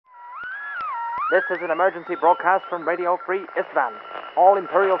This is an emergency broadcast from Radio Free Istvan. All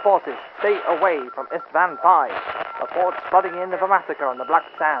Imperial forces, stay away from Istvan 5. Reports flooding in of a massacre on the Black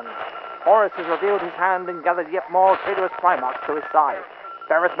Sands. Horus has revealed his hand and gathered yet more traitorous Primarchs to his side.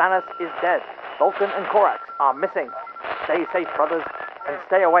 Ferrus Manus is dead. Vulcan and Korax are missing. Stay safe, brothers, and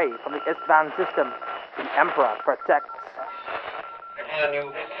stay away from the Istvan system. The Emperor protects.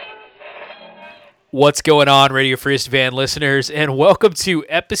 What's going on, Radio Free Istvan listeners, and welcome to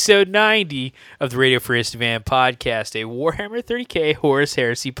episode 90 of the Radio Free Istvan podcast, a Warhammer 30k Horus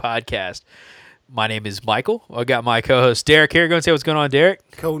Heresy podcast. My name is Michael. I got my co-host Derek here. Go and say what's going on, Derek.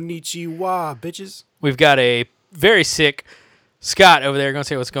 Konnichiwa, bitches. We've got a very sick Scott over there. Go and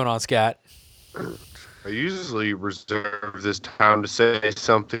say what's going on, Scott. I usually reserve this time to say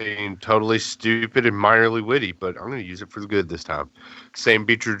something totally stupid and minorly witty, but I'm going to use it for the good this time. Same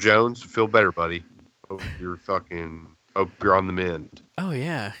Beecher Jones. Feel better, buddy. Hope you're on the mend. Oh,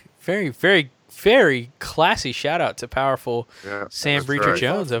 yeah. Very, very, very classy shout out to powerful Sam Beecher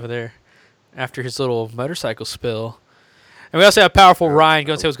Jones over there after his little motorcycle spill. And we also have powerful Ryan.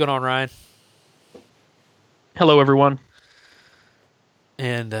 Go and say what's going on, Ryan. Hello, everyone.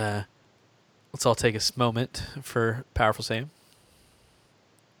 And let's all take a moment for powerful Sam.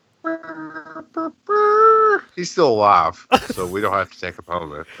 He's still alive, so we don't have to take a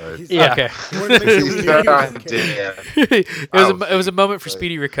moment. Yeah, okay. It was a moment for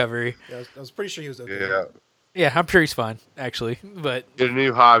speedy recovery. Yeah, I was pretty sure he was okay. Yeah, I'm sure he's fine, actually. But get a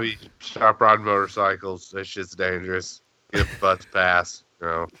new hobby. Stop riding motorcycles. That shit's dangerous. Get a butts pass.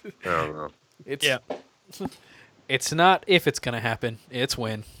 No, I don't know. It's not if it's going to happen. It's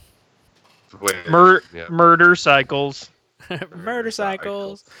when. Murder cycles. Murder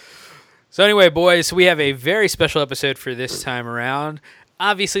cycles. So anyway, boys, we have a very special episode for this time around.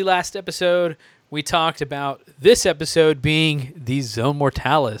 Obviously, last episode, we talked about this episode being the Zone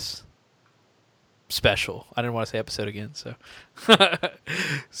Mortalis special. I didn't want to say episode again,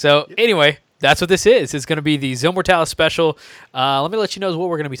 so. Anyway, that's what this is. It's going to be the Zone Mortalis special. Let me let you know what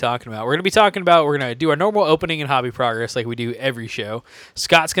we're going to be talking about. We're going to do our normal opening and hobby progress like we do every show.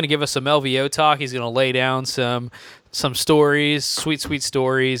 Scott's going to give us some LVO talk. He's going to lay down some stories, sweet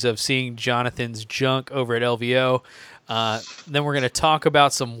stories of seeing Jonathan's junk over at LVO. Then we're going to talk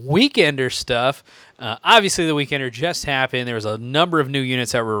about some Weekender stuff. Obviously, the Weekender just happened. There was a number of new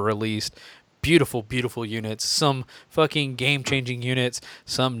units that were released. Beautiful, beautiful units. Some fucking game-changing units.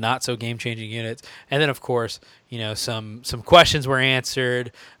 Some not-so game-changing units. And then, of course, some questions were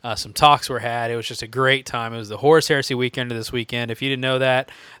answered. Some talks were had. It was just a great time. It was the Horus Heresy weekend of this weekend. If you didn't know that,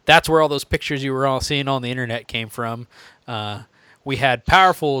 that's where all those pictures you were all seeing on the internet came from. We had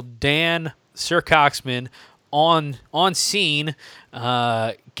powerful Dan Sir Coxman on scene,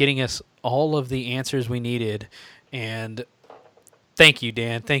 getting us all of the answers we needed. And thank you,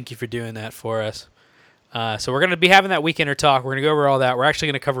 Dan. Thank you for doing that for us. So we're going to be having that Weekender talk. We're going to go over all that. We're actually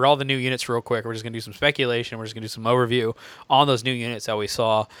going to cover all the new units real quick. We're just going to do some speculation. We're just going to do some overview on those new units that we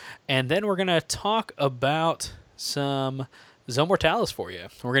saw. And then we're going to talk about some Zone Mortalis for you.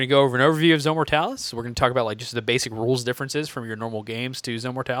 We're going to go over an overview of Zone Mortalis. We're going to talk about just the basic rules differences from your normal games to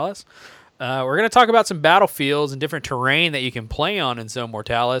Zone Mortalis. We're going to talk about some battlefields and different terrain that you can play on in Zone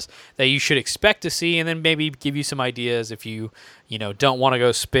Mortalis that you should expect to see, and then maybe give you some ideas if you don't want to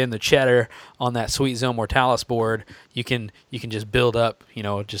go spin the cheddar on that sweet Zone Mortalis board. You can just build up,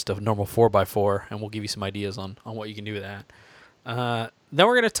 just a normal 4x4, and we'll give you some ideas on what you can do with that. Then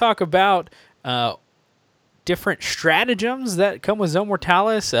we're going to talk about different stratagems that come with Zone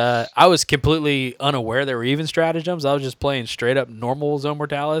Mortalis. I was completely unaware there were even stratagems. I was just playing straight up normal Zone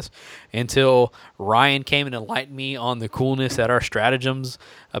Mortalis until Ryan came and enlightened me on the coolness that are stratagems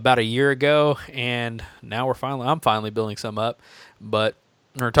about a year ago, and now I'm finally building some up. But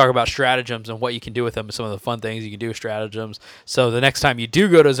we're going to talk about stratagems and what you can do with them and some of the fun things you can do with stratagems. So the next time you do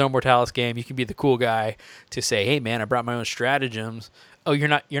go to a Zone Mortalis game, you can be the cool guy to say, "Hey man, I brought my own stratagems." Oh, you're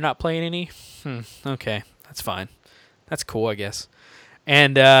not playing any? Okay. That's fine. That's cool, I guess.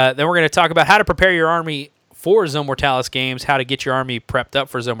 And then we're going to talk about how to prepare your army for Zone Mortalis games, how to get your army prepped up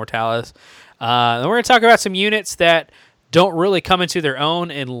for Zone Mortalis. Then we're going to talk about some units that don't really come into their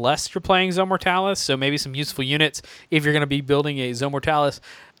own unless you're playing Zone Mortalis, so maybe some useful units if you're going to be building a Zone Mortalis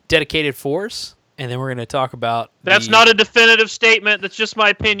dedicated force. And then we're going to talk about... That's not a definitive statement. That's just my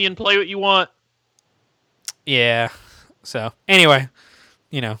opinion. Play what you want. Yeah. So, anyway,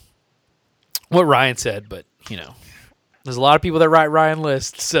 what Ryan said, but, there's a lot of people that write Ryan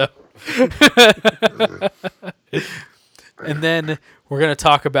lists, so. And then we're going to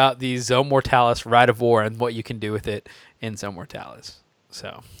talk about the Zone Mortalis Rite of War and what you can do with it in Zone Mortalis.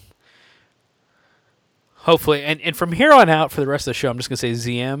 So, hopefully, and from here on out for the rest of the show, I'm just going to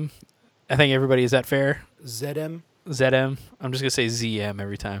say ZM I think everybody, is that fair? ZM. ZM. I'm just gonna say ZM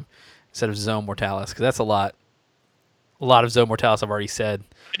every time instead of Zone Mortalis because that's a lot. A lot of Zone Mortalis I've already said.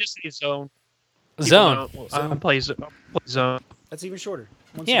 I just say zone. Zone. I play zone. That's even shorter.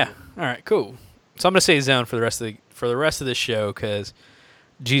 One Yeah. syllable. All right. Cool. So I'm gonna say Zone for the rest of the show because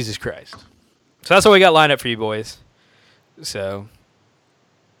Jesus Christ. So that's what we got lined up for you boys. So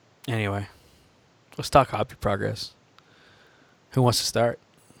anyway, let's talk hobby progress. Who wants to start?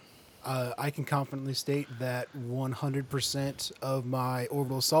 I can confidently state that 100% of my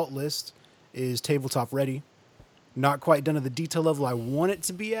orbital assault list is tabletop ready. Not quite done at the detail level I want it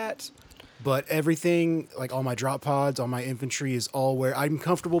to be at, but everything, like all my drop pods, all my infantry is all where I'm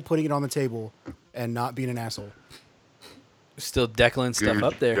comfortable putting it on the table and not being an asshole. Still deckling stuff Good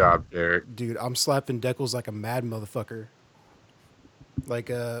up there. job, Derek. Dude, I'm slapping decals like a mad motherfucker.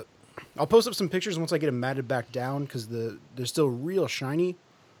 Like, I'll post up some pictures once I get them matted back down because they're still real shiny.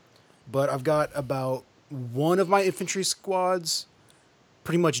 But I've got about one of my infantry squads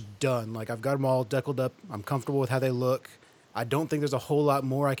pretty much done. Like, I've got them all deckled up. I'm comfortable with how they look. I don't think there's a whole lot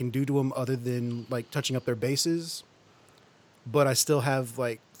more I can do to them other than, like, touching up their bases. But I still have,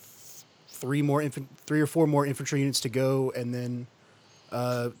 like, 3 or 4 more infantry units to go, and then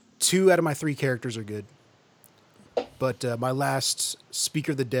 2 out of my 3 characters are good. But my last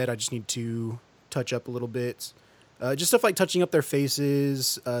Speaker of the Dead, I just need to touch up a little bit. Just stuff like touching up their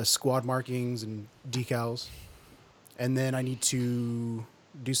faces, squad markings, and decals. And then I need to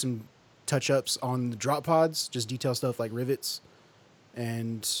do some touch-ups on the drop pods, just detail stuff like rivets,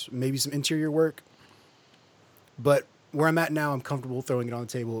 and maybe some interior work. But where I'm at now, I'm comfortable throwing it on the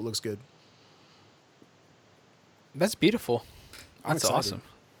table. It looks good. That's beautiful. I'm That's excited. awesome.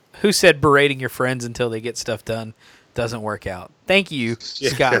 Who said berating your friends until they get stuff done doesn't work out? Thank you,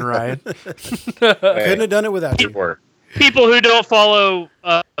 Scott and Ryan. Couldn't have done it without Good you. work. People who don't follow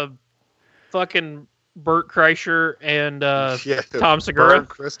fucking Bert Kreischer and Tom Segura. Burn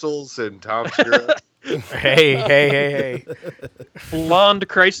Crystals and Tom Segura. hey. Blonde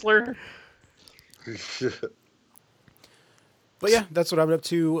Chrysler. But yeah, that's what I'm up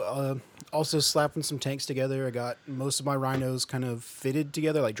to. Also slapping some tanks together. I got most of my rhinos kind of fitted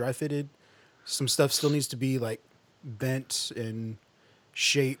together, like dry fitted. Some stuff still needs to be like bent and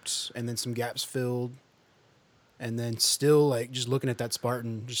shaped, and then some gaps filled. And then still like just looking at that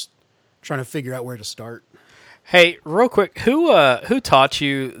Spartan, just trying to figure out where to start. Hey, real quick, who taught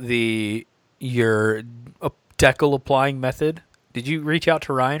you your decal applying method? Did you reach out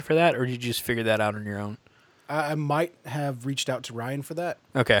to Ryan for that, or did you just figure that out on your own? I might have reached out to Ryan for that,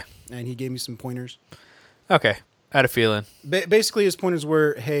 Okay. and he gave me some pointers. Okay. I had a feeling. Basically, his pointers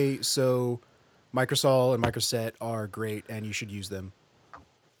were, hey, so Microsol and Microset are great, and you should use them.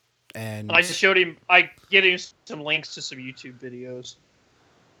 And I just showed him. I get him some links to some YouTube videos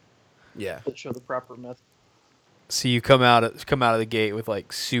yeah, that show the proper method. So you come out of the gate with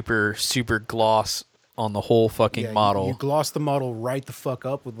like super gloss on the whole fucking yeah, model. You gloss the model right the fuck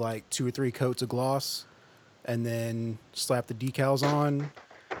up with like 2 or 3 coats of gloss, and then slap the decals on,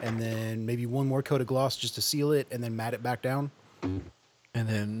 and then maybe 1 more coat of gloss just to seal it, and then mat it back down. And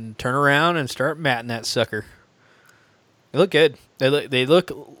then turn around and start matting that sucker. They look good. They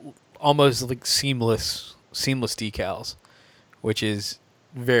look almost like seamless decals, which is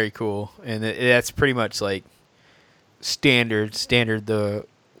very cool. And that's pretty much like standard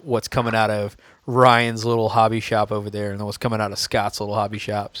what's coming out of Ryan's little hobby shop over there, and what's coming out of Scott's little hobby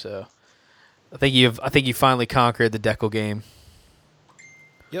shop. So I think you finally conquered the decal game.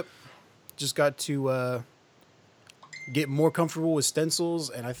 Yep, just got to get more comfortable with stencils,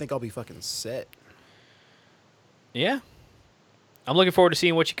 and I think I'll be fucking set. Yeah. I'm looking forward to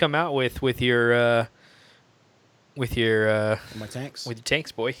seeing what you come out with your My tanks. with your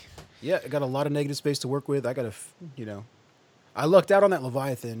tanks, boy. Yeah, I got a lot of negative space to work with. I got to, I lucked out on that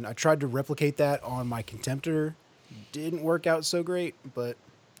Leviathan. I tried to replicate that on my Contemptor. Didn't work out so great, but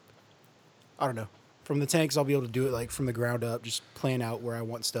I don't know. From the tanks, I'll be able to do it like from the ground up, just plan out where I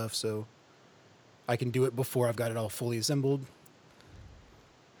want stuff so I can do it before I've got it all fully assembled.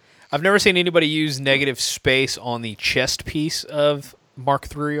 I've never seen anybody use negative space on the chest piece of Mark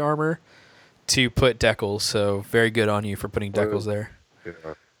III armor to put decals, so very good on you for putting decals there. Yeah.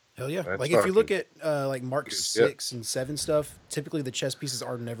 Hell yeah. That's Like if you look fucking at like Mark good. 6 and 7 stuff, typically the chest pieces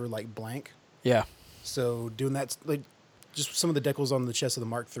are never like blank. Yeah. So doing that, like just some of the decals on the chest of the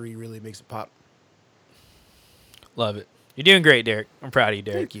Mark III really makes it pop. Love it. You're doing great, Derek. I'm proud of you,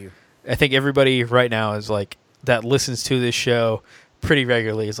 Derek. Thank you. I think everybody right now is like that listens to this show pretty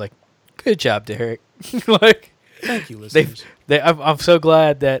regularly is like, good job, Derek. Like Thank you, listeners. I'm so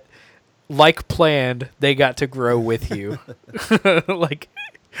glad that, like planned, they got to grow with you. Like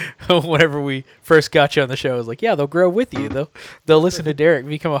Whenever we first got you on the show, I was like, yeah, they'll grow with you. They'll listen to Derek,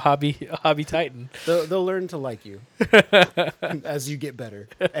 become a hobby titan. They'll learn to like you as you get better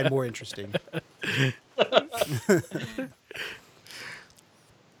and more interesting.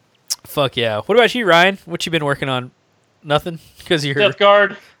 Fuck yeah. What about you, Ryan? What you been working on? Nothing? Because you're... Death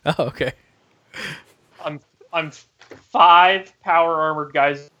Guard. Oh, okay. I'm 5 power armored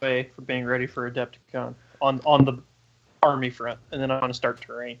guys away from being ready for Adepticon on the army front, and then I'm gonna start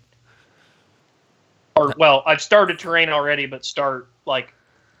terrain. Or well, I've started terrain already, but start like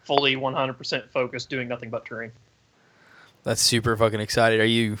fully 100% focused, doing nothing but terrain. That's super fucking excited.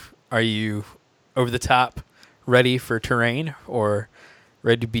 Are you over the top ready for terrain or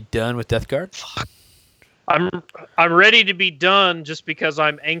ready to be done with Death Guard? I'm ready to be done just because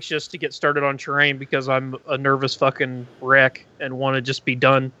I'm anxious to get started on terrain because I'm a nervous fucking wreck and want to just be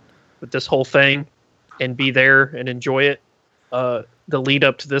done with this whole thing and be there and enjoy it. The lead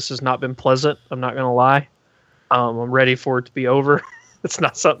up to this has not been pleasant. I'm not going to lie. I'm ready for it to be over. It's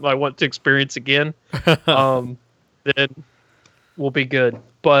not something I want to experience again. Then we'll be good.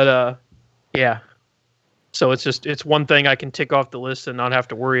 But yeah. So it's one thing I can tick off the list and not have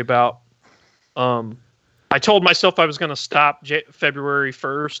to worry about. I told myself I was going to stop February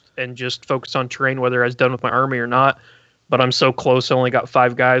 1st and just focus on terrain, whether I was done with my army or not. But I'm so close. I only got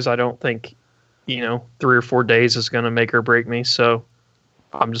 5 guys. I don't think, 3 or 4 days is going to make or break me. So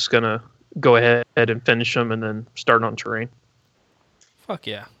I'm just going to go ahead and finish them and then start on terrain. Fuck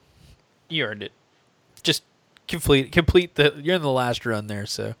yeah. You earned it. Just complete you're in the last run there,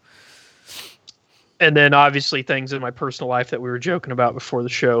 so. And then obviously things in my personal life that we were joking about before the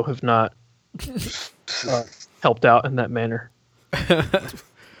show have not helped out in that manner.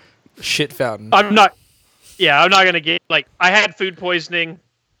 Shit fountain. I'm not going to get, I had food poisoning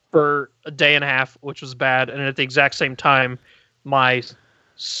for a day and a half, which was bad. And at the exact same time, my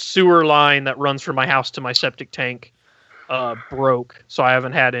sewer line that runs from my house to my septic tank broke. So I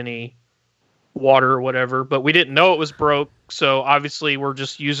haven't had any water or whatever, but we didn't know it was broke. So obviously we're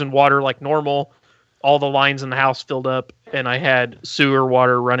just using water like normal. All the lines in the house filled up and I had sewer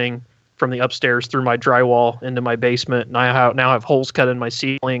water running from the upstairs through my drywall into my basement. And I now have holes cut in my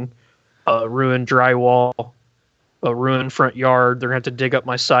ceiling, ruined drywall, a ruined front yard. They're going to have to dig up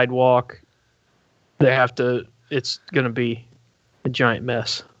my sidewalk. It's going to be a giant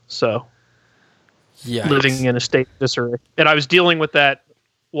mess. So living in a state of disarray. And I was dealing with that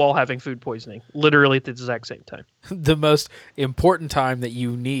while having food poisoning, literally at the exact same time. The most important time that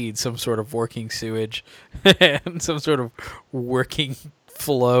you need some sort of working sewage and some sort of working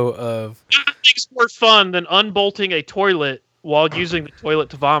flow of... Nothing's more fun than unbolting a toilet while using the toilet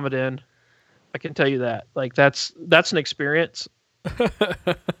to vomit in. I can tell you that. That's an experience.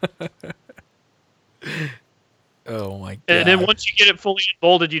 Oh my god. And then once you get it fully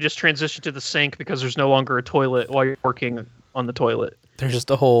unbolted, you just transition to the sink because there's no longer a toilet while you're working on the toilet. There's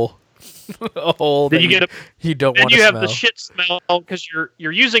just a hole. A hole then that you don't want to smell. Then you have the shit smell because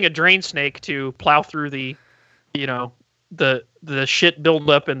you're using a drain snake to plow through the shit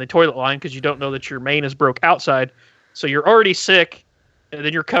buildup in the toilet line because you don't know that your main is broke outside. So you're already sick, and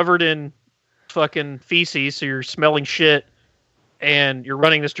then you're covered in fucking feces, so you're smelling shit, and you're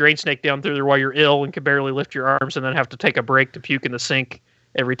running this drain snake down through there while you're ill and can barely lift your arms, and then have to take a break to puke in the sink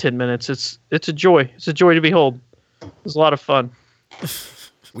every 10 minutes. It's a joy. It's a joy to behold. It's a lot of fun.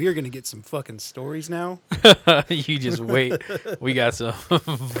 We are going to get some fucking stories now. You just wait. We got some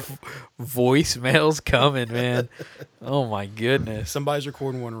voicemails coming, man. Oh my goodness. Somebody's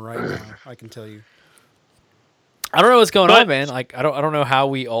recording one right now, I can tell you. I don't know what's going on, man. I don't know how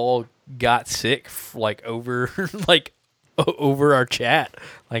we all got sick over over our chat.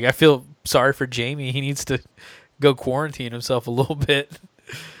 I feel sorry for Jamie. He needs to go quarantine himself a little bit.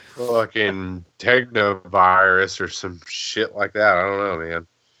 Fucking technovirus or some shit like that. I don't know, man.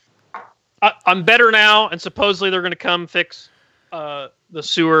 I'm better now, and supposedly they're going to come fix the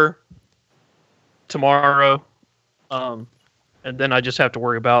sewer tomorrow. And then I just have to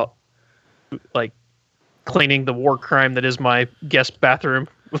worry about cleaning the war crime that is my guest bathroom.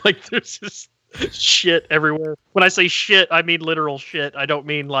 There's just shit everywhere. When I say shit, I mean literal shit. I don't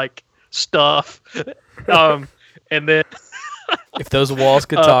mean stuff. And then if those walls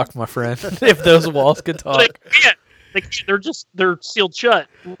could talk, my friend. If those walls could talk. They can't. They're sealed shut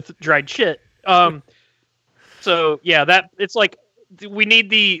with dried shit. So yeah, it's we need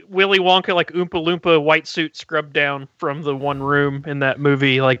the Willy Wonka Oompa Loompa white suit scrubbed down from the one room in that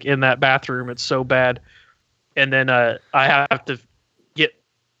movie, in that bathroom. It's so bad. And then I have to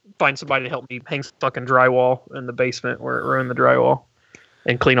find somebody to help me hang fucking drywall in the basement where it ruined the drywall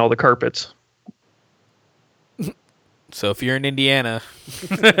and clean all the carpets. So if you're in Indiana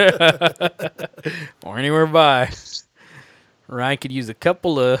or anywhere by, Ryan could use a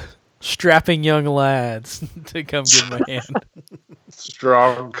couple of strapping young lads to come give him a hand.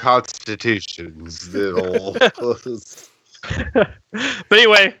 Strong constitutions. That'll. But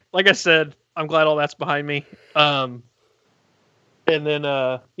anyway, like I said, I'm glad all that's behind me. And then,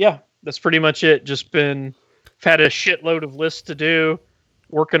 yeah, that's pretty much it. Just been had a shitload of lists to do,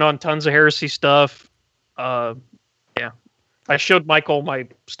 working on tons of heresy stuff. Yeah, I showed Michael my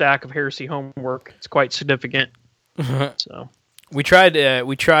stack of heresy homework. It's quite significant. So we tried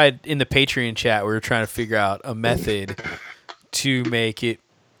in the Patreon chat. We were trying to figure out a method to make it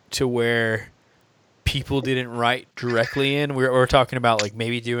to where people didn't write directly in. We're talking about like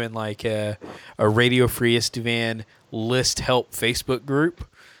maybe doing like a Radio Free Istvan list help Facebook group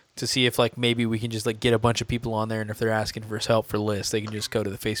to see if like maybe we can just like get a bunch of people on there, and if they're asking for help for lists, they can just go to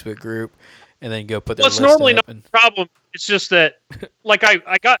the Facebook group and then go put their well, it's list normally up. not a problem. It's just that like I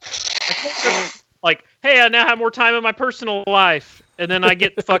told them, like, hey, I now have more time in my personal life, and then I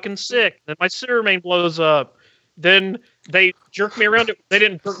get fucking sick, then my sewer main blows up. Then they jerk me around. They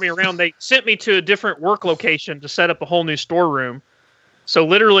didn't jerk me around. They sent me to a different work location to set up a whole new storeroom. So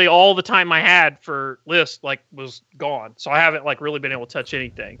literally all the time I had for list like was gone. So I haven't like really been able to touch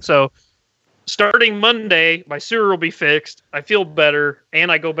anything. So starting Monday, my sewer will be fixed. I feel better,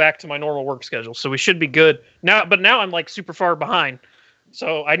 and I go back to my normal work schedule. So we should be good now. But now I'm like super far behind.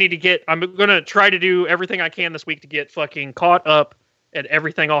 So I need to get. I'm gonna try to do everything I can this week to get fucking caught up and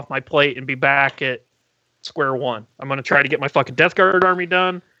everything off my plate and be back at square one. I'm going to try to get my fucking Death Guard army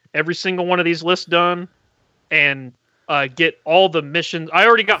done, every single one of these lists done, and get all the missions. I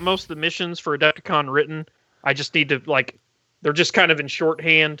already got most of the missions for Adepticon written. I just need to, like, they're just kind of in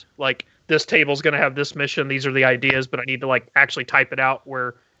shorthand. Like, this table's going to have this mission. These are the ideas, but I need to, like, actually type it out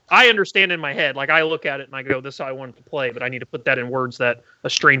where I understand in my head. Like, I look at it and I go, this is how I want it to play, but I need to put that in words that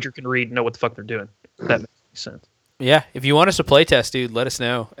a stranger can read and know what the fuck they're doing. If that makes sense. Yeah, if you want us to playtest, dude, let us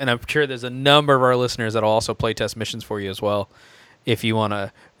know. And I'm sure there's a number of our listeners that'll also playtest missions for you as well. If you want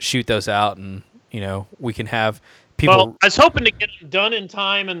to shoot those out, and we can have people. Well, I was hoping to get them done in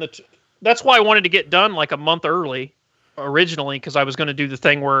time, and that's why I wanted to get done like a month early originally, because I was going to do the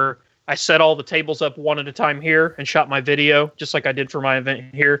thing where I set all the tables up one at a time here and shot my video, just like I did for my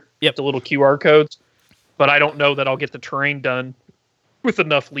event here. Yep, the little QR codes. But I don't know that I'll get the terrain done with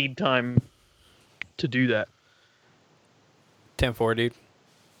enough lead time to do that. 10-4, dude.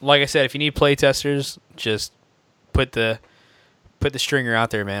 Like I said, if you need playtesters, just put the stringer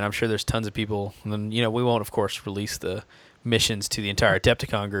out there, man. I'm sure there's tons of people. And then, we won't, of course, release the missions to the entire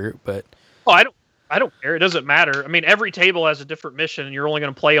Adepticon group, but I don't care. It doesn't matter. I mean, every table has a different mission, and you're only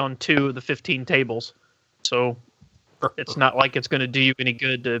going to play on 2 of the 15 tables. So it's not like it's going to do you any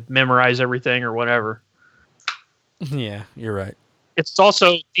good to memorize everything or whatever. Yeah, you're right. It's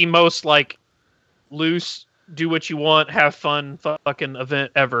also the most like loose, do what you want, have fun fucking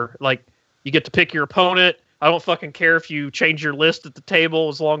event ever. Like, you get to pick your opponent. I don't fucking care if you change your list at the table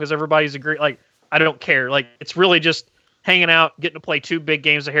as long as everybody's agreed. Like, I don't care. Like, it's really just hanging out, getting to play 2 big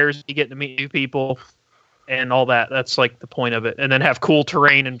games of heresy, getting to meet new people, and all that. That's like the point of it. And then have cool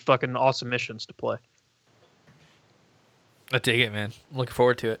terrain and fucking awesome missions to play. I dig it, man. I'm looking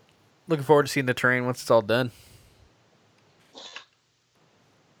forward to it. Looking forward to seeing the terrain once it's all done.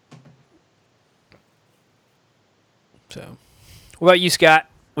 So, what about you, Scott?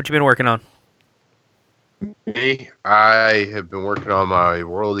 What you been working on? Me, I have been working on my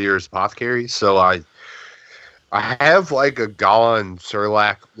World Ears Apothecary. So I have like a Golan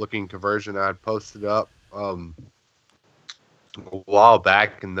Surlac looking conversion I posted up a while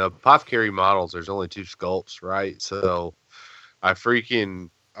back. In the Apothecary models, there's only 2 sculpts, right? So I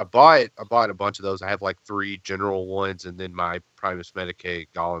bought a bunch of those. I have like 3 general ones, and then my Primus Medicae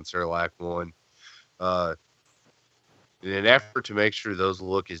Golan Surlac one. In an effort to make sure those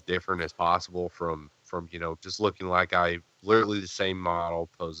look as different as possible from just looking like I literally the same model,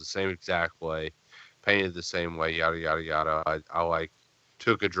 posed the same exact way, painted the same way, yada yada yada. I like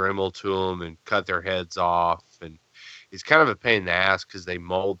took a Dremel to them and cut their heads off, and it's kind of a pain in the ass because they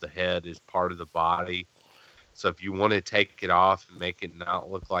mold the head as part of the body. So if you want to take it off and make it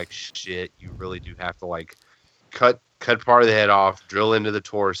not look like shit, you really do have to like cut part of the head off, drill into the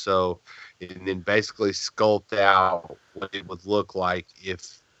torso, and then basically sculpt out what it would look like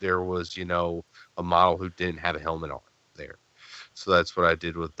if there was, a model who didn't have a helmet on there. So that's what I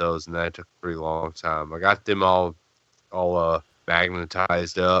did with those, and that took a pretty long time. I got them all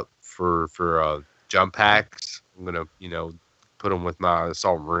magnetized up for jump packs. I'm gonna, put them with my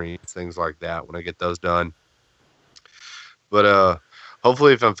Assault Marines, things like that when I get those done. But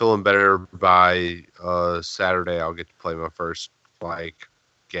hopefully, if I'm feeling better by Saturday, I'll get to play my first like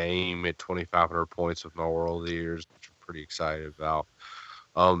game at 2,500 points with my World Eaters, which I'm pretty excited about.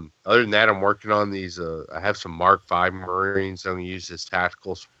 Other than that, I'm working on these. I have some Mark V Marines. I'm going to use as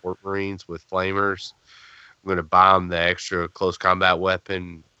tactical support Marines with flamers. I'm going to buy them the extra close combat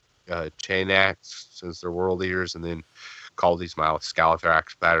weapon chain axe since they're World Eaters, and then call these my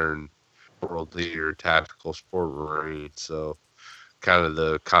Scalathrax pattern World Eater tactical support Marines. So kind of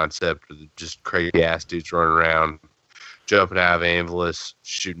the concept of just crazy ass dudes running around, jumping out of Anvilus,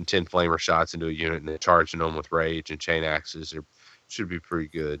 shooting 10 flamer shots into a unit, and then charging them with rage and chain axes. It should be pretty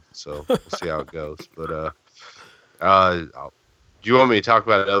good. So we'll see how it goes. But do you want me to talk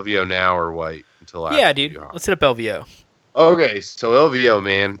about LVO now or wait until after? Yeah, dude. Let's hit up LVO. Okay, so LVO,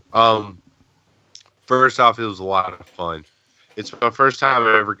 man. First off, it was a lot of fun. It's my first time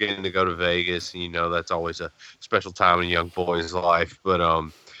ever getting to go to Vegas, and that's always a special time in a young boy's life. But I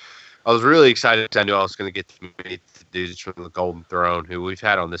was really excited. I knew I was going to get to meet the dudes from the Golden Throne, who we've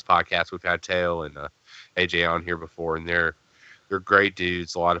had on this podcast. We've had Tail and AJ on here before, and they're great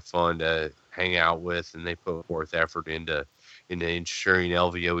dudes. A lot of fun to hang out with, and they put forth effort into ensuring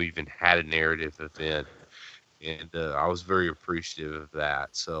LVO even had a narrative event. And I was very appreciative of that.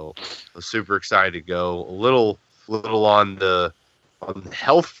 So I was super excited to go. A little on the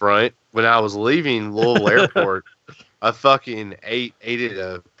health front. When I was leaving Louisville Airport, I fucking ate at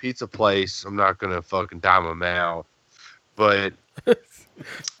a pizza place. I'm not gonna fucking die my mouth, but I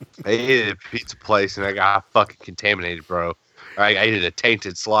ate at a pizza place and I got fucking contaminated, bro. I ate at a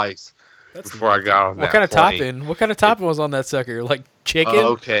tainted slice before I got on What that kind of plane. topping? What kind of topping was on that sucker? Like chicken?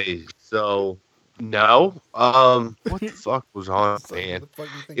 Okay, so no. What the fuck was on it, man?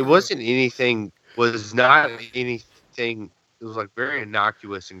 It wasn't anything. Was not anything. It was like very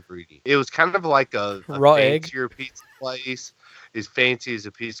innocuous ingredient. It was kind of like a Raw egg? fancier pizza place, as fancy as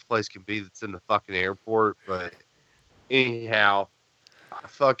a pizza place can be that's in the fucking airport. But anyhow,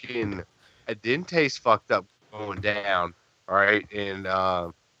 it didn't taste fucked up going down. All right, and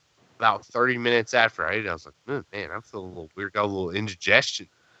about 30 minutes after I ate it, I was like, man, I'm feeling a little weird. Got a little indigestion.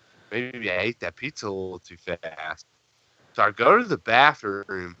 Maybe I ate that pizza a little too fast. So I go to the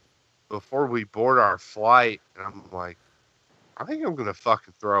bathroom before we board our flight, and I'm like, I think I'm gonna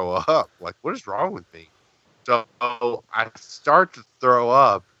fucking throw up. Like, what is wrong with me? So I start to throw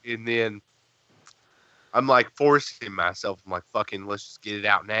up, and then I'm like forcing myself. I'm like, fucking, let's just get it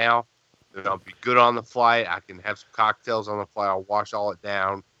out now. Then I'll be good on the flight. I can have some cocktails on the flight. I'll wash all it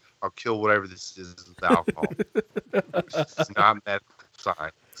down. I'll kill whatever this is with alcohol. It's not medical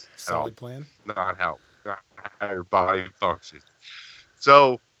science. Solid plan. Not how your body functions.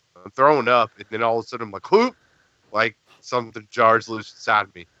 So I'm throwing up, and then all of a sudden I'm like, whoop, like something jars loose inside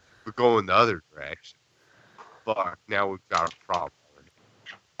of me. We're going the other direction. Fuck, now we've got a problem.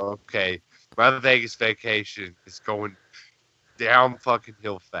 Okay, my Vegas vacation is going down fucking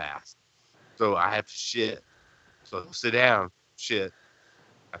hill fast. So I have to shit. So sit down, shit.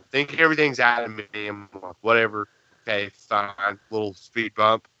 I think everything's out of me. I'm like, whatever. Okay, fine. Little speed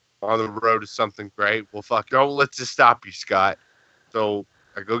bump on the road to something great. Well, fuck, don't let this stop you, Scott. So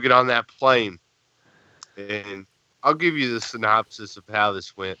I go get on that plane, and I'll give you the synopsis of how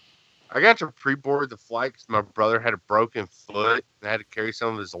this went. I got to pre-board the flight because my brother had a broken foot and I had to carry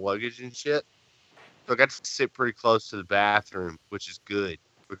some of his luggage and shit. So I got to sit pretty close to the bathroom, which is good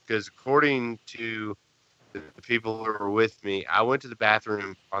because according to the people who were with me, I went to the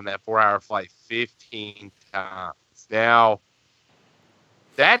bathroom on that 4-hour flight 15 times. Now,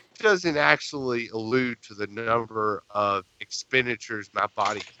 that doesn't actually allude to the number of expenditures my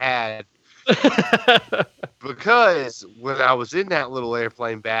body had because when I was in that little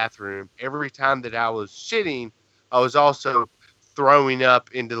airplane bathroom, every time that I was shitting, I was also throwing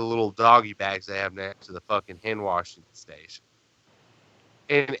up into the little doggy bags they have next to the fucking hand washing station.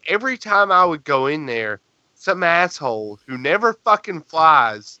 And every time I would go in there, some asshole who never fucking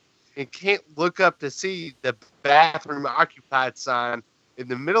flies and can't look up to see the bathroom occupied sign in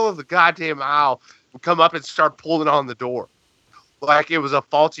the middle of the goddamn aisle would come up and start pulling on the door. Like it was a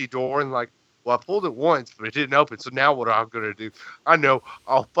faulty door, and like, well, I pulled it once, but it didn't open. So now what am I going to do? I know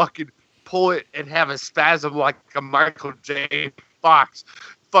I'll fucking pull it and have a spasm like a Michael J. Fox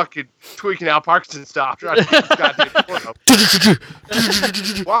fucking tweaking out Parkinson style trying to get this goddamn door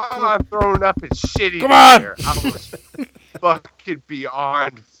open. While I'm throwing up and shitting Come on! there, I was fucking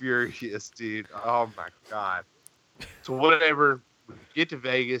beyond furious, dude. Oh my god. So whatever, we get to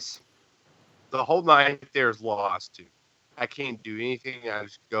Vegas. The whole night there is lost, too. I can't do anything. I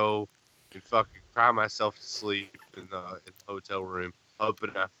just go and fucking cry myself to sleep in the hotel room,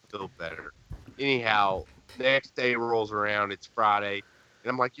 hoping I feel better. Anyhow, Next day rolls around. It's Friday. And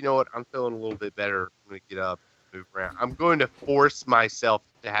I'm like, you know what? I'm feeling a little bit better. I'm going to get up, move around. I'm going to force myself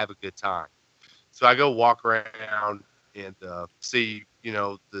to have a good time. So I go walk around and see,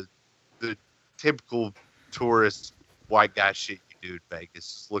 the typical tourist white guy shit you do in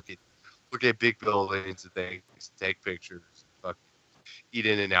Vegas. Just look at big buildings and things, take pictures, fucking eat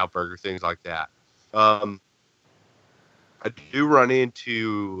In-N-Out Burger, things like that. I do run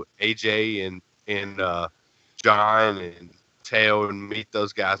into AJ and John and Teo and meet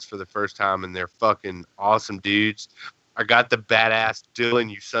those guys for the first time, and they're fucking awesome dudes. I got the badass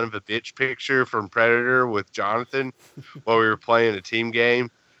Dylan, you son of a bitch picture from Predator with Jonathan while we were playing a team game,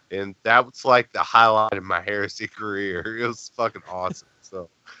 and that was like the highlight of my heresy career. It was fucking awesome. So,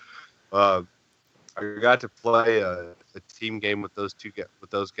 I got to play a team game with those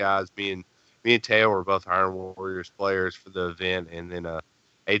guys. Me and Teo were both Iron Warriors players for the event, and then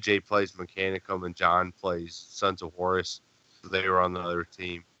AJ plays Mechanicum and John plays Sons of Horus. So they were on the other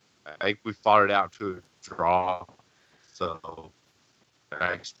team. I think we fought it out to a draw. So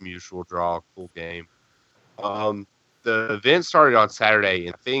nice mutual draw, cool game. The event started on Saturday,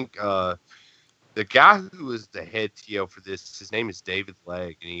 and I think the guy who was the head TO for this, his name is David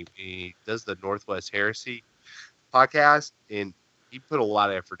Legg, and he does the Northwest Heresy podcast, and he put a lot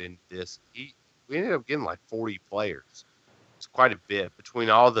of effort into this. We ended up getting like 40 players. It's quite a bit between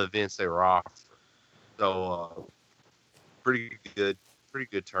all the events they were offering. So pretty good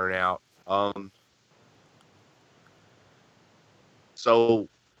turnout. So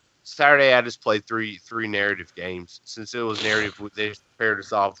Saturday I just played three narrative games. Since it was narrative, they paired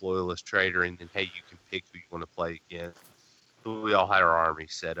us off Loyalist Trader, and then hey, you can pick who you want to play against. So we all had our army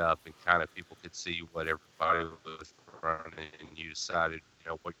set up, and kind of people could see what everybody was running, and you decided,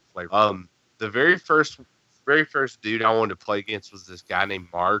 what your flavor. The very first dude I wanted to play against was this guy named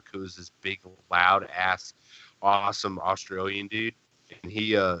Mark, who was this big, loud ass, awesome Australian dude, and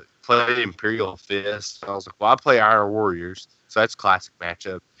he played Imperial Fist. I was like, well, I play Iron Warriors, so that's classic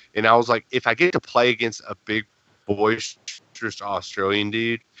matchup. And I was like, if I get to play against a big, boisterous Australian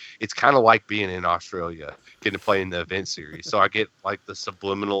dude, it's kind of like being in Australia, getting to play in the event series. So I get like the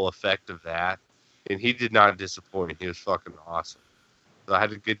subliminal effect of that. And he did not disappoint. He was fucking awesome. So I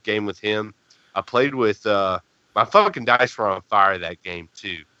had a good game with him. I played with my fucking dice were on fire that game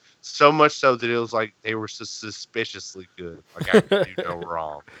too. So much so that it was like they were suspiciously good. Like I could do no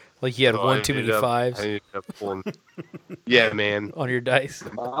wrong. Like you had So one too many fives I ended up pulling. Yeah, man. on your dice.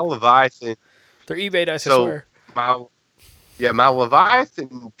 My Leviathan. They're eBay dice, I So swear. my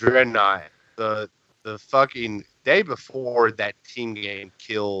Leviathan Dreadnought. The fucking day before that team game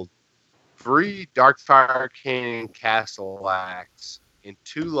killed 3 Darkfire Cannon Castellax and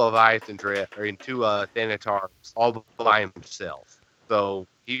 2 Leviathan and 2 Thanatars all by himself. So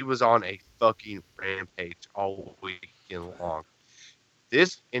he was on a fucking rampage all weekend long.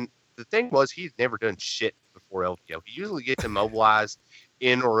 And the thing was, he's never done shit before LVO. He usually gets immobilized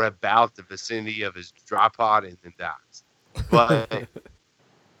in or about the vicinity of his dry pod and then dies. But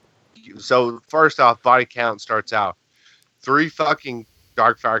so first off, body count starts out 3 fucking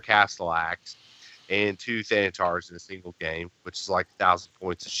Darkfire Castellax and 2 Thanatars in a single game, which is like 1,000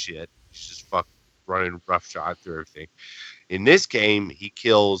 points of shit. He's just fucking running roughshod through everything. In this game, he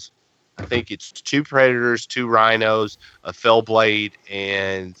kills, I think it's 2 Predators, 2 Rhinos, a Fellblade,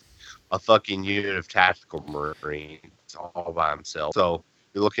 and a fucking unit of Tactical Marines all by himself. So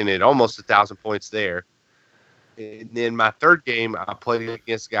you're looking at almost 1,000 points there. And then my third game, I played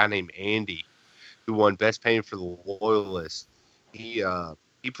against a guy named Andy, who won Best Painted for the Loyalists. He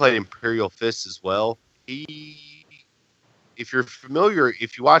played Imperial Fist as well. If you're familiar,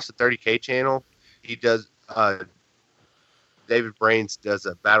 if you watch the 30K channel, he does. David Brains does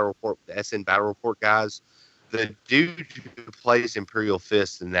a battle report with the SN Battle Report guys. The dude who plays Imperial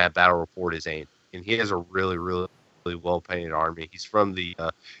Fist in that battle report is Andy, and he has a really, really, really well painted army. He's from the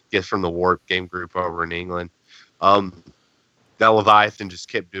Warp game group over in England. That Leviathan just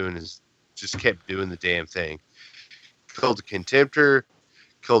kept doing the damn thing. Killed a Contemptor,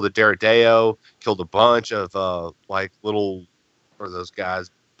 killed a Deredeo, killed a bunch of those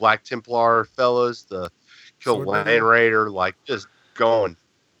guys, Black Templar fellas, killed Land Raider, like just going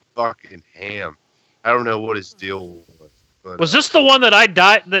fucking ham. I don't know what his deal was. But, Was this the one that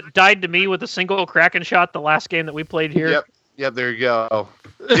died to me with a single Kraken shot the last game that we played here? Yep, there you go.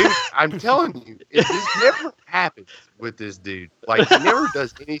 Dude, I'm telling you, this never happens with this dude. Like, he never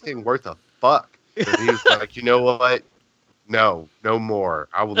does anything worth a fuck. And he was like, you know what? No more.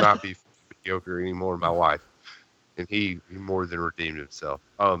 I will not be mediocre anymore in my life. And he more than redeemed himself.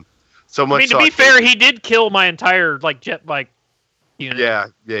 So much. I mean, to be fair, he did kill my entire jet bike unit. Yeah,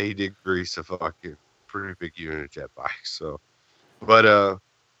 he did grease a fucking pretty big Unijet bike. So, but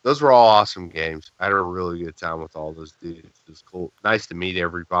those were all awesome games. I had a really good time with all those dudes. It was cool. Nice to meet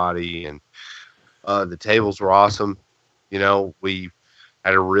everybody, and the tables were awesome. You know, we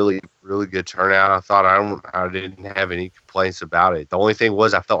had a really, really good turnout. I didn't have any complaints about it. The only thing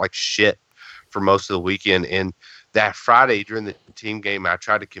was I felt like shit for most of the weekend. And that Friday during the team game, I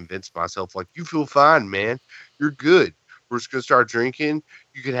tried to convince myself, like, you feel fine, man. You're good. We're just gonna start drinking.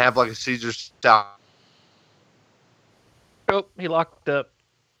 You can have like a Caesar style Oh, he locked up.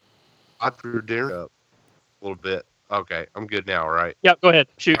 after dinner up a little bit. Okay, I'm good now, right? Yeah, go ahead.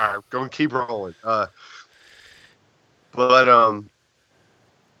 Shoot. All right, go and keep rolling. That's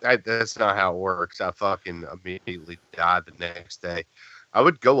not how it works. I fucking immediately died the next day. I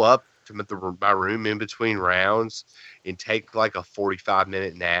would go up to my room in between rounds and take like a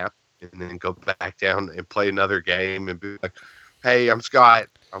 45-minute nap, and then go back down and play another game and be like, "Hey, I'm Scott.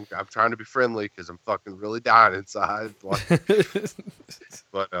 I'm trying to be friendly because I'm fucking really dying inside." But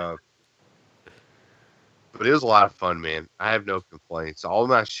it was a lot of fun, man. I have no complaints. All of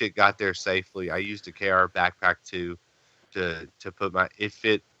my shit got there safely. I used a KR backpack too to put it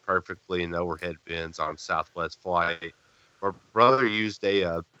fit perfectly in the overhead bins on Southwest flight. My brother used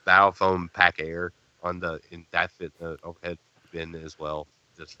a Battle Foam Pack Air and that fit in the overhead bin as well,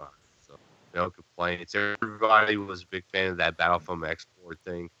 just fine. So no complaints. Everybody was a big fan of that Battle Foam Export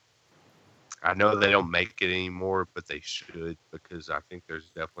thing. I know they don't make it anymore, but they should, because I think there's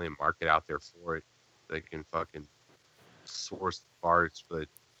definitely a market out there for it. They can fucking source the parts. But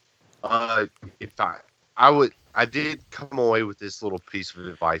if I did come away with this little piece of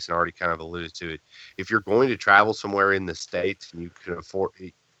advice, and I already kind of alluded to it. If you're going to travel somewhere in the States and you can afford,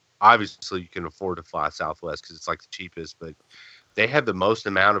 obviously you can afford to fly Southwest because it's like the cheapest, but they have the most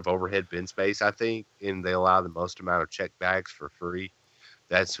amount of overhead bin space, I think, and they allow the most amount of check bags for free.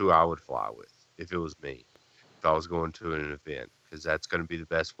 That's who I would fly with if it was me, if I was going to an event, because that's going to be the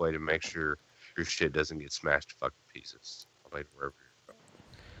best way to make sure your shit doesn't get smashed to fucking pieces. Like wherever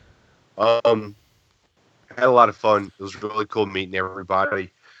you're going. Had a lot of fun. It was really cool meeting everybody.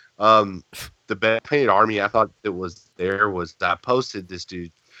 The Best Painted Army I thought that was there was I posted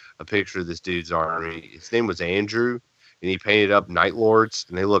a picture of this dude's army. His name was Andrew, and he painted up Night Lords,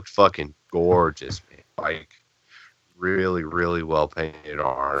 and they looked fucking gorgeous, man. Like really, really well painted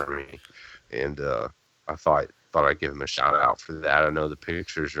army. And I thought I'd give him a shout out for that. I know the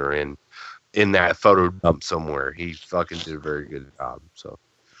pictures are in that photo dump somewhere. He fucking did a very good job. So,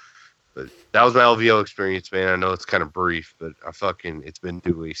 but that was my LVO experience, man. I know it's kind of brief, but it's been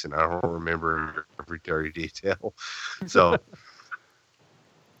 2 weeks and I don't remember every dirty detail. So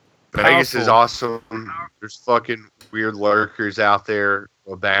Vegas is awesome. There's fucking weird lurkers out there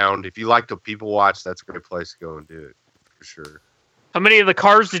abound. If you like to people watch, that's a great place to go and do it for sure. How many of the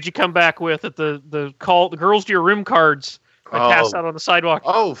cards did you come back with at the girls to your room cards that passed out on the sidewalk?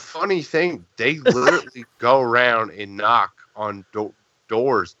 Oh, funny thing. They literally go around and knock on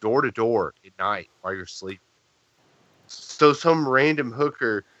doors, door to door at night while you're sleeping. So some random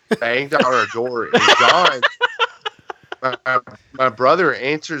hooker banged on our door, and John, my brother,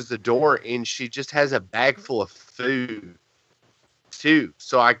 answers the door, and she just has a bag full of food too.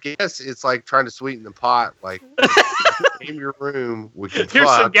 So I guess it's like trying to sweeten the pot. Like, in your room, we can Here's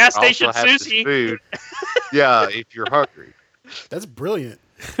fuck, some gas also station have this sushi. food. Yeah, if you're hungry. That's brilliant.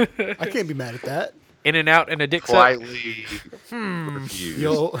 I can't be mad at that. In and out and a dick suck. Politely refused. The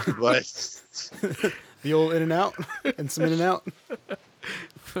old, But the old In and Out and some In and Out.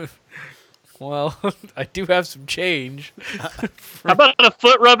 Well, I do have some change. How about a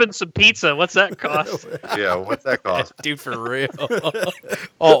foot rub and some pizza? What's that cost? yeah, what's that cost? Dude, for real.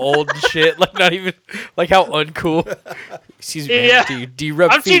 All old and shit. Like, not even, like, how uncool. Excuse me, Yeah. man. Do you rub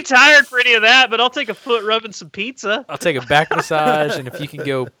I'm feet? too tired for any of that, but I'll take a foot rub and some pizza. I'll take a back massage, and if you can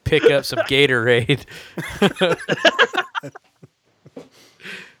go pick up some Gatorade.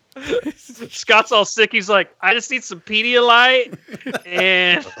 Scott's all sick. He's like, I just need some Pedialyte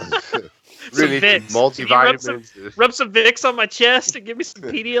and some Really, Vicks. multivitamins. Rub some Vicks on my chest and give me some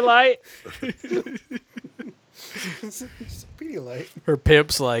Pedialyte. Pedialyte. Her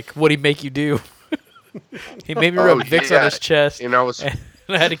pimp's like, what'd he make you do? He made me rub Vicks on his chest, And I was, and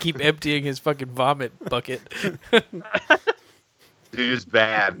I had to keep emptying his fucking vomit bucket. dude, it's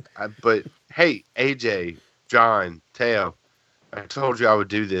bad. But hey, AJ, John, Teo, I told you I would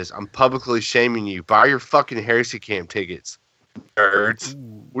do this. I'm publicly shaming you. Buy your fucking Heresy Camp tickets, nerds.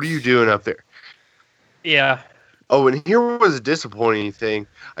 What are you doing up there? Yeah. Oh, and here was a disappointing thing.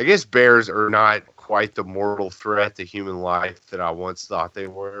 I guess bears are not quite the mortal threat to human life that I once thought they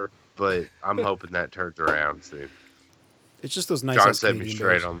were, but I'm hoping that turns around soon. It's just those nice. John ass set me Canadian straight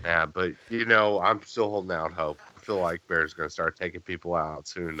bears. on that, but I'm still holding out hope. I feel like Bear's gonna start taking people out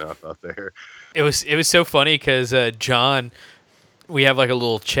soon enough up there. It was so funny because John, we have like a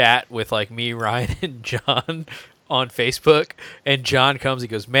little chat with like me, Ryan, and John on Facebook, and John comes. He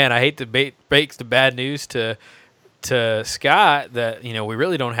goes, "Man, I hate to break the bad news to Scott that we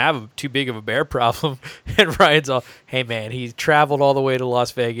really don't have too big of a bear problem." And Ryan's all, "Hey man, he traveled all the way to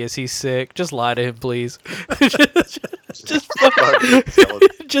Las Vegas. He's sick. Just lie to him, please. just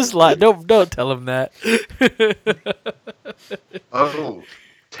just lie. Don't tell him that." Oh,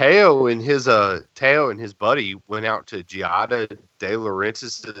 Teo and his buddy went out to Giada De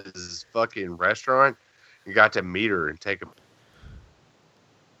Laurentiis' fucking restaurant and got to meet her and take a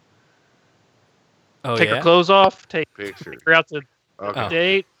Oh Take yeah. her clothes off. Take picture. her out to Okay. Oh.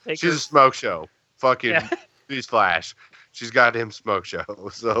 date. Take She's her. a smoke show. Fucking Yeah. newsflash. She's got him smoke show.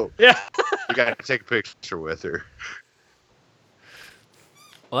 So Yeah. you got to take a picture with her.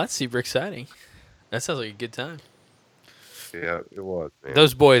 Well, that's super exciting. That sounds like a good time. Yeah, it was, man.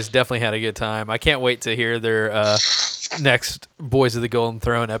 Those boys definitely had a good time. I can't wait to hear their next Boys of the Golden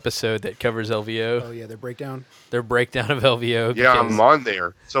Throne episode that covers LVO. Oh yeah, their breakdown. Their breakdown of LVO. Yeah, because I'm on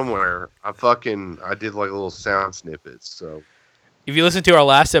there somewhere. I did like little sound snippets. So if you listen to our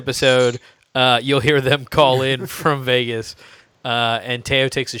last episode, you'll hear them call in from Vegas, and Teo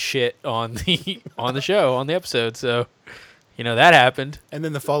takes a shit on the show on the episode. So that happened And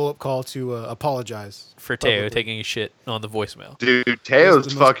then the follow-up call to apologize. for Teo Publicly. taking a shit on the voicemail. dude, Those Teo's are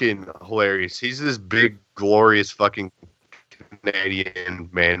the most- fucking hilarious. He's this big, glorious fucking Canadian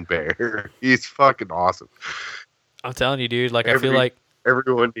man bear. He's fucking awesome. I'm telling you, dude. Like I Every- feel like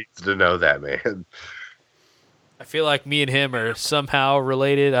Everyone needs to know that, man. me and him are somehow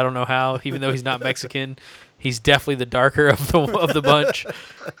related. I don't know how. Even though he's not Mexican, he's definitely the darker of the bunch.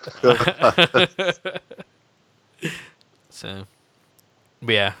 So,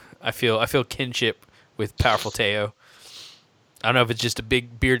 but yeah, I feel kinship with powerful Teo. I don't know if it's just a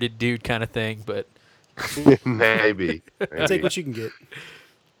big bearded dude kind of thing, but Maybe. Take what you can get.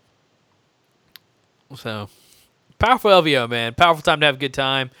 so powerful LVO, man. Powerful time to have a good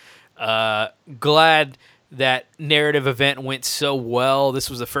time. Glad that narrative event went so well. This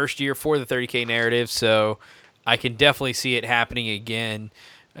was the first year for the 30K narrative, so I can definitely see it happening again.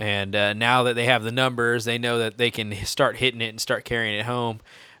 And now that they have the numbers, they know that they can start hitting it and start carrying it home.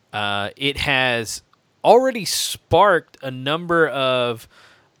 It has already sparked a number of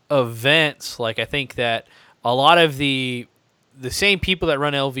events. Like I think that a lot of the same people that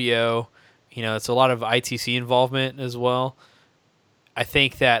run LVO, it's a lot of ITC involvement as well. I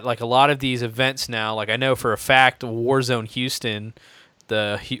think that like a lot of these events now, like I know for a fact Warzone Houston,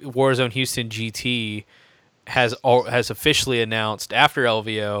 the Warzone Houston GT has officially announced after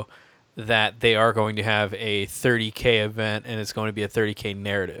LVO that they are going to have a 30K event, and it's going to be a 30K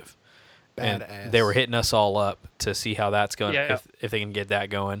narrative. And Badass. they were hitting us all up to see how that's going, Yeah. if they can get that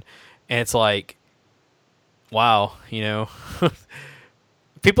going. And it's like, wow,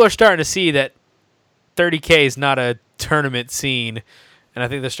 people are starting to see that 30K is not a tournament scene. And I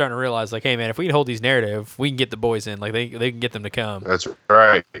think they're starting to realize, like, hey, man, if we can hold these narrative, we can get the boys in. Like, they can get them to come. That's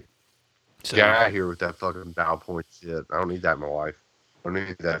right. So, Get out of here with that fucking bow point shit. I don't need that in my life. I don't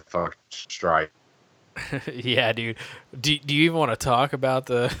need that fucking strike. yeah, dude. Do you even want to talk about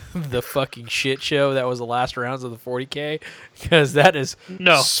the fucking shit show that was the last rounds of the 40K? Because that has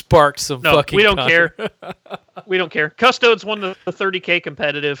No. sparked some No, fucking we don't contra- care. We don't care. Custodes won the 30K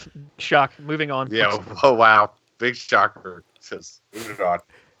competitive. Shock. Moving on. Yeah. Oh wow. Big shocker. Says moving on.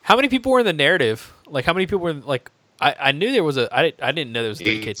 How many people were in the narrative? Like, how many people were in, like, I knew there was I didn't know there was a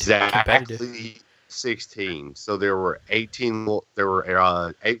 30K competitive. Exactly 16. So there were 18. There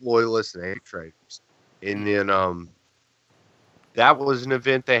were 8 loyalists and 8 traders. And then that was an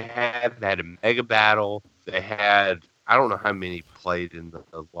event they had. They had a mega battle. They had, I don't know how many played in the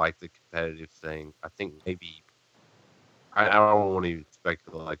competitive thing. I think maybe I don't want to even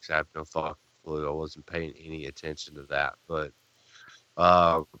speculate. Like I have no fucking clue. I wasn't paying any attention to that, but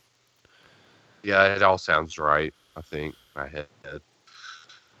yeah, it all sounds right. I think in my head.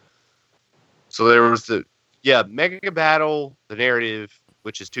 So there was the mega battle, the narrative,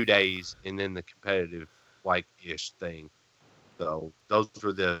 which is 2 days, and then the competitive ish thing. So those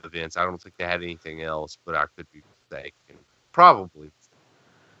were the events. I don't think they had anything else, but I could be mistaken. Probably.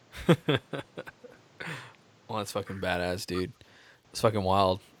 Well, that's fucking badass, dude. It's fucking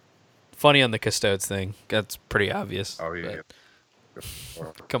wild. Funny on the Custodes thing. That's pretty obvious. Oh yeah.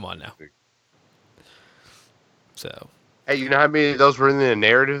 but come on now. So Hey, you know how many of those were in the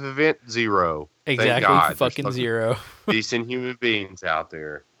narrative event? 0. Thank exactly, God. There's fucking zero. Decent human beings out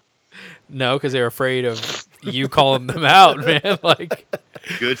there. No, because they're afraid of you calling them out, man. Like,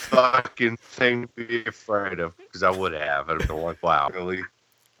 Good fucking thing to be afraid of, because I would have. I'd have been like, wow, really?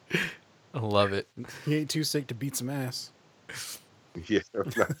 I love it. He ain't too sick to beat some ass. Yeah.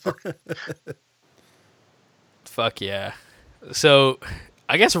 Fuck yeah. So,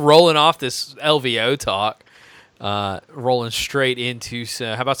 I guess rolling off this LVO talk, rolling straight into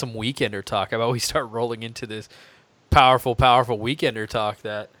how about some Weekender talk? How about we start rolling into this powerful Weekender talk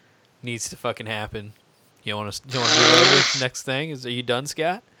that needs to fucking happen? You want to move over next thing? Are you done,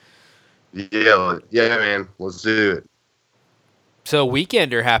 Scott? Yeah, man. Let's do it. So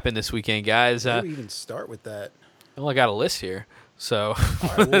Weekender happened this weekend, guys. Where do we even start with that? Well, I got a list here. So, All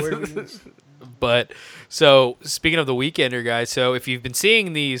right, well, where do we- but so speaking of the Weekender, guys. So if you've been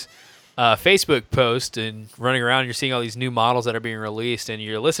seeing these Facebook posts and running around, you're seeing all these new models that are being released, and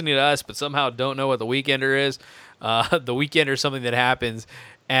you're listening to us, but somehow don't know what the Weekender is. The Weekender is something that happens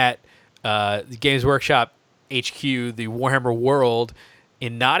at the Games Workshop HQ, the Warhammer World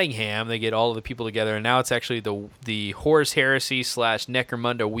in Nottingham. They get all of the people together, and now it's actually the Horus Heresy /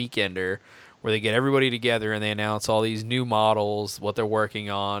 Necromunda Weekender, where they get everybody together and they announce all these new models, what they're working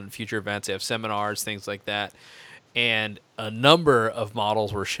on, future events. They have seminars, things like that, and a number of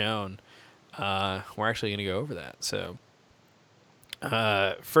models were shown. We're actually going to go over that. So,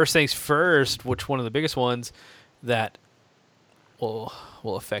 first things first, which one of the biggest ones that will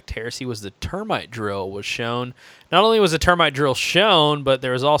affect Heresy was the Termite Drill was shown. Not only was the Termite Drill shown, but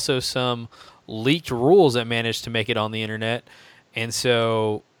there was also some leaked rules that managed to make it on the internet. And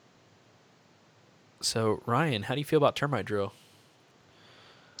so Ryan, how do you feel about Termite Drill?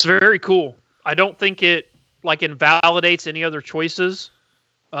 It's very cool. I don't think it invalidates any other choices.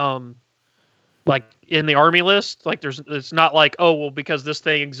 Like in the army list, like it's not like, oh, well, because this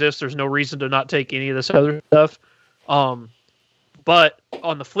thing exists, there's no reason to not take any of this other stuff. But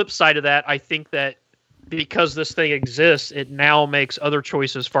on the flip side of that, I think that because this thing exists, it now makes other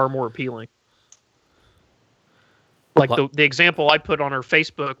choices far more appealing. Like the example I put on our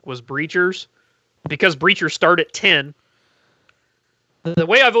Facebook was Breachers. Because Breachers start at 10, the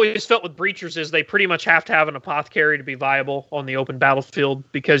way I've always felt with Breachers is they pretty much have to have an apothecary to be viable on the open battlefield,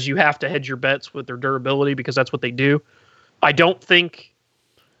 because you have to hedge your bets with their durability, because that's what they do. I don't think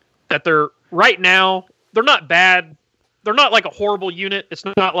that right now, they're not bad. They're not like a horrible unit. It's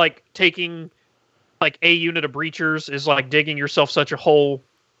not like taking like a unit of Breachers is like digging yourself such a hole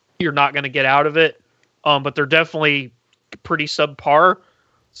you're not going to get out of it. But they're definitely pretty subpar.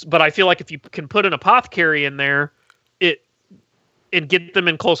 But I feel like if you can put an apothecary in there, and get them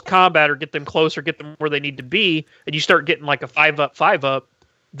in close combat, or get them closer, get them where they need to be, and you start getting like a 5-up,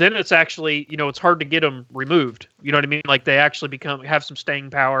 then it's actually, it's hard to get them removed. You know what I mean? Like they actually have some staying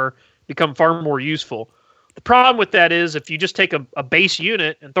power, become far more useful. The problem with that is if you just take a base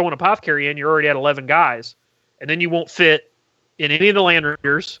unit and throw an apothecary in, you're already at 11 guys, and then you won't fit in any of the Land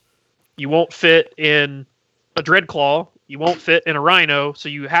Raiders. You won't fit in a Dreadclaw. You won't fit in a Rhino, so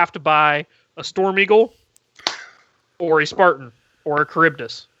you have to buy a Storm Eagle or a Spartan or a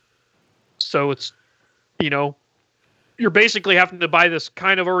Charybdis. So it's, you're basically having to buy this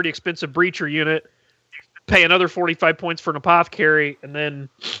kind of already expensive Breacher unit, pay another 45 points for an apothecary, and then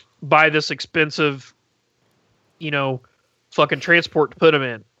buy this expensive, fucking transport to put them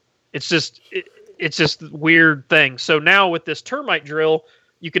in. It's just a weird thing. So now with this Termite Drill,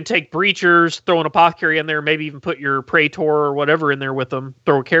 you can take Breachers, throw an apothecary in there, maybe even put your Praetor or whatever in there with them,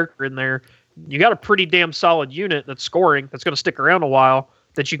 throw a character in there. You got a pretty damn solid unit that's scoring, that's going to stick around a while,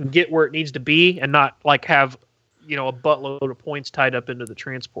 that you can get where it needs to be and not like have, a buttload of points tied up into the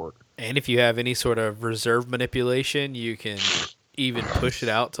transport. And if you have any sort of reserve manipulation, you can even push it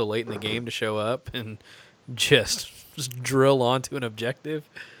out to late in the game to show up and just drill onto an objective.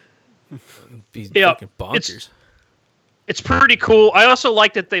 Be fucking bonkers. It's pretty cool. I also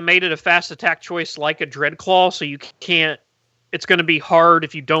like that they made it a fast attack choice like a Dreadclaw, so you can't... It's going to be hard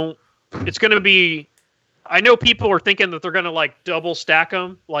if you don't... It's going to be... I know people are thinking that they're going to, like, double stack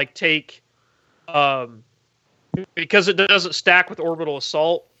them. Like, take... because it doesn't stack with Orbital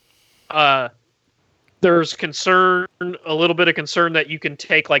Assault, there's a little bit of concern that you can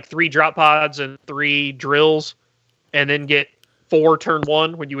take, like, 3 drop pods and 3 drills and then get 4 turn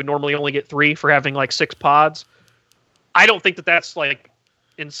 1 when you would normally only get 3 for having, like, 6 pods. I don't think that that's like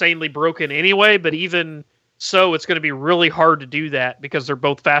insanely broken anyway, but even so, it's going to be really hard to do that because they're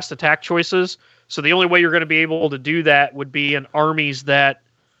both fast attack choices. So the only way you're going to be able to do that would be in armies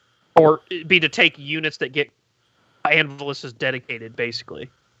or it'd be to take units that get Anvilus as dedicated, basically.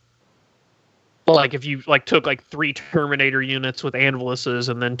 Like if you took 3 Terminator units with Anviluses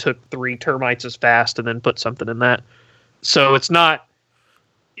and then took 3 Termites as fast and then put something in that. So it's not...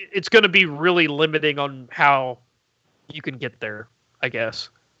 it's going to be really limiting on how you can get there, I guess.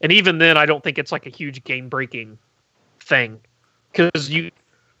 And even then, I don't think it's like a huge game-breaking thing, because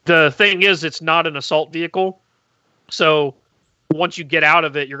the thing is, it's not an assault vehicle, so once you get out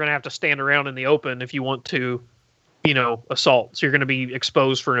of it, you're going to have to stand around in the open if you want to, assault. So you're going to be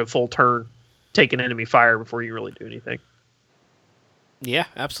exposed for a full turn, taking enemy fire before you really do anything. Yeah,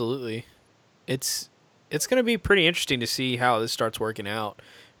 absolutely. It's going to be pretty interesting to see how this starts working out,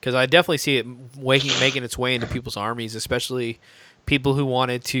 because I definitely see it making its way into people's armies, especially people who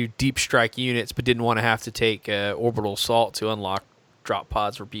wanted to deep strike units but didn't want to have to take orbital assault to unlock drop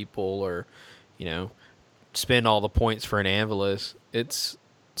pods for people, or spend all the points for an Anvilus. It's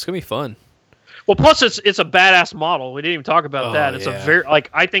gonna be fun. Well, plus it's a badass model. We didn't even talk about that. It's yeah. a very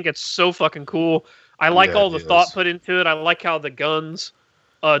I think it's so fucking cool. I like all the it thought is. put into it. I like how the guns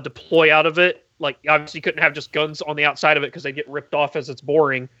deploy out of it. Like, obviously you couldn't have just guns on the outside of it because they get ripped off as it's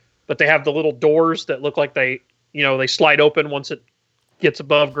boring. But they have the little doors that look like they slide open once it gets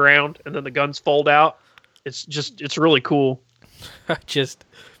above ground, and then the guns fold out. It's really cool. I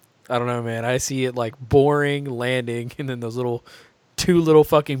don't know, man. I see it like boring, landing, and then those two little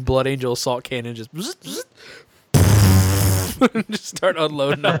fucking Blood Angel assault cannon just start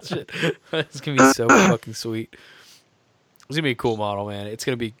unloading that shit. It's gonna be so fucking sweet. It's gonna be a cool model, man. It's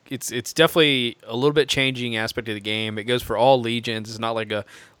definitely a little bit changing aspect of the game. It goes for all legions. It's not like a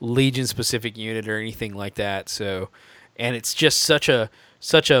legion specific unit or anything like that. So, and it's just such a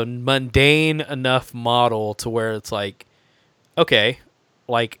mundane enough model to where it's like, okay,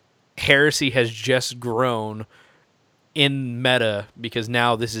 like Heresy has just grown in meta because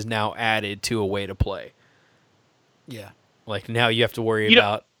now this is now added to a way to play. Yeah. Like, now you have to worry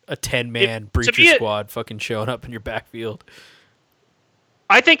about a 10-man breacher squad fucking showing up in your backfield.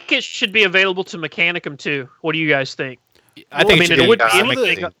 I think it should be available to Mechanicum too. What do you guys think? I think it would be some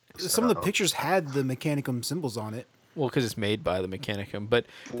anything. of the pictures had the Mechanicum symbols on it. Well, because it's made by the Mechanicum. But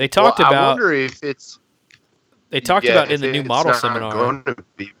they talked I about... wonder if it's... They talked about in the new model not seminar. Going to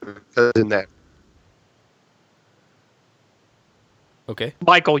be because in that. Okay.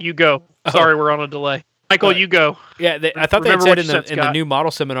 Michael, you go. Sorry, we're on a delay. Michael, you go. Yeah, I thought they had Remember said what you in the Scott. new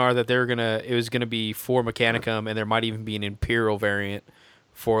model seminar that it was gonna be for Mechanicum, and there might even be an Imperial variant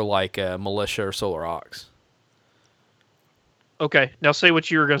for like Militia or Solar Ox. Okay, now say what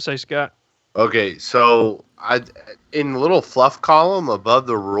you were going to say, Scott. Okay, so in the little fluff column above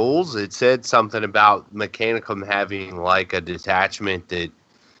the rules, it said something about Mechanicum having like a detachment that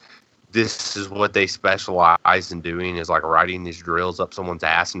this is what they specialize in doing, is like riding these drills up someone's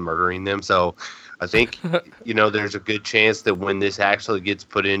ass and murdering them. So I think, there's a good chance that when this actually gets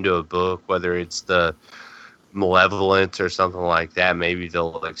put into a book, whether it's the Malevolence or something like that, maybe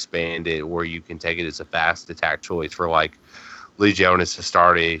they'll expand it where you can take it as a fast attack choice for like Legionis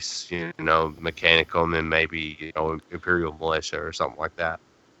Astartes, Mechanicum, and maybe, Imperial Militia or something like that.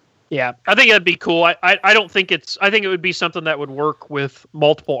 Yeah, I think that'd be cool. I don't think I think it would be something that would work with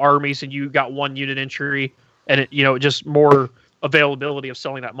multiple armies, and you got one unit entry, and it, just more availability of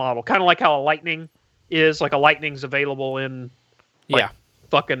selling that model. Kind of like how a Lightning is. Like a Lightning's available in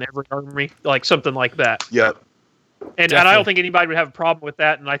fucking every army, like something like that. Yep. And I don't think anybody would have a problem with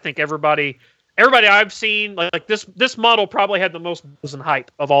that. And I think everybody I've seen, like this model probably had the most buzz and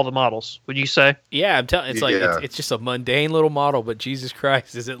hype of all the models. Would you say? Yeah, I'm telling. It's like it's just a mundane little model, but Jesus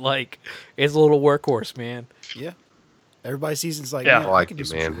Christ, is it like it's a little workhorse, man? Yeah. Everybody sees it's like, Yeah. yeah, I like I can do it,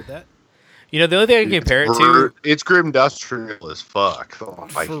 some man. shit with that. The only thing I can compare it to. It's grim industrial as fuck.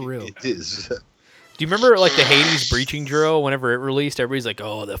 Like, For real. It is. Do you remember like the Hades breaching drill? Whenever it released, everybody's like,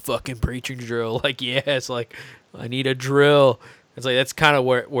 "Oh, the fucking breaching drill!" Like, yeah, it's like I need a drill. It's like that's kind of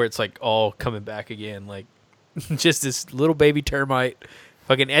where it's like all coming back again. Like, just this little baby termite.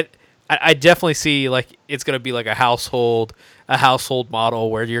 Fucking, I definitely see like it's gonna be like a household model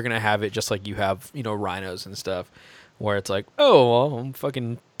where you're gonna have it just like you have rhinos and stuff, where it's like, oh, well, I'm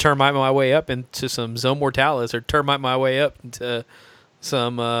fucking termite my way up into some Zone Mortalis, or termite my way up into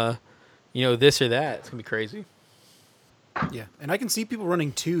some this or that. It's gonna be crazy. Yeah. And I can see people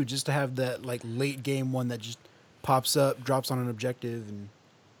running two just to have that like late game one that just pops up, drops on an objective, and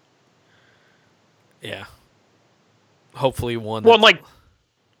Yeah. Hopefully one. Well, like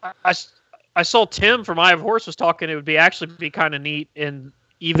I saw Tim from Eye of Horse was talking. It would be actually be kind of neat,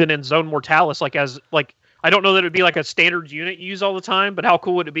 even in Zone Mortalis, like I don't know that it would be like a standard unit you use all the time, but how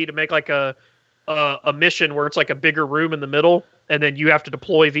cool would it be to make like a mission where it's like a bigger room in the middle, and then you have to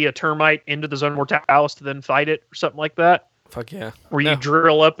deploy via termite into the Zone Mortalis to then fight it or something like that? Fuck yeah. Where you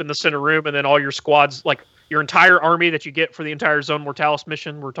drill up in the center room, and then all your squads, like your entire army that you get for the entire Zone Mortalis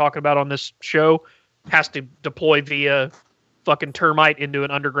mission we're talking about on this show, has to deploy via fucking termite into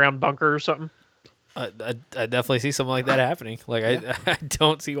an underground bunker or something. I definitely see something like that happening. Like I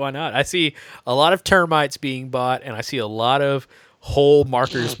don't see why not. I see a lot of termites being bought, and I see a lot of hole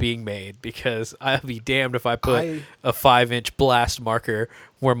markers being made, because I'll be damned if I put a 5-inch blast marker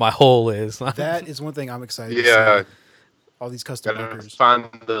where my hole is. That is one thing I'm excited to Yeah, see. All these custom gotta markers. find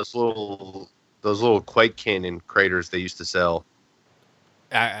those little Quake Canyon craters they used to sell.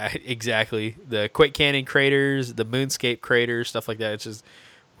 Exactly. The Quake Canyon craters, the Moonscape craters, stuff like that. It's just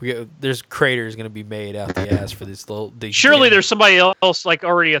there's craters going to be made out the ass for these little. Surely there's somebody else, like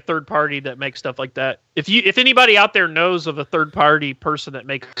already a third party, that makes stuff like that. If anybody out there knows of a third party person that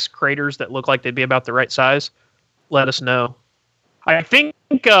makes craters that look like they'd be about the right size, let us know. I think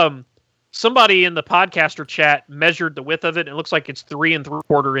somebody in the podcaster chat measured the width of it, and it looks like it's 3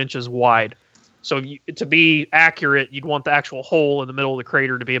 3/4 inches wide. So to be accurate, you'd want the actual hole in the middle of the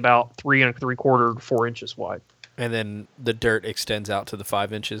crater to be about 3 3/4 to 4 inches wide. And then the dirt extends out to the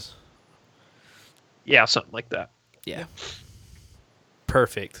 5 inches. Yeah, something like that. Yeah.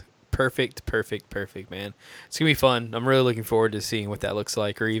 Perfect, man. It's going to be fun. I'm really looking forward to seeing what that looks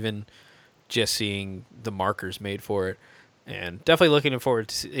like, or even just seeing the markers made for it. And definitely looking forward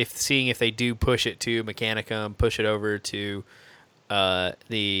to seeing if they do push it to Mechanicum, push it over to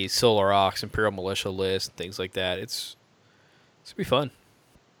the Solar Aux Imperial Militia list, things like that. It's going to be fun.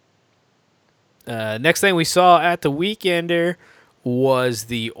 Next thing we saw at the Weekender was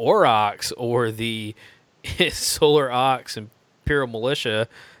the Aurochs, or the Solar Aux Imperial Militia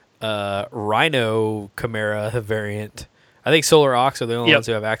Rhino Chimera variant. I think Solar Aux are the only ones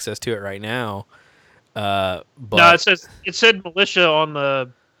who have access to it right now. But no, it said militia on the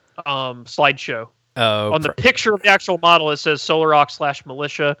slideshow. On the picture of the actual model, it says Solar Aux /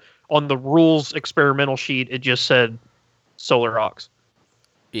 militia. On the rules experimental sheet, it just said Solar Aux.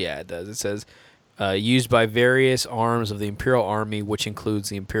 Yeah, it does. It says used by various arms of the Imperial Army, which includes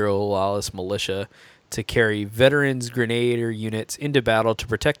the Imperial Lawless Militia, to carry veterans grenadier units into battle to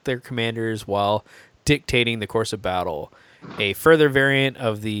protect their commanders while dictating the course of battle. A further variant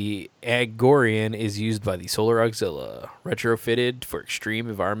of the Agorian is used by the Solar Auxilla, retrofitted for extreme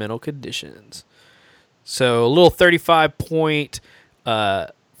environmental conditions. So a little 35-point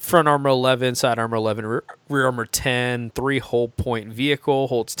front armor 11, side armor 11, rear armor 10, 3 hull point vehicle,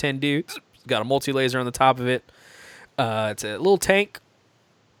 holds 10 dudes. It's got a multi-laser on the top of it. It's a little tank.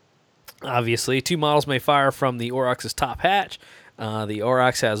 Obviously, 2 models may fire from the Aurochs' top hatch. The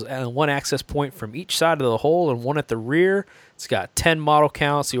Aurochs has 1 access point from each side of the hull and 1 at the rear. It's got 10 model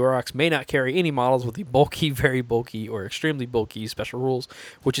counts. The Aurochs may not carry any models with the bulky, very bulky, or extremely bulky special rules,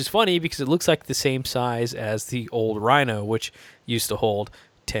 which is funny because it looks like the same size as the old Rhino, which used to hold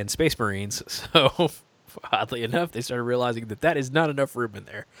 10 Space Marines. So, oddly enough, they started realizing that is not enough room in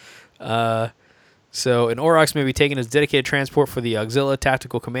there. So an Aurochs may be taken as dedicated transport for the Auxilla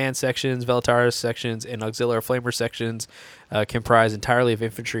Tactical Command sections, Velataris sections, and Auxiliary Flamer sections, comprised entirely of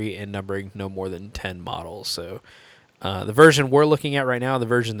infantry and numbering no more than 10 models. So the version we're looking at right now, the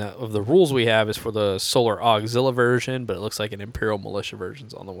version of the rules we have, is for the Solar Auxilla version, but it looks like an Imperial Militia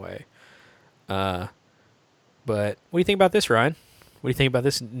version's on the way. But what do you think about this, Ryan? What do you think about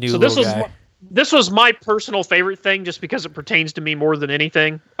this new little guy? This was my personal favorite thing, just because it pertains to me more than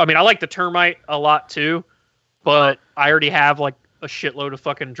anything. I mean, I like the termite a lot too, but I already have like a shitload of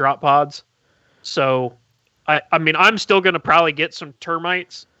fucking drop pods. So, I mean, I'm still gonna probably get some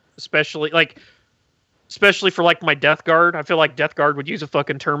termites, especially for like my Death Guard. I feel like Death Guard would use a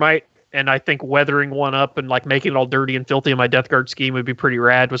fucking termite, and I think weathering one up and like making it all dirty and filthy in my Death Guard scheme would be pretty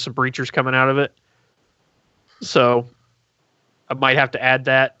rad with some breachers coming out of it. So I might have to add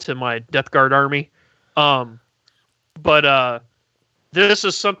that to my Death Guard army. But this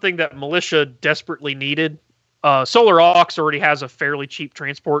is something that militia desperately needed. Solar Aux already has a fairly cheap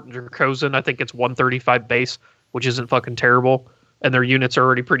transport in Dracosan. I think it's 135 base, which isn't fucking terrible. And their units are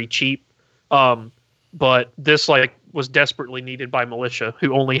already pretty cheap. But this was desperately needed by militia,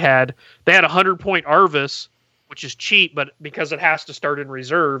 who only had 100-point Arvis, which is cheap, but because it has to start in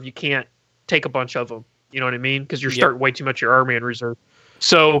reserve, you can't take a bunch of them. You know what I mean? Because you're starting way too much of your army in reserve.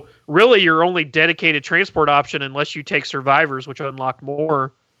 So really, your only dedicated transport option, unless you take survivors, which unlock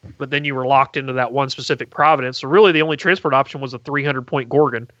more, but then you were locked into that one specific providence. So really, the only transport option was a 300-point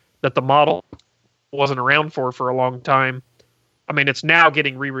Gorgon that the model wasn't around for a long time. I mean, it's now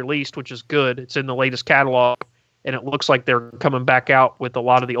getting re-released, which is good. It's in the latest catalog, and it looks like they're coming back out with a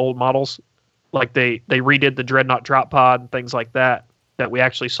lot of the old models. Like they redid the Dreadnought drop pod and things like that we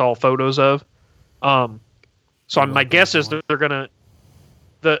actually saw photos of. So my guess is that they're gonna.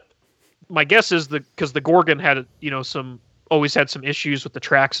 My guess is because the Gorgon had some always had some issues with the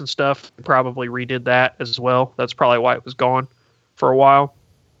tracks and stuff. Probably redid that as well. That's probably why it was gone for a while.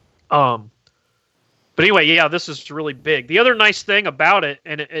 But anyway, yeah, this is really big. The other nice thing about it,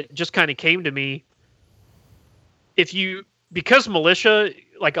 and it just kind of came to me, because militia,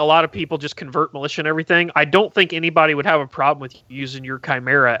 like a lot of people just convert militia and everything, I don't think anybody would have a problem with using your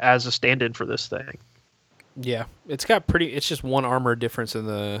Chimera as a stand-in for this thing. Yeah, it's just one armor difference than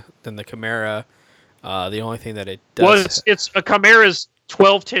the Chimera. The only thing that it does... Well, it's a Chimera's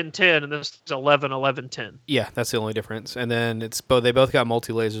 12-10-10, and this is 11-11-10. Yeah, that's the only difference. And then they both got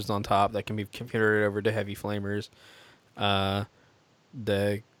multi-lasers on top that can be converted over to heavy flamers.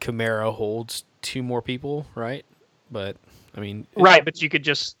 The Chimera holds 2 more people, right? But, I mean... Right, but you could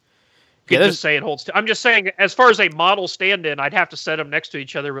just say it holds 2. I'm just saying, as far as a model stand-in, I'd have to set them next to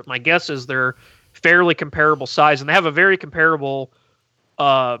each other, but my guess is they're fairly comparable size, and they have a very comparable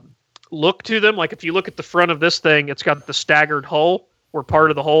look to them. Like, if you look at the front of this thing, it's got the staggered hull, where part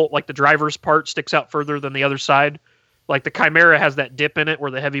of the hull, like the driver's part, sticks out further than the other side. Like the Chimera has that dip in it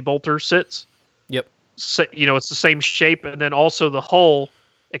where the heavy bolter sits. Yep. So, it's the same shape, and then also the hull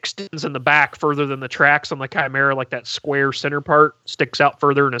extends in the back further than the tracks on the Chimera. Like that square center part sticks out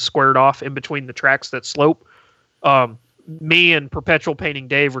further and is squared off in between the tracks that slope. Me and Perpetual Painting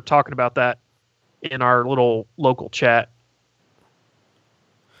Dave were talking about that in our little local chat.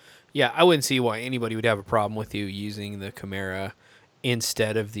 Yeah, I wouldn't see why anybody would have a problem with you using the Chimera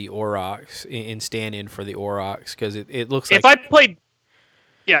instead of the Aurochs in stand-in for the Aurochs, because it looks like...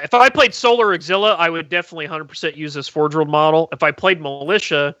 If I played Solar Auxilia, I would definitely 100% use this Forge World model. If I played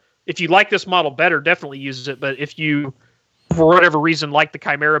Militia, if you like this model better, definitely use it. But if you, for whatever reason, like the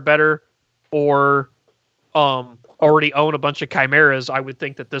Chimera better, or already own a bunch of Chimeras, I would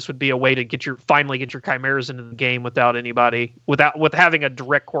think that this would be a way to finally get your Chimeras into the game with having a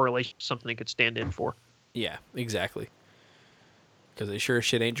direct correlation to something they could stand in for. Yeah, exactly. Because they sure as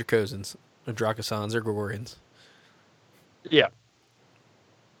shit ain't Dracosans, or Drakosans, or Gorgons. Yeah.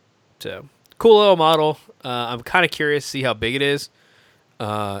 So, cool little model. I'm kind of curious to see how big it is.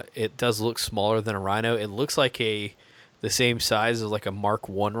 It does look smaller than a Rhino. It looks like the same size as like a Mark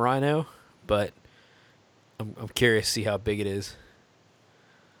I Rhino, but I'm curious to see how big it is.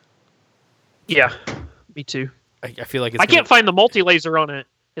 Yeah, me too. I feel like I can't find the multi-laser on it.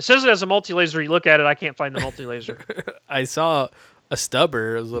 It says it has a multi-laser. You look at it, I can't find the multi-laser. I saw a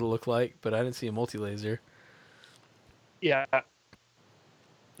stubber, is what it looked like, but I didn't see a multi-laser. Yeah.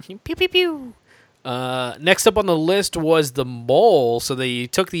 Pew, pew, pew. Next up on the list was the Mole. So they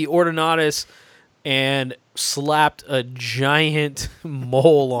took the Ordinatus and slapped a giant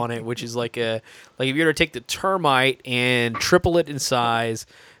mole on it, which is like if you were to take the Termite and triple it in size,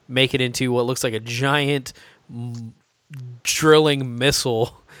 make it into what looks like a giant drilling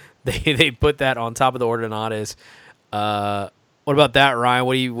missile. They put that on top of the Ordinatus. What about that,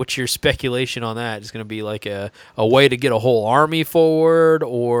 Ryan? What's your speculation on that? Is it going to be like a way to get a whole army forward,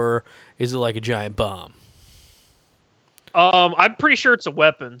 or is it like a giant bomb? I'm pretty sure it's a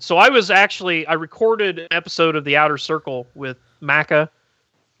weapon. So I recorded an episode of The Outer Circle with Macca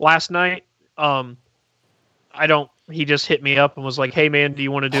last night. He just hit me up and was like, "Hey man, do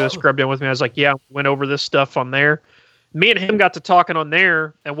you want to do a scrub down with me?" I was like, "Yeah." Went over this stuff on there. Me and him got to talking on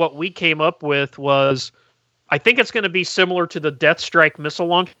there, and what we came up with was, I think it's going to be similar to the Death Strike missile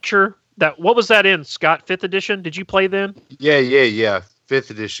launcher. What was that in, Scott? 5th edition? Did you play then? Yeah. 5th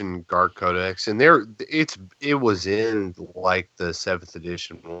edition Guard Codex, and it was in like the 7th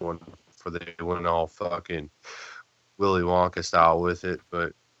edition one for they went all fucking Willy Wonka style with it,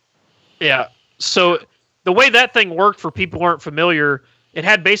 but yeah. So the way that thing worked, for people who aren't familiar, it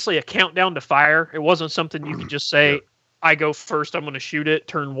had basically a countdown to fire. It wasn't something you could just say, "I go first, I'm going to shoot it,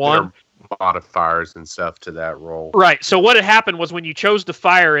 turn 1." Modifiers and stuff to that roll. Right. So what had happened was, when you chose to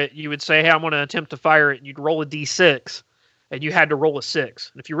fire it, you would say, "Hey, I'm going to attempt to fire it," and you'd roll a d6, and you had to roll a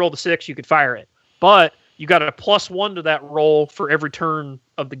 6. And if you rolled a 6, you could fire it. But you got a +1 to that roll for every turn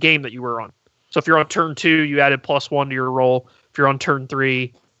of the game that you were on. So if you're on turn 2, you added +1 to your roll. If you're on turn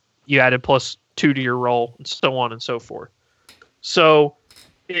 3, you added +2 to your roll, and so on and so forth. So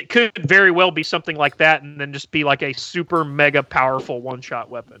it could very well be something like that, and then just be like a super mega powerful one-shot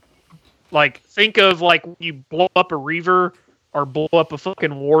weapon. Like, think of like you blow up a Reaver or blow up a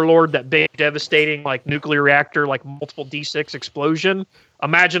fucking Warlord, that big devastating like nuclear reactor, like multiple D6 explosion.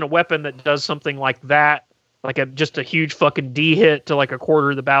 Imagine a weapon that does something like that, like just a huge fucking D hit to like a quarter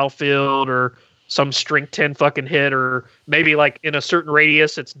of the battlefield, or some strength 10 fucking hit, or maybe like in a certain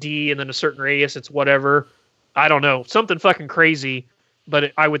radius it's D and then a certain radius it's whatever. I don't know, something fucking crazy.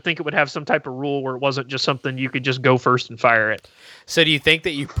 But I would think it would have some type of rule where it wasn't just something you could just go first and fire it. So do you think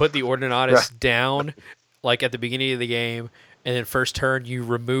that you put the Ordinatus down like at the beginning of the game, and then first turn you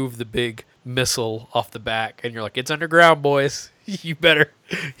remove the big missile off the back, and you're like, it's underground, boys. You better,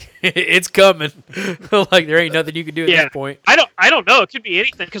 it's coming. Like there ain't nothing you can do at Yeah. this point. I don't know. It could be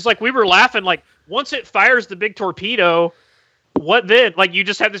anything. Because like we were laughing, like once it fires the big torpedo, what then? Like you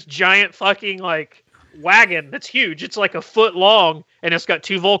just have this giant fucking like wagon that's huge. It's like a foot long, and it's got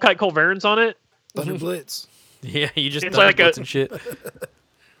 2 Volkite Culverins on it. Thunder Blitz. Yeah, you just It's like and shit.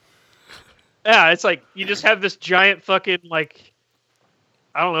 Yeah, it's like you just have this giant fucking like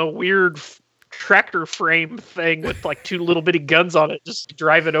I don't know, weird tractor frame thing with like 2 little bitty guns on it, just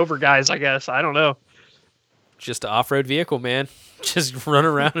driving over guys. I guess I don't know. Just an off-road vehicle, man. Just run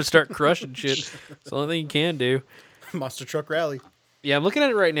around and start crushing shit. It's the only thing you can do. Monster Truck Rally. Yeah, I'm looking at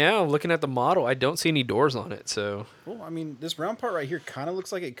it right now. I'm looking at the model. I don't see any doors on it, so Well, I mean, this round part right here kind of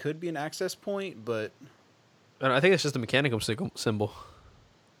looks like it could be an access point, but I think it's just a mechanical symbol.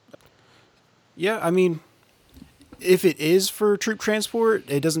 yeah, I mean, if it is for troop transport,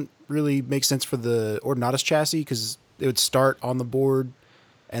 it doesn't really make sense for the Ordinatus chassis because it would start on the board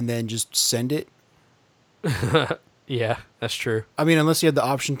and then just send it. Yeah, that's true. I mean, unless you had the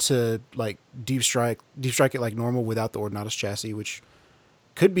option to like deep strike it like normal without the Ordinatus chassis, which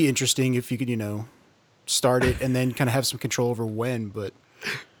could be interesting if you could, start it and then kind of have some control over when. But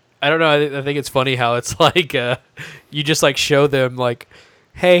I don't know. I think it's funny how it's like you just like show them like,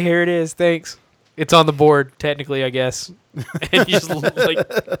 hey, here it is. Thanks. It's on the board technically, I guess, and you just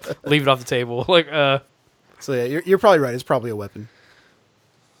like leave it off the table. Like, so yeah, you're probably right. It's probably a weapon.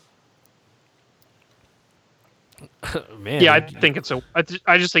 man. Yeah, I think it's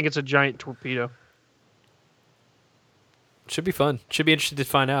I just think it's a giant torpedo. Should be fun. Should be interested to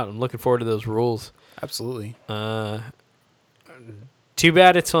find out. I'm looking forward to those rules. Absolutely. Too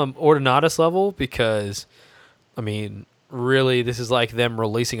bad it's on Ordinatus level because, I mean, really, this is like them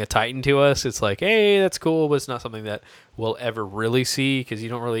releasing a Titan to us. It's like, hey, that's cool, but it's not something that we'll ever really see because you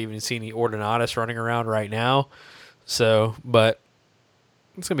don't really even see any Ordinatus running around right now. So, but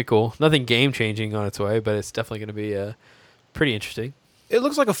it's going to be cool. Nothing game-changing on its way, but it's definitely going to be pretty interesting. It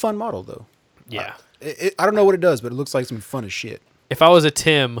looks like a fun model, though. Yeah. I don't know what it does, but it looks like some fun as shit. If I was a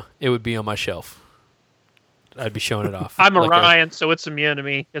Tim, it would be on my shelf. I'd be showing it off. I'm a Like Ryan, so it's immune to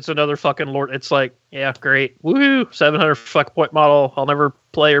me. It's another fucking Lord. It's like, yeah, great. Woohoo! 700 fuck point model. I'll never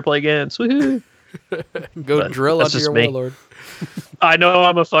play or play against. Woohoo! Go But drill that's under just your me. warlord. I know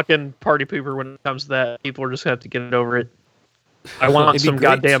I'm a fucking party pooper when it comes to that. People are just gonna have to get it over it. I want It'd be some great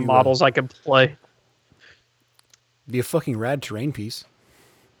goddamn to, models I can play. Be a fucking rad terrain piece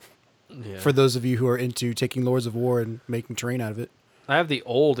Yeah. for those of you who are into taking Lords of War and making terrain out of it. I have the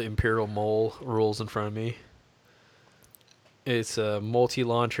old Imperial Mole rules in front of me. It's a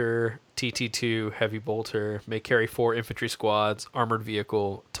multi-launcher, TT2, heavy bolter, may carry 4 infantry squads, armored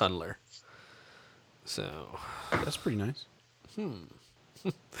vehicle, tunneler. So, That's pretty nice.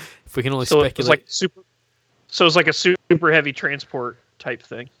 if we can only So speculate. it's like super. So it's like a super heavy transport type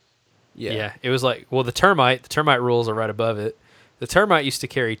thing. Yeah, it was like, well, the termite rules are right above it. The termite used to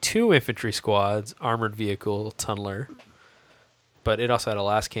carry 2 infantry squads, armored vehicle, tunneler, but it also had a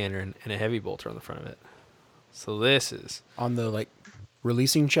last cannon and a heavy bolter on the front of it. So this is, On the like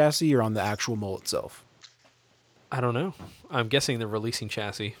releasing chassis or on the actual mole itself? I don't know. I'm guessing the releasing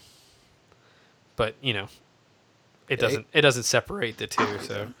chassis, but it doesn't separate the two.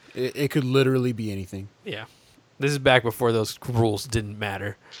 So It could literally be anything. yeah, this is back before those rules didn't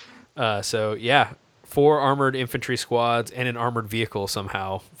matter. So yeah, 4 armored infantry squads and an armored vehicle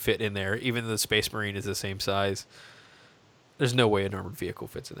somehow fit in there. Even though the Space Marine is the same size, there's no way an armored vehicle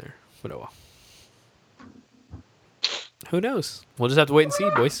fits in there. But oh well. Who knows? We'll just have to wait and see,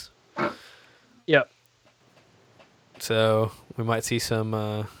 boys. Yep. So we might see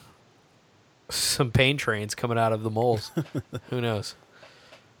some pain trains coming out of the moles. Who knows?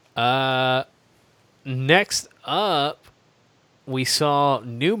 Next up, we saw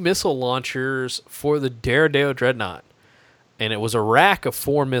new missile launchers for the Daredeo Dreadnought, and it was a rack of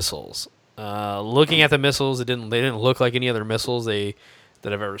 4 missiles. Looking at the missiles, they didn't look like any other missiles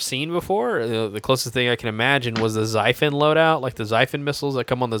that I've ever seen before. The closest thing I can imagine was the Xiphon loadout, like the Xiphon missiles that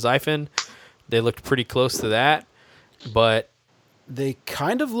come on the Xiphon. They looked pretty close to that, but They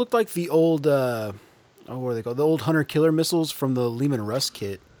kind of looked like the old, what are they called? The old Hunter Killer missiles from the Lehman Russ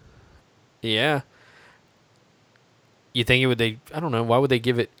kit. yeah. You think it would? I don't know. Why would they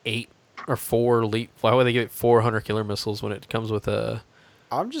give it 8 or 4 elite? Why would they give it 400 killer missiles when it comes with a?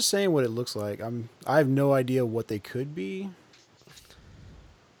 I'm just saying what it looks like. I have no idea what they could be.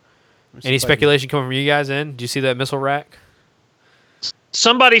 Let me see Any if I can- speculation coming from you guys? Did you see that missile rack?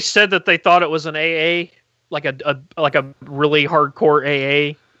 Somebody said that they thought it was an AA, like a really hardcore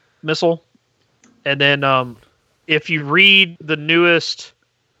AA missile. And then if you read the newest,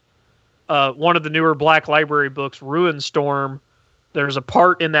 one of the newer Black Library books, Ruin Storm, there's a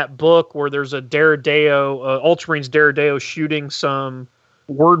part in that book where there's a Daredeo, Ultramarines Daredeo shooting some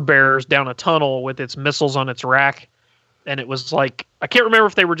word bearers down a tunnel with its missiles on its rack. And it was like, I can't remember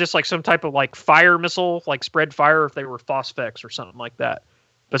if they were just like some type of like fire missile, like spread fire, or if they were Phosphex or something like that.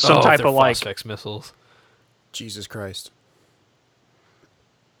 But some type of like Phosphex missiles. Jesus Christ.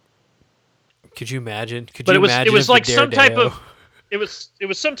 Could you imagine? But it was like some type of it was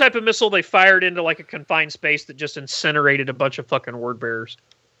some type of missile they fired into like a confined space that just incinerated a bunch of fucking word bearers.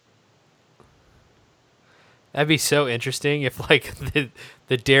 That'd be so interesting if like the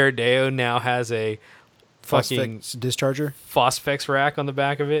Daredeo now has a fucking Phosphex discharger? Phosphex rack on the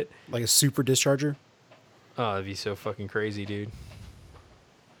back of it. Like a super discharger? Oh, that'd be so fucking crazy, dude.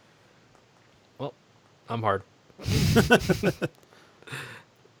 Well, I'm hard.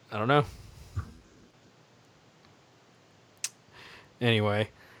 I don't know. Anyway,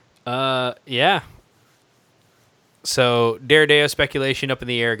 yeah. So Daredeo speculation up in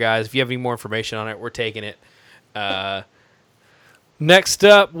the air, guys. If you have any more information on it, we're taking it. Next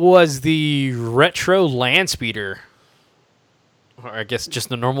up was the retro land speeder, or I guess just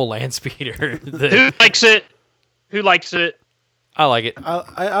the normal land speeder. Who likes it? Who likes it? I like it.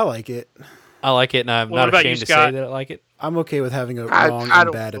 I like it. I like it, and I'm Well, what not about you, ashamed to say Scott? that I like it. I'm okay with having a I wrong I and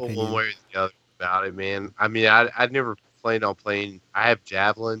don't bad feel one opinion. way or the other about it, man. I mean, I'd never planned on playing. I have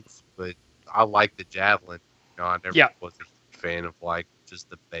javelins, but I like the javelin. You know, I never was a fan of like just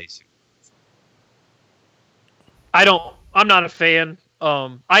the basic. I'm not a fan.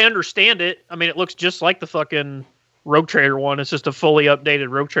 I understand it. I mean, it looks just like the fucking Rogue Trader one. It's just a fully updated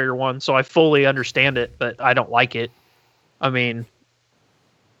Rogue Trader one, so I fully understand it, but I don't like it. I mean,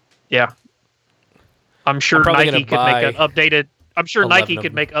 yeah. I'm sure probably Nike could gonna make an updated. I'm sure 11 Nike of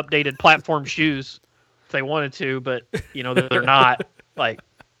could them. make updated platform shoes if they wanted to, but you know they're not. Like,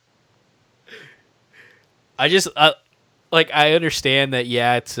 I just I understand that.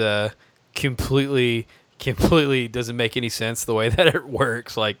 Yeah, it's completely doesn't make any sense the way that it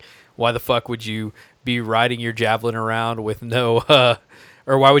works. Like, why the fuck would you be riding your javelin around with no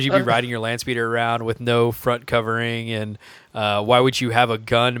or why would you be riding your land speeder around with no front covering, and why would you have a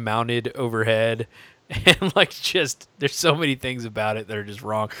gun mounted overhead? And like, just there's so many things about it that are just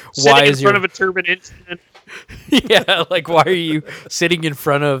wrong. sitting Why in is front your of a turbine incident. yeah? Like, why are you sitting in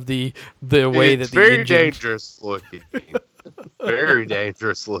front of the way It's that the very engine? dangerous looking. Very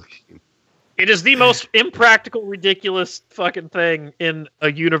dangerous looking. It is the most impractical, ridiculous fucking thing in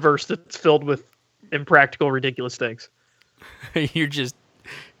a universe that's filled with impractical, ridiculous things. You're just,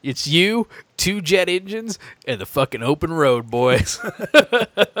 it's you, 2 jet engines, and the fucking open road, boys.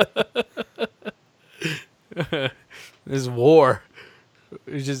 This is war.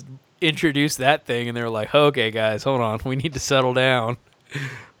 We just introduced that thing, and they were like, okay, guys, hold on. We need to settle down.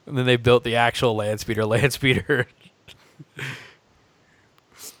 And then they built the actual land speeder.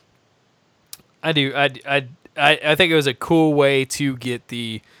 I think it was a cool way to get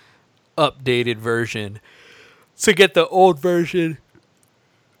the updated version. To get the old version,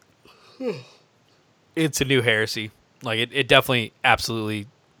 it's a new heresy. Like, it definitely absolutely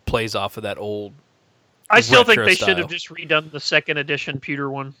plays off of that old I still think retro they style. should have just redone the second edition pewter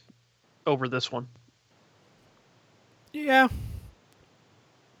one over this one. Yeah.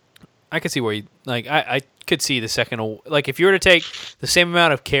 I could see where you, like, I could see the second, like, if you were to take the same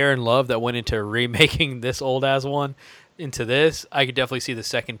amount of care and love that went into remaking this old ass one into this, I could definitely see the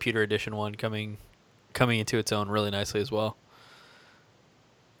second pewter edition one coming into its own really nicely as well.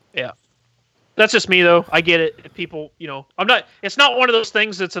 Yeah. That's just me, though. I get it. If people, you know, it's not one of those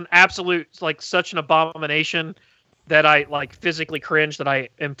things that's an absolute, like, such an abomination that I, like, physically cringe that I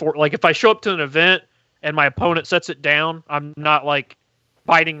am for. Like, if I show up to an event and my opponent sets it down, I'm not, like,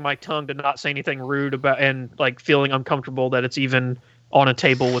 biting my tongue to not say anything rude about, and, like, feeling uncomfortable that it's even on a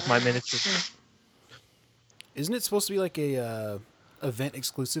table with my miniatures. Isn't it supposed to be like a event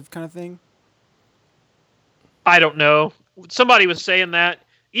exclusive kind of thing? I don't know. Somebody was saying that.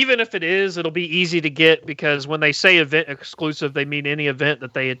 Even if it is, it'll be easy to get because when they say event exclusive, they mean any event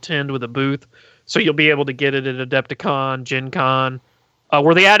that they attend with a booth. So you'll be able to get it at Adepticon, Gen Con.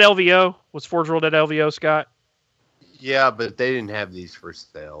 Were they at LVO? Was Forge World at LVO, Scott? Yeah, but they didn't have these for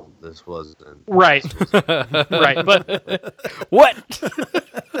sale. This wasn't. Right. Right. But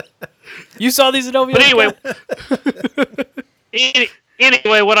You saw these at LVO? But anyway,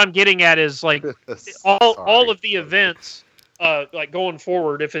 anyway, what I'm getting at is like all of the events, like going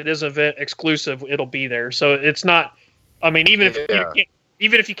forward, if it is event exclusive, it'll be there. So it's not. I mean, even if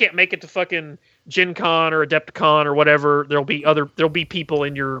you can't make it to fucking Gen Con or Adepticon or whatever, there'll be people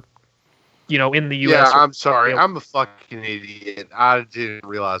in your in the Yeah, U.S. I'm sorry. I'm a fucking idiot. I didn't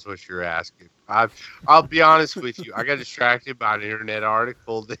realize what you're asking. I'll be honest with you. I got distracted by an internet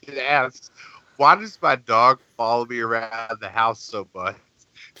article that asks, "Why does my dog follow me around the house so much?"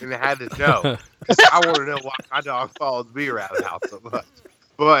 And I had to know because I want to know why my dog follows me around the house so much.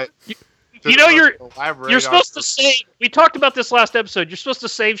 But you're supposed to save. We talked about this last episode. You're supposed to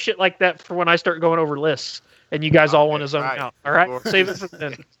save shit like that for when I start going over lists, and you guys all want to zone out. All right, save it for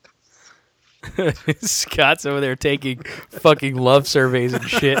then. Scott's over there taking fucking love surveys and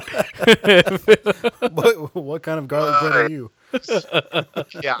shit. What kind of garlic bread are you?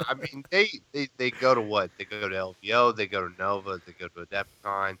 Yeah, I mean they go to what? They go to LVO, they go to Nova, they go to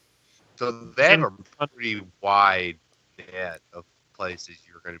Adepticon. So they have a pretty wide net of places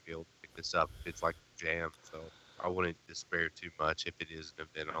you're going to be able to pick this up if it's like a jam. So I wouldn't despair too much if it is an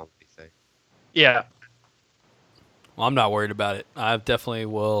event only thing. Yeah. Well, I'm not worried about it. I definitely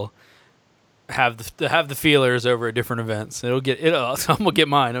will have the feelers over at different events. I'm gonna get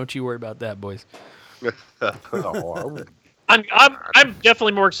mine. Don't you worry about that, boys. I'm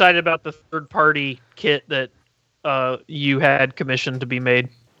definitely more excited about the third party kit that you had commissioned to be made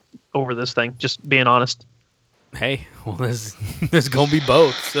over this thing. Just being honest. Hey, well, there's gonna be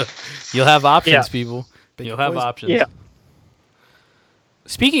both. So you'll have options, people. You'll have options. Yeah.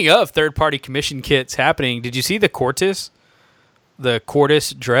 Speaking of third party commission kits happening, did you see the Cortis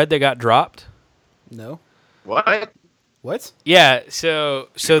Dread that got dropped? No. What? What? Yeah, so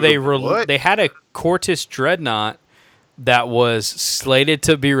What? they had a Cortis Dreadnought that was slated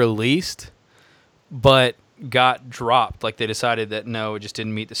to be released, but got dropped. Like they decided that no, it just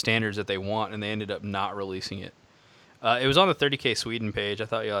didn't meet the standards that they want, and they ended up not releasing it. It was on the 30K Sweden page. I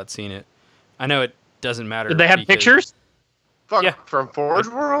thought y'all had seen it. I know it doesn't matter. Did they have pictures? Fuck, Yeah. from Forge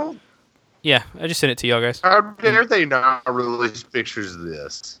World? Yeah, I just sent it to y'all guys. How dare they not release pictures of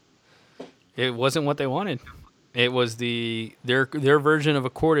this? It wasn't what they wanted. It was their version of a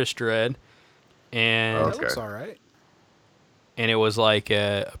Cortis Dread, and Okay. That looks all right. and it was like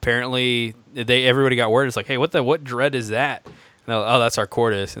apparently everybody got word. It's like, hey, what Dread is that? And oh, that's our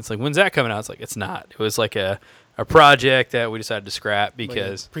Cortis. It's like, when's that coming out? It's like, it's not. It was like a project that we decided to scrap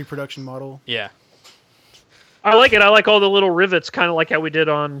because Like a pre-production model. yeah. I like it. I like all the little rivets, kind of like how we did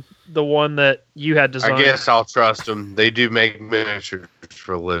on the one that you had designed. I guess I'll trust them. They do make miniatures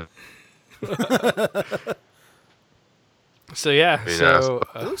for a living. So yeah, Be so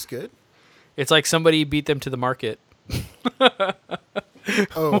It looks good. it's like somebody beat them to the market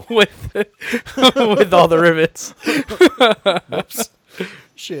Oh, with all the rivets.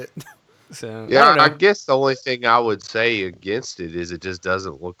 shit. So Yeah, I don't know. guess the only thing I would say against it is it just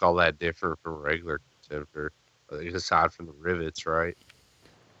doesn't look all that different from regular Contemptor, aside from the rivets, right?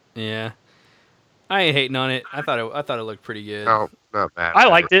 Yeah, I ain't hating on it. I thought it looked pretty good. No, not bad. I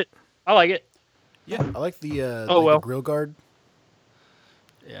liked it. I like it. Yeah, I like the well. the grill guard.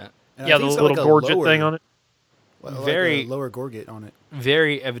 Yeah, And I Yeah, think the it's got, little like, a gorget lower- thing on it. like a Very- lower gorget on it.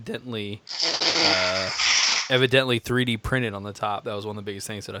 very evidently 3D printed on the top. That was one of the biggest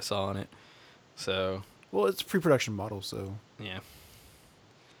things that I saw on it. So Well, it's a pre-production model, so yeah.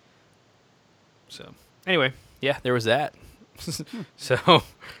 So anyway, yeah, there was that. so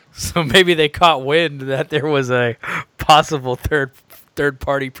maybe they caught wind that there was a possible third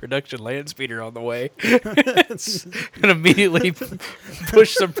party production land speeder on the way, and immediately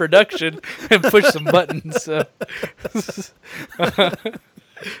push some production and push some buttons. So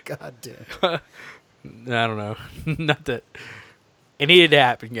god damn. I don't know. Not that it needed to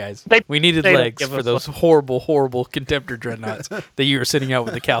happen, guys. They- We needed they don't legs give a for those horrible Contemptor dreadnoughts that you were sitting out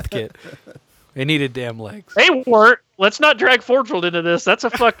with the Calth kit. They needed damn legs. They weren't. Let's not drag Forge World into this. That's a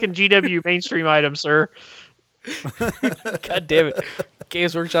fucking GW mainstream item, sir. God damn it.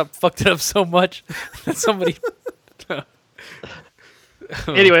 Games Workshop fucked it up so much that somebody.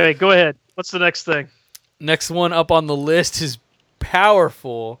 Anyway, go ahead. What's the next thing? Next one up on the list is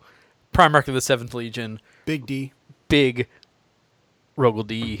powerful Primarch of the 7th Legion, Big D. big Rogel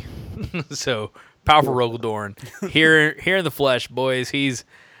D. So, powerful Rogel Dorn. Here in the flesh, boys. He's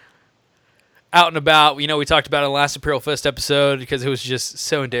out and about. You know, we talked about it in the last Imperial Fest episode because it was just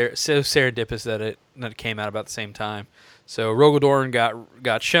so serendipitous that it came out about the same time. So Rogel Dorn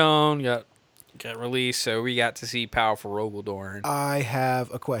got shown, got released, so we got to see powerful Rogel Dorn. I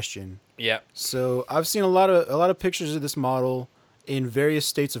have a question. Yep. So I've seen a lot of pictures of this model in various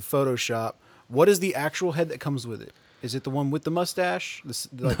states of Photoshop. What is the actual head that comes with it? Is it the one with the mustache?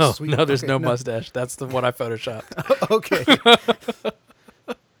 No, there's no mustache. That's the one I photoshopped. Okay.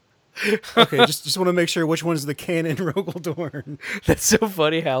 Okay, just want to make sure which one's the canon Rogel Dorn. That's so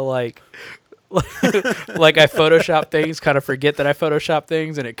funny how like like I Photoshop things, kind of forget that I Photoshop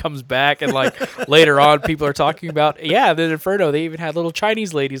things, and it comes back, and like later on, people are talking about, yeah, the Inferno, they even had little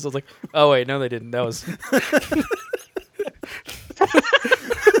Chinese ladies. I was like, oh wait, no, they didn't. That was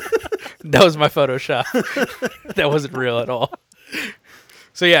that was my Photoshop. That wasn't real at all.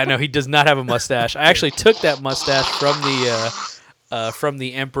 So yeah, no, he does not have a mustache. I actually took that mustache from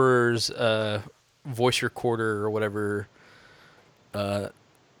the Emperor's voice recorder or whatever.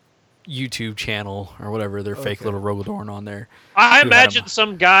 YouTube channel or whatever, their fake little Rogodorn on there. I imagine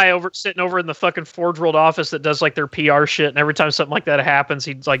some guy sitting over in the fucking Forge World office that does like their PR shit, and every time something like that happens,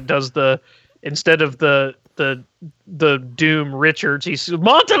 he like does instead of the Doom Richards, he's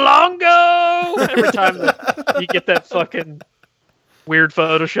Montelongo every time you get that fucking weird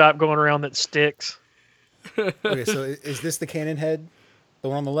Photoshop going around that sticks. Okay, so is this the cannon head, the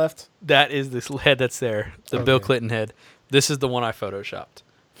one on the left? That is this head that's there, the Bill Clinton head. This is the one I Photoshopped.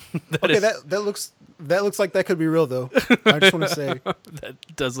 That looks like that could be real though. I just want to say that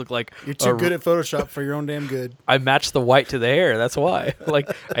does look like you're too good at Photoshop for your own damn good. I matched the white to the hair. That's why. Like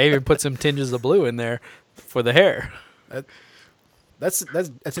I even put some tinges of blue in there for the hair. That's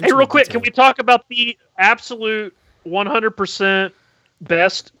Hey, real quick, can we talk about the absolute 100%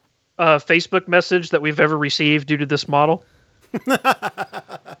 best Facebook message that we've ever received due to this model?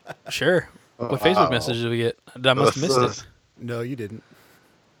 Sure. What Facebook message did we get? I must have missed it. No, you didn't.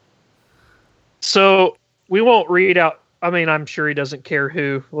 So we won't read out. I mean, I'm sure he doesn't care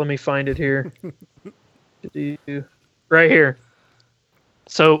who. Let me find it here. Right here.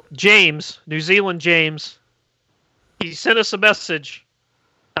 So James, New Zealand James, he sent us a message.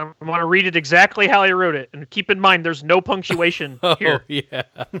 I'm going to read it exactly how he wrote it. And keep in mind, there's no punctuation here. Oh, yeah,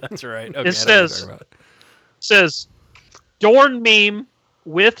 that's right. Okay, It says, Dorn meme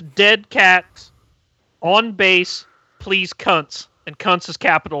with dead cats on base, please cunts. And cunts is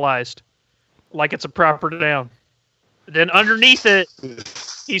capitalized, like it's a proper noun. Then underneath it,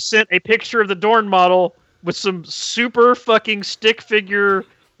 he sent a picture of the Dorn model with some super fucking stick figure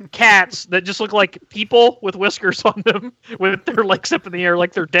cats that just look like people with whiskers on them, with their legs up in the air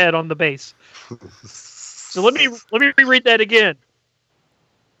like they're dead on the base. So let me reread that again.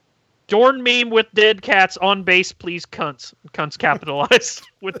 Dorn meme with dead cats on base, please cunts. Cunts capitalized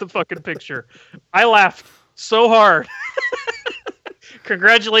with the fucking picture. I laughed so hard.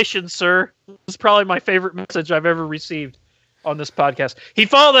 Congratulations, sir. This is probably my favorite message I've ever received on this podcast. He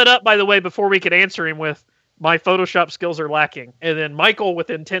followed that up, by the way, before we could answer him with, my Photoshop skills are lacking. And then Michael,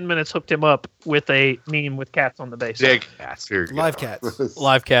 within 10 minutes, hooked him up with a meme with cats on the base. Dead cats. Here you Live go. cats.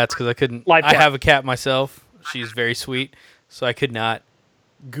 Live cats, because I couldn't. Live I cat. have a cat myself. She's very sweet, so I could not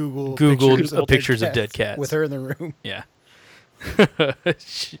Google pictures of dead cats. with her in the room. Yeah.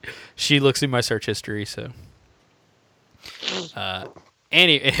 she looks in my search history, so.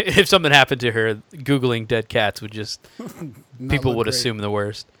 If something happened to her, Googling dead cats would just people would assume the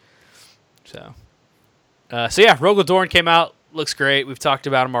worst. So yeah, Rogodorn came out, looks great. We've talked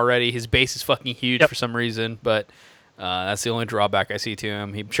about him already. His base is fucking huge for some reason, but that's the only drawback I see to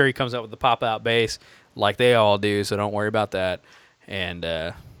him. I'm sure he comes out with the pop-out base like they all do, so don't worry about that. And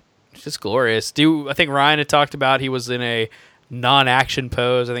it's just glorious. I think Ryan had talked about he was in a non-action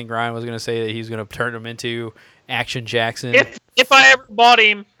pose. I think Ryan was going to say that he's going to turn him into Action Jackson. If I ever bought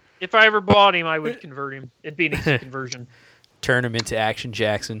him, I would convert him. It'd be an easy conversion. Turn him into Action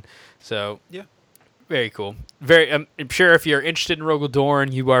Jackson. So Yeah. very cool. I'm sure if you're interested in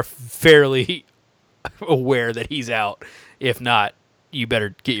Rogodorn, you are fairly aware that he's out. If not, you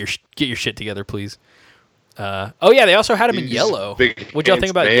better get your shit together, please. Oh yeah, they also had him in He's yellow. big What'd y'all think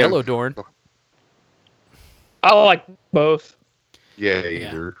about hands, man. Yellow Dorn? I like both. Yeah,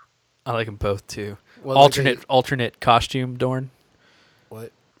 either. I like them both too. Well, alternate costume Dorn.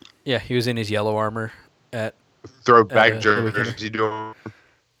 What? Yeah, he was in his yellow armor at. Throwback the weekend. jersey doing.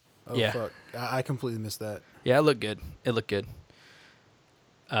 Oh, Yeah. fuck. I completely missed that. Yeah, it looked good.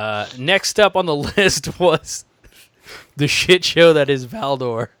 Next up on the list was the shit show that is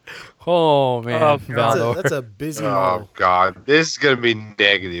Valdor. Oh man, Oh, God. Valdor. That's a busy Oh model. God, this is gonna be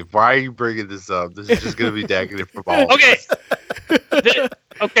negative. Why are you bringing this up? This is just gonna be negative from all. of Okay. us.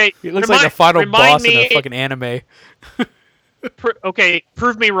 Okay. He looks like the final remind boss in me- a fucking anime. Okay,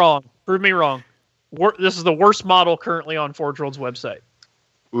 prove me wrong. This is the worst model currently on Forge World's website.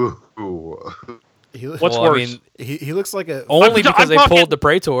 Ooh. He, What's Well, I worse? mean, he looks like a. only I'm because they talking- pulled the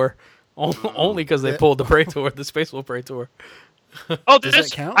Praetor. Only because they Yeah. pulled the Praetor, the Spacewell Praetor. Oh, Does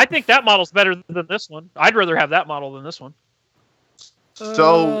that count? I think that model's better than this one. I'd rather have that model than this one.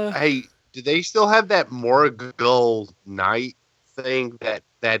 So hey, do they still have that Morgul Knight thing?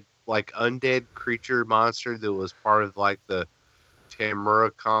 That like undead creature monster that was part of like the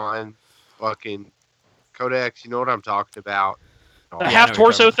Tamuracon fucking Codex. You know what I'm talking about? The Yeah, I know half what you're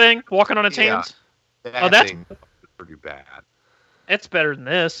torso talking thing, walking on its Yeah. hands. That Oh, that's- thing is pretty bad. It's better than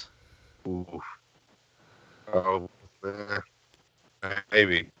this. Oof. Oh,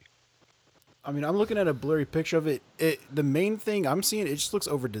 maybe. I mean, I'm looking at a blurry picture of it. The main thing I'm seeing, it just looks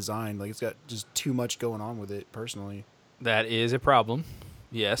over designed. Like it's got just too much going on with it. Personally, That is a problem.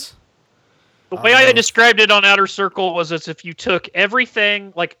 Yes. The I way don't I know. described it on Outer Circle was as if you took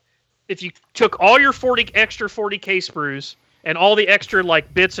everything, like if you took all your extra 40K sprues and all the extra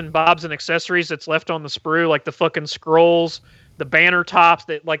like bits and bobs and accessories that's left on the sprue, like the fucking scrolls, the banner tops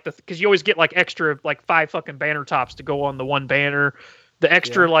that like because you always get like extra like 5 fucking banner tops to go on the one banner, the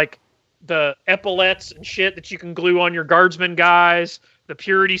extra Yeah. like the epaulets and shit that you can glue on your guardsmen guys, the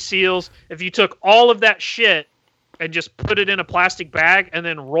purity seals. If you took all of that shit and just put it in a plastic bag and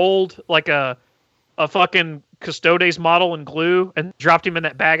then rolled like a fucking Custodes model in glue and dropped him in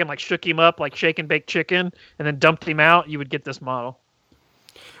that bag and like shook him up like shake and bake chicken and then dumped him out, you would get this model.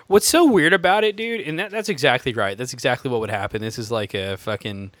 What's so weird about it, dude, and that's exactly right. That's exactly what would happen. This is like a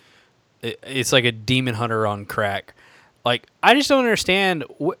fucking... It's like a demon hunter on crack. Like, I just don't understand,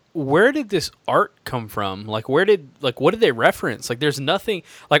 where did this art come from? Like, what did they reference? Like, there's nothing...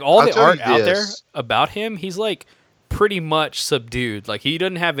 Like, all I'll the tell art you out there this. about him, he's like pretty much subdued. Like, he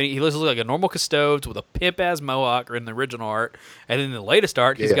doesn't have any... He looks like a normal Custodes with a pimp-ass mohawk in the original art. And in the latest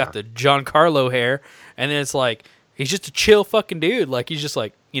art, he's got the Giancarlo hair. And then it's like, he's just a chill fucking dude. Like, he's just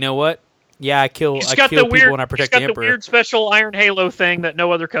like, you know what? Yeah, I kill people and I protect the he's got Emperor. the weird special Iron Halo thing that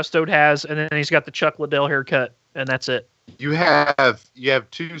no other Custode has, and then he's got the Chuck Liddell haircut, and that's it. You have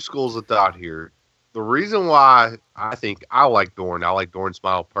two schools of thought here. The reason why I think I like Dorn's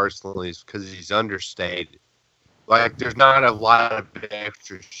smile personally is because he's understated. Like, there's not a lot of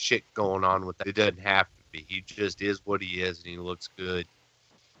extra shit going on with that. It doesn't have to be. He just is what he is, and he looks good.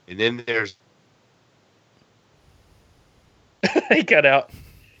 And then there's He cut out.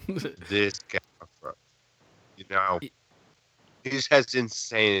 this guy. You know, he just has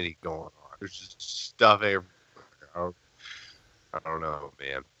insanity going on. There's just stuff everywhere. I don't know,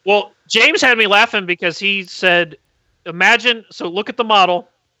 man. Well, James had me laughing because he said, imagine, so look at the model.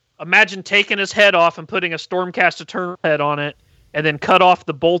 Imagine taking his head off and putting a Stormcast Eternal head on it, and then cut off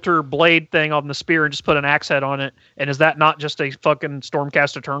the bolter blade thing on the spear and just put an axe head on it. And is that not just a fucking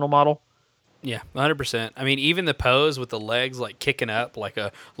Stormcast Eternal model? Yeah, 100%. I mean, even the pose with the legs like kicking up,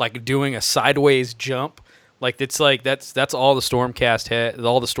 like doing a sideways jump, that's all the Stormcast head,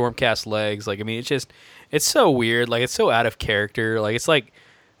 all the Stormcast legs. Like, I mean, it's so weird. Like, it's so out of character. Like, it's like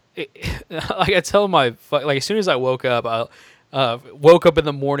I tell as soon as I woke up, woke up in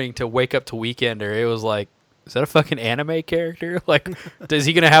the morning to wake up to Weekender. It was like, is that a fucking anime character? Like, is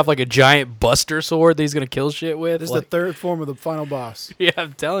he gonna have like a giant Buster sword that he's gonna kill shit with? this is Like, the third form of the final boss. yeah,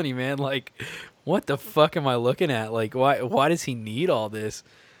 I'm telling you, man. Like, what the fuck am I looking at? Like, why does he need all this?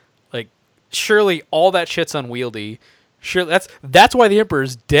 Like, surely all that shit's unwieldy. Sure, that's why the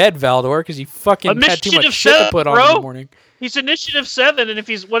Emperor's dead, Valdor, because he fucking had too much Initiative shit to 7, put on in bro. the morning. He's initiative 7, and if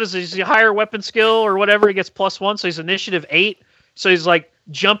he's he's a higher weapon skill or whatever, he gets +1, so he's initiative 8. So he's like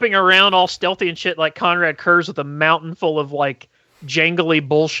jumping around all stealthy and shit like Conrad Kurz with a mountain full of like jangly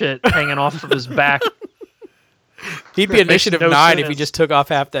bullshit hanging off of his back. He'd be initiative no 9 if he sense. just took off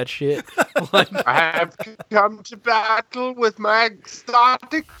half that shit. Like, I have come to battle with my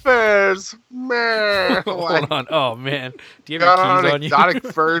exotic furs. Meh. hold on. Oh man, do you Got have on your keys on you?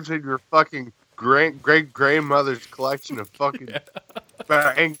 exotic furs in your fucking great grandmother's collection of fucking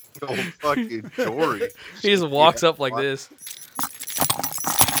bangle fucking jewelry. He just walks Yeah, up like what? this.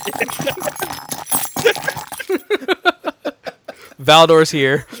 Valdor's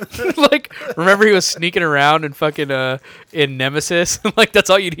here. Like, remember he was sneaking around and fucking in Nemesis? Like, that's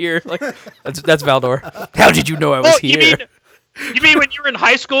all you'd hear. Like, that's Valdor. How did you know I was here? You mean when you were in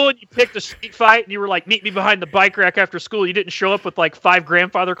high school and you picked a street fight and you were like, meet me behind the bike rack after school, you didn't show up with like 5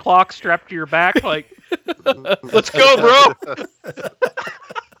 grandfather clocks strapped to your back? Like, let's go, bro.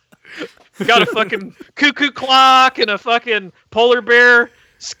 Got a fucking cuckoo clock and a fucking polar bear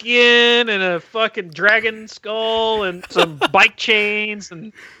skin and a fucking dragon skull and some bike chains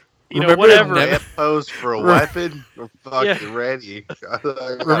and Remember whatever. in Pose for a weapon. I'm fucking ready.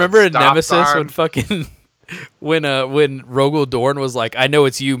 Remember in Stop Nemesis time. when fucking when Rogel Dorn was like, I know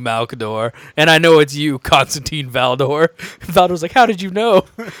it's you, Malkador, and I know it's you, Constantine Valdor. Valdor's like, how did you know?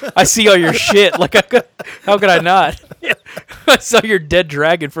 I see all your shit. Like, how could I not? I saw your dead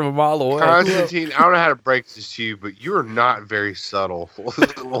dragon from a mile away. Constantine, I don't know how to break this to you, but you are not very subtle.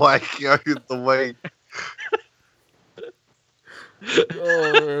 Like, the way.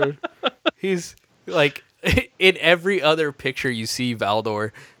 Oh, he's like, In every other picture you see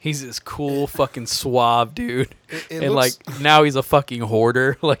Valdor, he's this cool fucking suave dude, It and looks- like now he's a fucking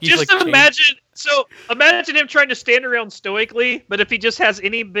hoarder. Like he's Just like changed. imagine. So imagine him trying to stand around stoically, but if he just has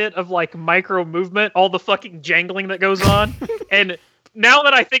any bit of like micro movement, all the fucking jangling that goes on, and now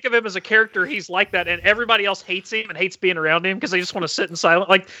that I think of him as a character, he's like that, and everybody else hates him and hates being around him because they just want to sit in silence.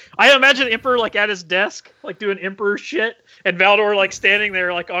 Like I imagine Emperor like at his desk, like doing Emperor shit, and Valdor like standing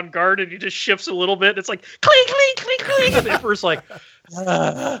there like on guard, and he just shifts a little bit. It's like clink, clink, clink, clink, and the Emperor's like.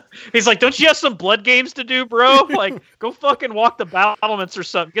 He's like, don't you have some blood games to do, bro? Like, go fucking walk the battlements or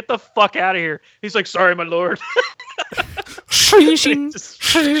something. Get the fuck out of here. He's like, sorry, my lord. Shing, shing,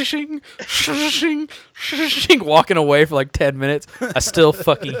 shing, shing, walking away for like 10 minutes. I still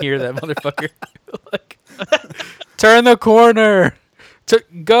fucking hear that motherfucker. Like, turn the corner.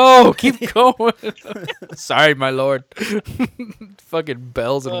 Go, keep going. Sorry, my lord. Fucking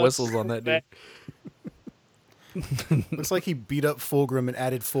bells and whistles on that dude. Looks like he beat up Fulgrim and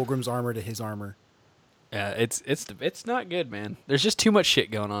added Fulgrim's armor to his armor. Yeah, it's not good, man. There's just too much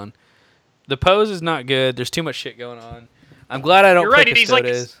shit going on. The pose is not good. There's too much shit going on. I'm glad I don't. You're right, play and he's like-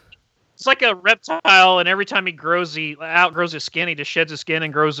 Custodes. It's like a reptile, and every time he outgrows his skin, he just sheds his skin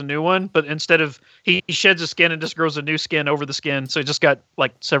and grows a new one. But instead of he sheds his skin and just grows a new skin over the skin, so he just got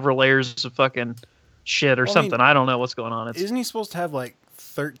like several layers of fucking shit or Well, I mean, something. I don't know what's going on. It's Isn't he supposed to have like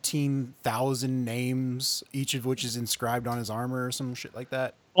 13,000 names, each of which is inscribed on his armor or some shit like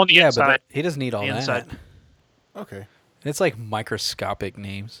that? on the Yeah, inside. but he doesn't need all The that. inside. Okay. It's like microscopic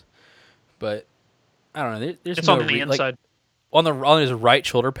names, but I don't know. There's It's no on the like, inside. on his right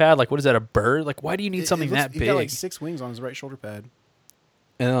shoulder pad. Like, what is that? A bird? Like, why do you need something looks- that He's big? got like 6 wings on his right shoulder pad.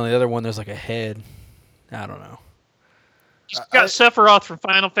 And then on the other one, there's like a head. I don't know. He's got Sephiroth from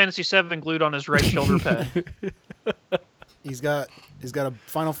Final Fantasy VII glued on his right shoulder pad. He's got a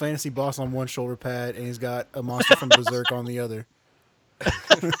Final Fantasy boss on one shoulder pad, and he's got a monster from Berserk on the other.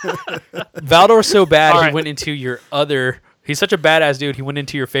 Valdor's so bad, All he right. went into your other. He's such a badass dude. He went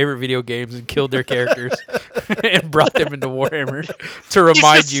into your favorite video games and killed their characters and brought them into Warhammer to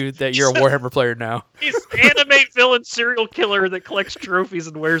remind just- you that you're a Warhammer player now. He's an anime villain serial killer that collects trophies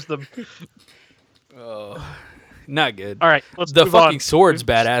and wears them. Oh, not good. All right, let's The move fucking on. sword's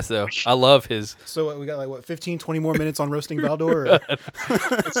badass though. I love his. So we got like 15, 20 more minutes on roasting Valdor? Or?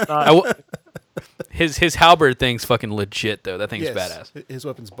 It's not- I w- his halberd thing's fucking legit though. That thing's Yes, badass. His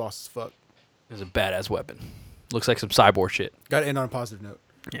weapon's boss as fuck. It's a badass weapon. Looks like some cyborg shit. Got to end on a positive note.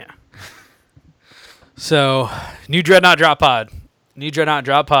 Yeah. So, new Dreadnought drop pod. New Dreadnought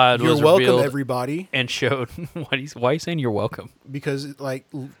drop pod You're was welcome, revealed everybody, and showed. Why are you saying you're welcome? because like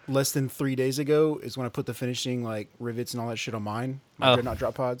less than 3 days ago is when I put the finishing like rivets and all that shit on mine. My Oh. Dreadnought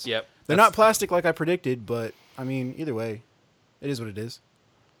drop pods. Yep. They're not plastic like I predicted, but I mean, either way, it is what it is.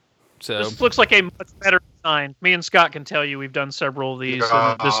 So This looks like a much better design. Me and Scott can tell you we've done several of these.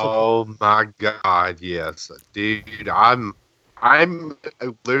 And this Oh my god, yes, dude. I'm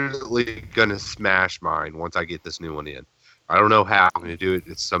literally gonna smash mine once I get this new one in. I don't know how I'm gonna do it.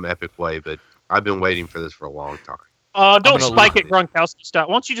 It's some epic way, but I've been waiting for this for a long time. don't gonna spike lose it Gronkowski style.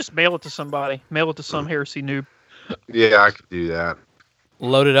 Why don't you just mail it to somebody? Mail it to some heresy noob. Yeah, I could do that.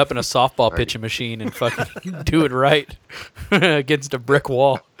 load it up in a softball pitching machine and fucking do it right against a brick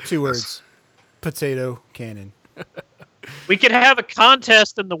wall. 2 words: potato cannon. We could have a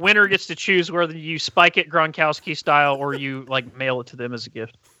contest, and the winner gets to choose whether you spike it Gronkowski style or you like mail it to them as a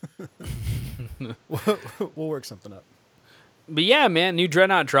gift. We'll work something up. But yeah, man, new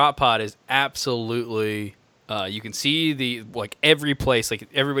Dreadnought drop pod is absolutely. You can see the like every place, like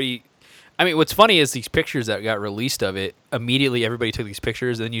everybody. I mean, what's funny is these pictures that got released of it. Immediately, everybody took these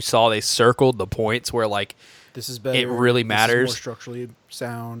pictures, and then you saw they circled the points where like This is better. It really This is matters. more structurally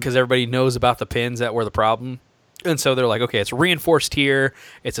sound. because everybody knows about the pins that were the problem, and so they're like, okay, it's reinforced here.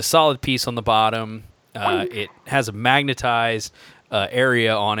 It's a solid piece on the bottom. It has a magnetized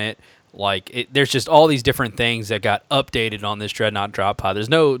area on it. There's just all these different things that got updated on this Dreadnought drop pod. There's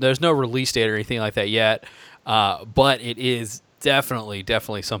no release date or anything like that yet, but it is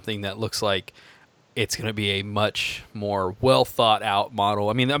definitely something that looks like it's going to be a much more well thought out model.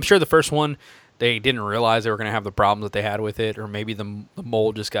 I mean, I'm sure the first one they didn't realize they were going to have the problems that they had with it, or maybe the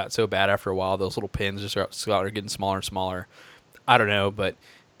mold just got so bad after a while those little pins just started getting smaller and smaller. I don't know, but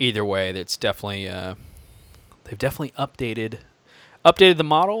either way, it's definitely they've definitely updated the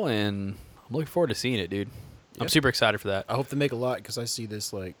model, and I'm looking forward to seeing it, dude. I'm Yeah. super excited for that. I hope they make a lot because I see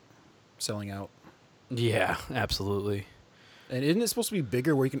this like selling out. Yeah, absolutely. And isn't it supposed to be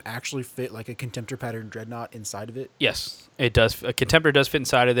bigger where you can actually fit like a Contemptor pattern dreadnought inside of it? Yes, it does. A Contemptor does fit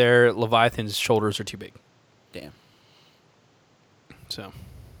inside of there. Leviathan's shoulders are too big. Damn. So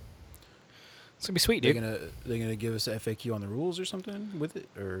It's gonna be sweet, They're dude. gonna give us a FAQ on the rules or something with it,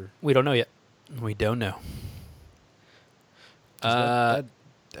 or We don't know yet. We don't know. 'cause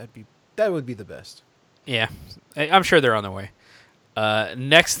that would be the best. Yeah, I'm sure they're on their way.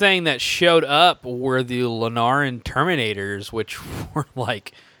 Next thing that showed up were the Lunaran Terminators, which were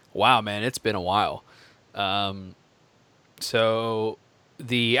like, wow, man, it's been a while. So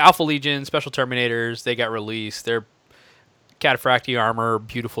the Alpha Legion Special Terminators, they got released. They're Cataphractii armor,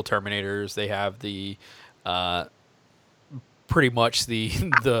 beautiful Terminators. They have the pretty much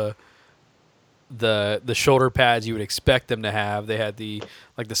the the shoulder pads you would expect them to have. They had the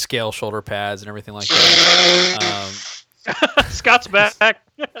scale shoulder pads and everything like that. Scott's back.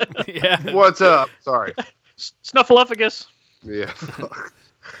 Yeah, What's up? Sorry. Snuffleupagus. Yeah.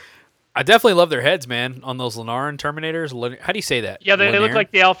 I definitely love their heads, man, on those Lunaran Terminators. How do you say that? Yeah, they look Lunaran? like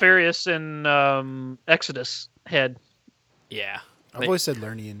the Alfarius and Exodus head. Yeah, I've always said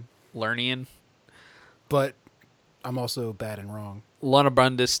Lernian, Lernian. but I'm also bad and wrong.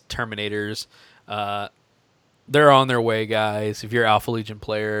 Lunabundus Terminators. They're on their way, guys. If you're Alpha Legion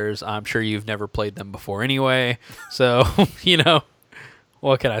players, I'm sure you've never played them before anyway. So,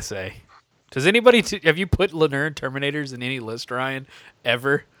 what can I say? Does anybody, have you put Lunaran Terminators in any list, Ryan,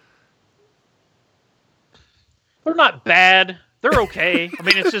 ever? They're not bad. They're okay. I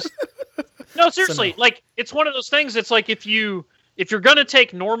mean, it's just no, seriously. Like, it's one of those things. It's like if you're gonna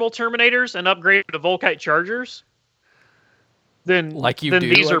take normal Terminators and upgrade to Volkite Chargers, then Like you then do,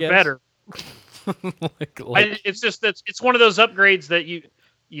 these I are guess? better. Like, It's just that it's one of those upgrades that you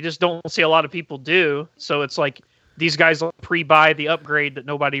just don't see a lot of people do. So it's like these guys will pre-buy the upgrade that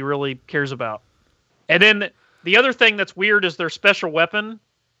nobody really cares about. And then the other thing that's weird is their special weapon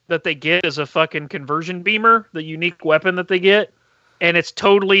that they get is a fucking conversion beamer, the unique weapon that they get, and it's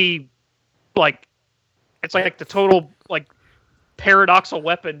totally like it's like the total like paradoxal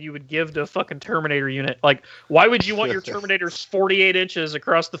weapon you would give to a fucking Terminator unit. Like, why would you want your Terminators 48 inches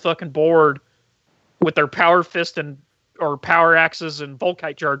across the fucking board with their power fist or power axes and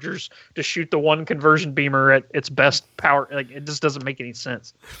Volkite chargers to shoot the one conversion beamer at its best power? Like, it just doesn't make any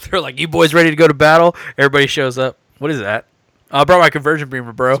sense. they're like, you boys ready to go to battle? Everybody shows up. What is that? I brought my conversion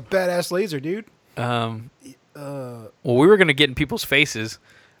beamer, bro. Badass laser, dude. Well, we were going to get in people's faces.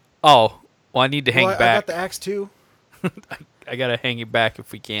 Oh, well, I need to hang I back. got the axe too. I got to hang it back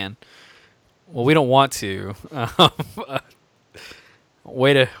if we can. Well, we don't want to.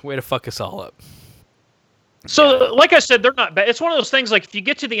 Way to fuck us all up. So, like I said, they're not bad. It's one of those things, like, if you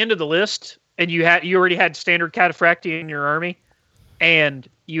get to the end of the list and you already had standard Cataphractii in your army and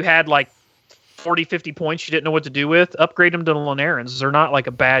you had like 40, 50 points you didn't know what to do with, upgrade them to the Lunarans. They're not like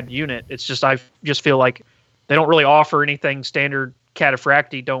a bad unit. It's just I just feel like they don't really offer anything standard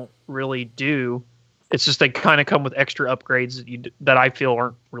Cataphractii don't really do. It's just they kind of come with extra upgrades that I feel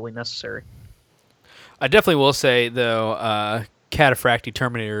aren't really necessary. I definitely will say, though, Cataphractii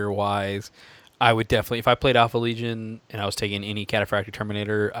Terminator wise, I would definitely, if I played Alpha Legion and I was taking any Cataphractii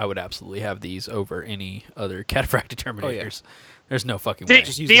Terminator, I would absolutely have these over any other Cataphractii Terminators. There's no fucking way.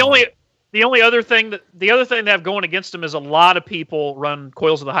 The only other thing they have going against them is a lot of people run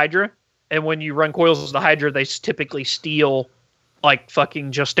Coils of the Hydra, and when you run Coils of the Hydra, they typically steal like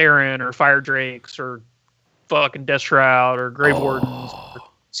fucking Justarin or Fire Drakes or fucking Death Shroud or Grave Wardens or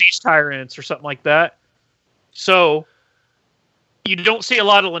Siege Tyrants or something like that. So you don't see a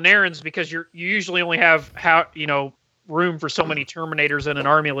lot of Lunarans because you usually only have room for so many Terminators in an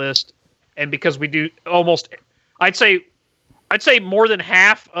army list, and because we do almost, I'd say more than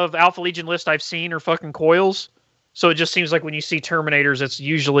half of Alpha Legion list I've seen are fucking Coils. So it just seems like when you see Terminators, it's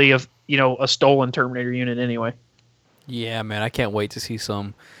usually a stolen Terminator unit anyway. Yeah, man, I can't wait to see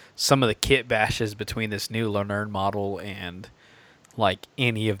some of the kit bashes between this new Lunaran model and like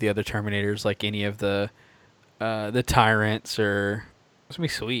any of the other Terminators, like any of the Tyrants, or it's gonna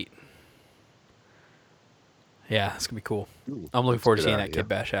be sweet. Yeah, it's gonna be cool. I'm looking forward to seeing that kit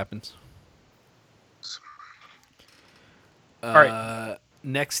bash happens. All right.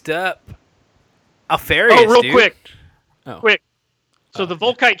 Next up, Alfarius. Oh, real dude. quick. So the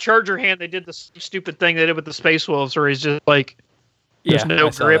Volkite Charger hand, they did the stupid thing they did with the Space Wolves, where he's just like, there's no I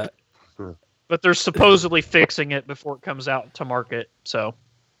saw grip. that. But they're supposedly fixing it before it comes out to market. So,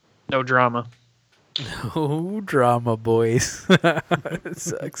 no drama. No drama, boys. It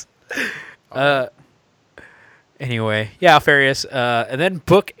sucks. Anyway, yeah, Alfarius. And then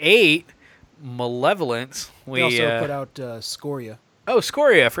Book 8, Malevolence. We also put out Scoria. Oh,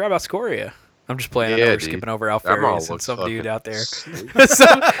 Scoria. I forgot about Scoria. I'm just playing. I know we're skipping over Alfarius and some dude out there.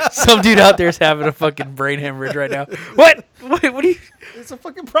 some dude out there is having a fucking brain hemorrhage right now. What do you... It's a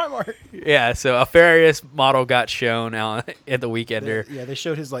fucking Primarch. Yeah, so Alfarius model got shown out at the Weekender. They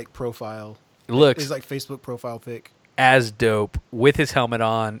showed his like profile. looks His like Facebook profile pic. as dope with his helmet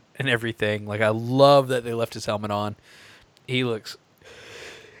on and everything. Like I love that they left his helmet on. He's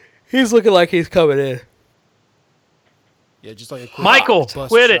looking like he's coming in. Yeah, just like a quick Michael, bust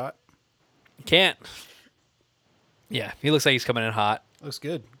quit it. shot. Can't. Yeah, he looks like he's coming in hot. Looks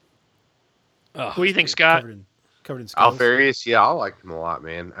good. Oh, What do you think, Scott? Covered in skulls. Alfarius, yeah, I like him a lot,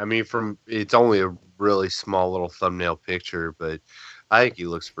 man. I mean, it's only a really small little thumbnail picture, but I think he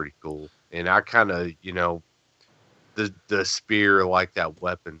looks pretty cool. And I kind of, the spear like that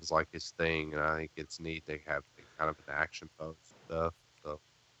weapon's like his thing, and I think it's neat they have kind of an action pose stuff. So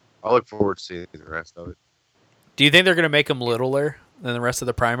I look forward to seeing the rest of it. do you think they're gonna make him littler than the rest of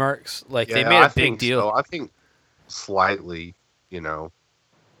the Primarchs? Like they Yeah, made a I big think deal, so. I think slightly,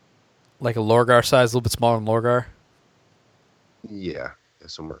 like a Lorgar size, a little bit smaller than Lorgar. yeah,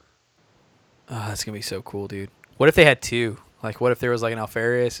 somewhere. Oh, that's gonna be so cool, dude. What if they had two? Like, what if there was like an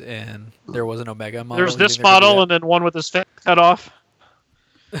Alfarius and there was an Omega model? There's You this think they could do model and then one with his face cut off.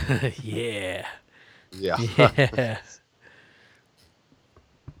 that? Yeah. Yeah. Yeah.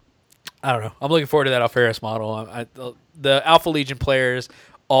 I don't know. I'm looking forward to that Alfarius model. The Alpha Legion players,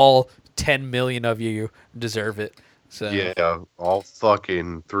 all 10 million of you, deserve it. So Yeah, all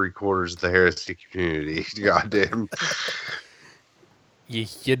fucking 3/4 of the heresy community. Goddamn.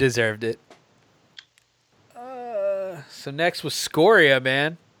 you deserved it. So next was Scoria,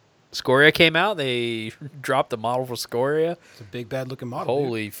 man. Scoria came out. They dropped the model for Scoria. It's a big bad looking model. dude.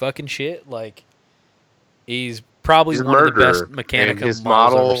 Holy fucking shit! Like, he's probably He's a one of the murderer, best Mechanica and his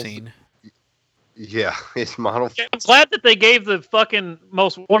models I've models- ever seen. Yeah, his model. I'm glad that they gave the fucking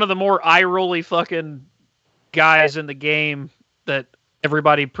one of the more eye-rolly fucking guys in the game that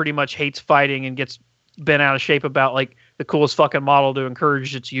everybody pretty much hates fighting and gets bent out of shape about, like, the coolest fucking model to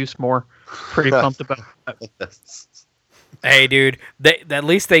encourage its use more. Pretty pumped about that. Hey, dude, at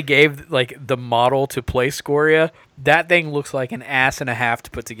least they gave like the model to play Scoria. That thing looks like an ass and a half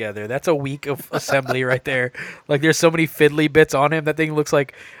to put together. That's a week of assembly right there. Like, there's so many fiddly bits on him. That thing looks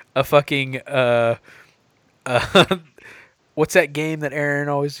like a fucking what's that game that Aaron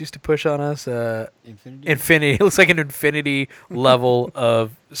always used to push on us? Infinity. Infinity. It looks like an Infinity level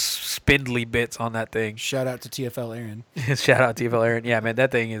of spindly bits on that thing. Shout out to TFL Aaron. Shout out to TFL Aaron. Yeah, man,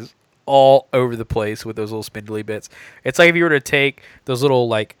 that thing is all over the place with those little spindly bits. It's like if you were to take those little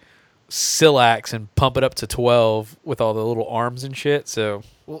like Silax and pump it up to 12 with all the little arms and shit. So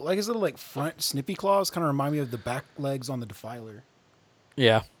Well, like his little like front snippy claws kind of remind me of the back legs on the Defiler.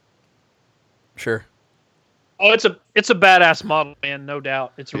 yeah, sure. Oh, it's a badass model, man, no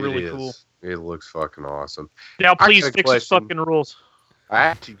doubt. It's really It cool. is. It looks fucking awesome. Now, I please got a fix his question. fucking rules. I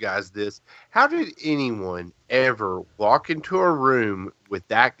asked you guys this. How did anyone ever walk into a room with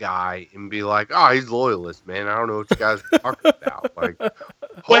that guy and be like, oh, he's loyalist, man. I don't know what you guys are talking about. Like, Well,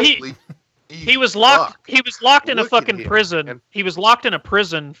 holy He was locked. fuck. He was locked in a Look at fucking him, prison. man. He was locked in a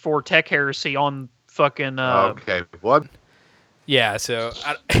prison for tech heresy on fucking. Okay, what? Yeah, so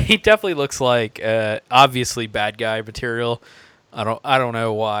he definitely looks like obviously bad guy material. I don't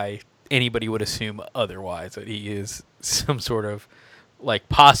know why anybody would assume otherwise, that he is some sort of like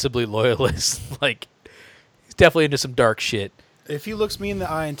possibly loyalist. Like, he's definitely into some dark shit. If he looks me in the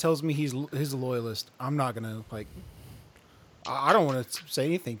eye and tells me he's a loyalist, I'm not gonna like. I don't want to say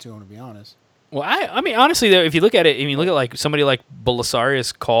anything to him, to be honest. Well, I mean, honestly, though, if you look at it, look at like somebody like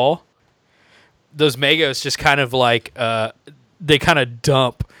Belisarius Call, those Magos just kind of like they kind of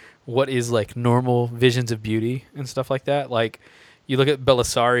dump what is like normal visions of beauty and stuff like that. Like, you look at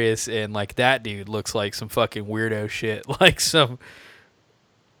Belisarius and like that dude looks like some fucking weirdo shit. Like some,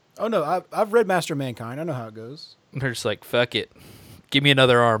 Oh no, I've read Master of Mankind. I know how it goes. they're just like, fuck it, give me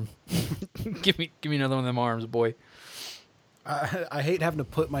another arm, give me another one of them arms, boy. I hate having to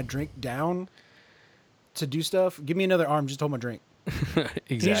put my drink down to do stuff. Give me another arm, just hold my drink. Can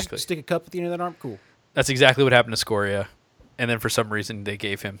you Exactly. just stick a cup at the end of that arm? Cool. That's exactly what happened to Scoria, and then for some reason they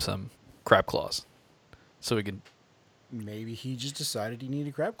gave him some crab claws, so we could Maybe he just decided he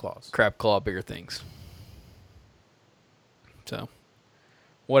needed crab claws. crab claw bigger things. So,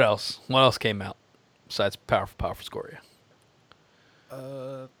 what else? What else came out besides powerful Scoria?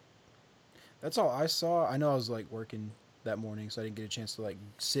 That's all I saw. I know I was like working that morning, so I didn't get a chance to like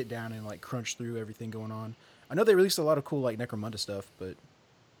sit down and like crunch through everything going on. I know they released a lot of cool like Necromunda stuff, but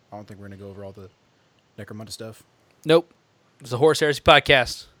I don't think we're gonna go over all the Necromunda stuff. Nope. It's the Horse Heresy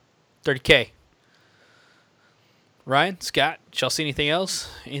Podcast. 30K. Ryan, Scott, y'all see anything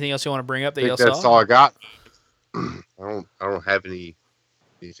else? Anything else you want to bring up that I y'all think that's saw? all I got. I don't have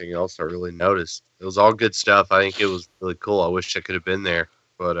anything else I really noticed. It was all good stuff. I think it was really cool. I wish I could have been there,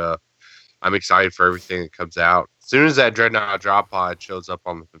 but I'm excited for everything that comes out. As soon as that Dreadnought drop pod shows up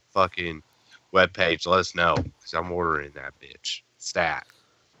on the fucking webpage. Let us know because I'm ordering that bitch. Stat.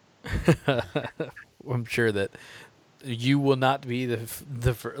 I'm sure that you will not be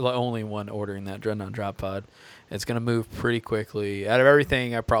the only one ordering that Dreadnought Drop Pod. It's going to move pretty quickly. Out of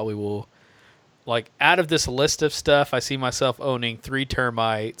everything, I probably will. Like, out of this list of stuff, I see myself owning 3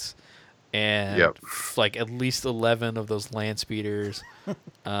 termites and like at least 11 of those land speeders,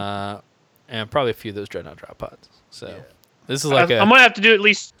 and probably a few of those Dreadnought Drop Pods. So this is like I'm gonna have to do at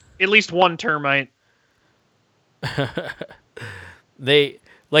least one termite. They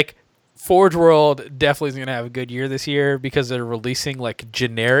like Forge World definitely is gonna have a good year this year because they're releasing like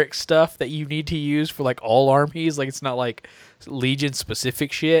generic stuff that you need to use for like all armies. Like it's not like Legion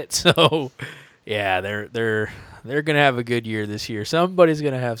specific shit. So yeah, they're gonna have a good year this year. Somebody's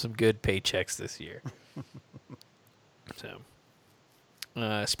gonna have some good paychecks this year. So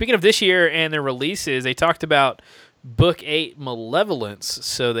speaking of this year and their releases, they talked about Book 8 Malevolence.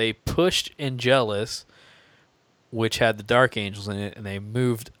 So they pushed Angelus, which had the Dark Angels in it, and they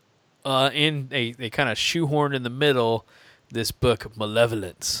moved they kind of shoehorned in the middle this book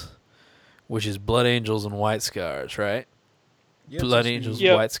Malevolence, which is Blood Angels and White Scars, right? Yep, Blood so Angels,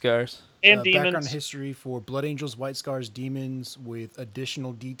 Yep. White Scars. And background demons. history for Blood Angels, White Scars, Demons, with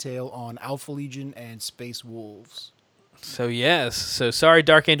additional detail on Alpha Legion and Space Wolves. So yes, so sorry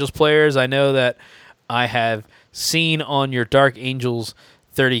Dark Angels players, I know that I have seen on your Dark Angels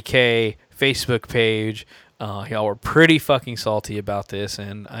 30K Facebook page, y'all were pretty fucking salty about this,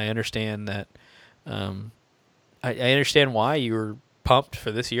 and I understand that. I understand why you were pumped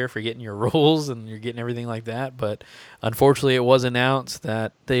for this year for getting your rules and you're getting everything like that, but unfortunately, it was announced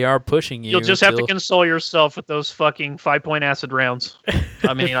that they are pushing you. You'll just have to until- console yourself with those fucking 5-point acid rounds.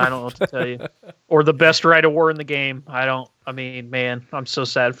 I mean, I don't know what to tell you. Or the best rite of war in the game. I mean, man, I'm so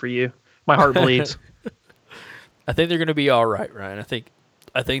sad for you. My heart bleeds. I think they're going to be all right, Ryan. I think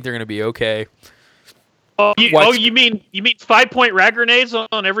they're going to be okay. You mean 5-point rag grenades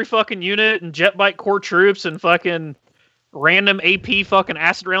on every fucking unit and jet bike core troops and fucking random AP fucking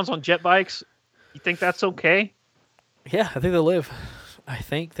acid rounds on jet bikes? You think that's okay? Yeah, I think they'll live. I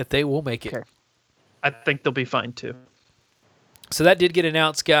think that they will make it. Okay. I think they'll be fine too. So that did get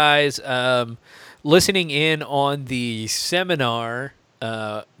announced, guys. Listening in on the seminar,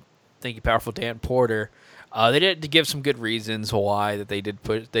 thank you, Powerful Dan Porter. They did give some good reasons why that they did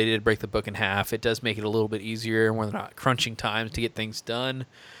break the book in half. It does make it a little bit easier when they're not crunching times to get things done.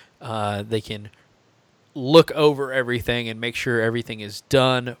 They can look over everything and make sure everything is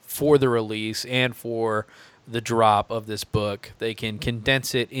done for the release and for the drop of this book. They can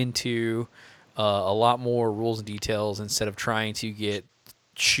condense it into a lot more rules and details instead of trying to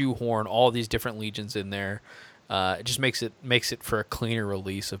shoehorn all these different legions in there. It just makes it for a cleaner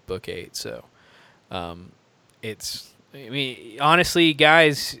release of Book 8. So honestly,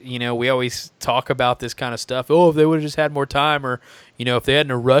 guys, we always talk about this kind of stuff. Oh, if they would have just had more time, or if they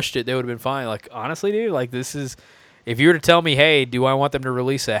hadn't rushed it, they would have been fine. Like, honestly, dude, like, this is, if you were to tell me, hey, do I want them to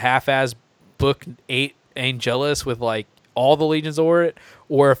release a half-ass Book 8 Angelus with like all the legions over it,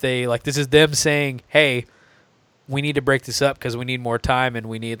 or if they like, this is them saying, hey, we need to break this up because we need more time and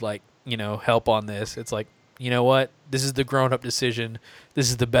we need help on this. It's like, you know what? This is the grown-up decision. This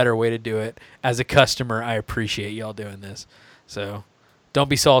is the better way to do it. As a customer, I appreciate y'all doing this. So don't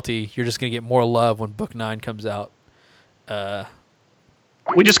be salty. You're just going to get more love when Book 9 comes out.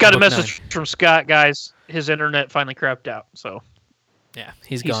 We just got a Book message from Scott, guys. His internet finally crapped out, so Yeah,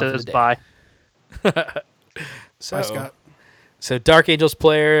 he he gone for says the day. bye. So, Bye, Scott. So Dark Angels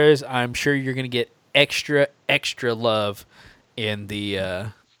players, I'm sure you're going to get extra love in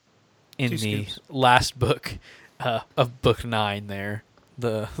the Two scoops. last book of Book 9 there.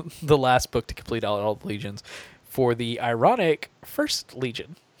 The last book to complete all the legions for the ironic first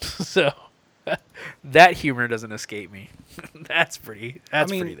legion. So that humor doesn't escape me. That's pretty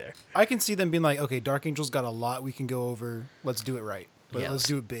there. I can see them being like, okay, Dark Angels got a lot we can go over. Let's do it right. But Yeah, let's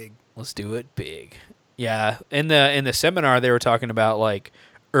do it big. Let's do it big. Yeah, in the seminar they were talking about like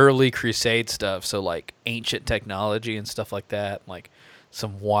early Crusade stuff, so like ancient technology and stuff like that, like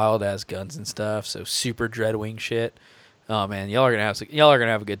some wild ass guns and stuff. So super Dreadwing shit. Oh man, y'all are gonna have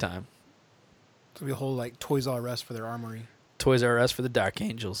a good time. It's gonna be a whole like Toys R Us for their armory. Toys R Us for the Dark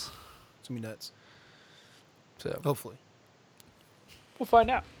Angels. It's gonna be nuts. So Hopefully. we'll find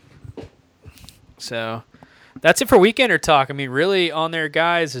out. So that's it for Weekender Talk. I mean, really, on there,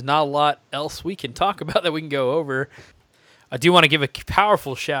 guys, there's not a lot else we can talk about that we can go over. I do want to give a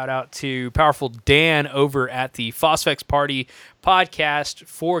powerful shout out to Powerful Dan over at the Phosphex Party podcast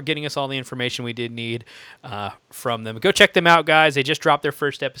for getting us all the information we did need from them. Go check them out, guys. They just dropped their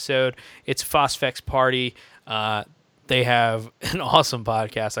first episode. It's Phosphex Party. they have an awesome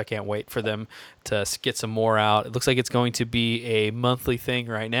podcast. I can't wait for them to get some more out. It looks like it's going to be a monthly thing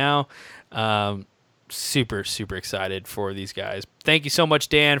right now. Super, super excited for these guys. Thank you so much,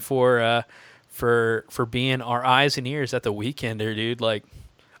 Dan, for being our eyes and ears at the Weekender, dude. Like,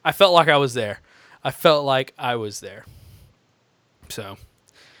 I felt like I was there. So,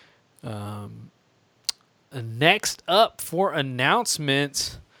 next up for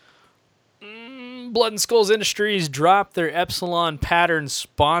announcements, Blood and Skulls Industries dropped their Epsilon pattern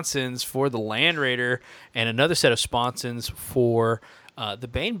sponsons for the Land Raider and another set of sponsons for the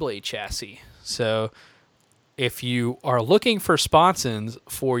Baneblade chassis. So if you are looking for sponsons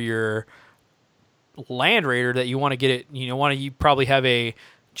for your Land Raider that you want to get it, you probably have a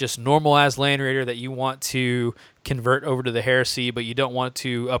just normal as Land Raider that you want to convert over to the Heresy, but you don't want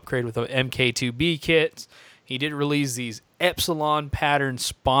to upgrade with the MK2B kits. He did release these Epsilon pattern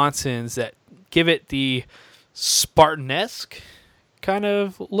sponsons that give it the Spartan-esque kind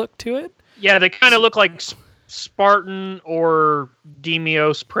of look to it. Yeah, they kind of look like Spartan or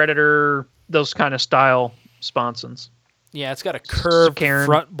Demios, Predator, those kind of style sponsons. Yeah, it's got a curved Karen.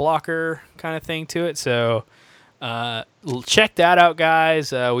 front blocker kind of thing to it. So check that out,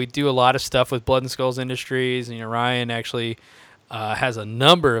 guys. We do a lot of stuff with Blood and Skulls Industries. And, Ryan actually has a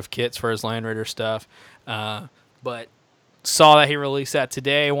number of kits for his Land Raider stuff. But saw that he released that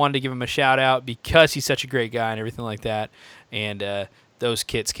today. Wanted to give him a shout out because he's such a great guy and everything like that. And those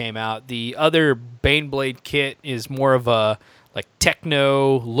kits came out. The other Baneblade kit is more of a like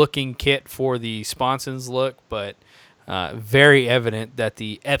techno looking kit for the sponsons look, but very evident that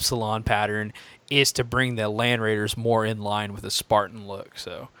the Epsilon pattern is to bring the Land Raiders more in line with a Spartan look.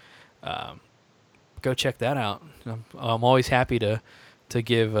 So go check that out. I'm always happy to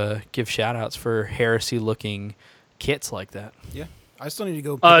give shout outs for Heresy looking kits like that. Yeah, I still need to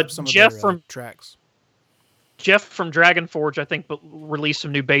go pick up some Jeff of their from tracks. Jeff from Dragon Forge, I think, released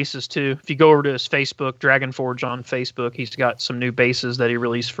some new bases too. If you go over to his Facebook, Dragon Forge on Facebook, he's got some new bases that he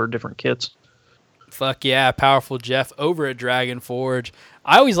released for different kits. Fuck yeah, powerful Jeff over at Dragon Forge.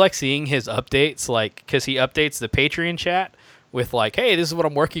 I always like seeing his updates, like, because he updates the Patreon chat with like, hey, this is what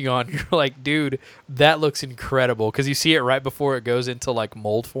I'm working on. You're like, dude, that looks incredible, because you see it right before it goes into like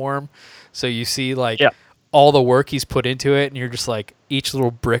mold form. So you see like all the work he's put into it, and you're just like, each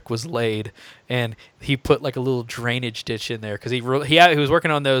little brick was laid, and he put like a little drainage ditch in there because he was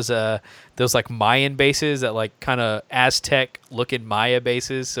working on those like Mayan bases, that like kind of Aztec looking Maya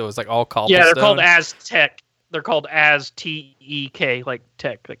bases. So it's like all cobblestone. Yeah, they're called Aztec. They're called Aztek, like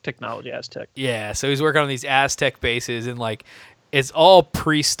tech, like technology, Aztec. Yeah, so he's working on these Aztec bases, and like it's all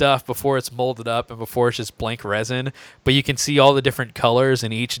pre-stuff before it's molded up and before it's just blank resin. But you can see all the different colors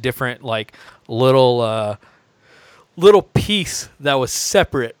and each different like little piece that was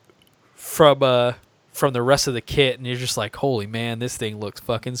separate from the rest of the kit, and you're just like, holy man, this thing looks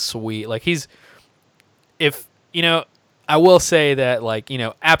fucking sweet. Like I will say that, like,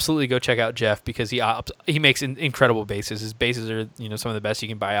 absolutely go check out Jeff, because he makes incredible bases. His bases are, some of the best you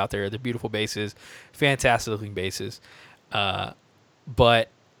can buy out there. They're beautiful bases, fantastic looking bases. But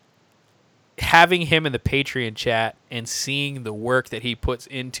having him in the Patreon chat and seeing the work that he puts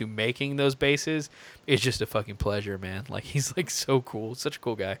into making those bases is just a fucking pleasure, man. Like, he's like so cool. Such a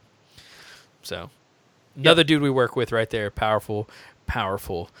cool guy. So another dude we work with right there. Powerful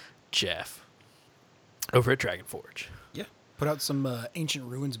Jeff over at Dragon Forge. Yeah, put out some ancient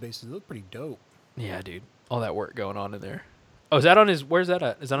ruins bases. They look pretty dope. Yeah, dude. All that work going on in there. Oh, is that on his? Where's that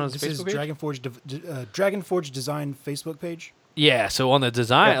at? Is that on his This Facebook is page? Dragon Forge Design Facebook page. Yeah. So on the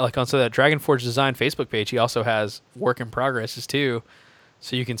design, that Dragon Forge Design Facebook page, he also has work in progresses too,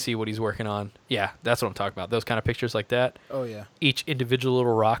 so you can see what he's working on. Yeah, that's what I'm talking about. Those kind of pictures like that. Oh yeah. Each individual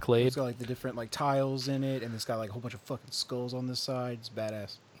little rock laid. It's got like the different like tiles in it, and it's got like a whole bunch of fucking skulls on this side. It's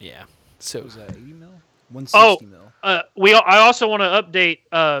badass. Yeah. So What was that 80 mil? 160 mil. I also want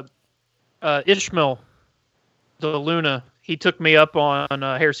to update Ishmael, the Luna. He took me up on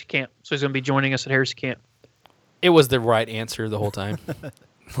Heresy Camp, so he's going to be joining us at Heresy Camp. it was the right answer the whole time.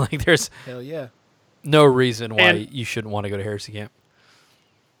 Like, there's Hell yeah. no reason why you shouldn't want to go to Heresy Camp.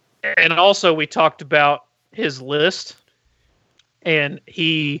 And also, we talked about his list, and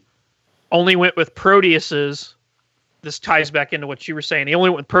he only went with Proteuses. This ties back into what you were saying. He only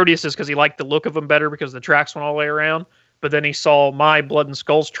went with Proteuses because he liked the look of them better, because the tracks went all the way around. But then he saw my Blood and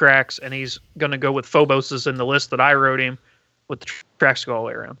Skulls tracks, and he's going to go with Phoboses in the list that I wrote him, with the tracks go all the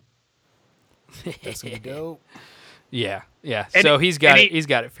way around. That's gonna be dope. Yeah. And so he- he's got and it. he- He's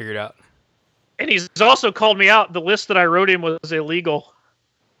got it figured out. And he's also called me out. The list that I wrote him was illegal.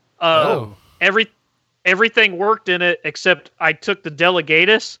 Everything worked in it except I took the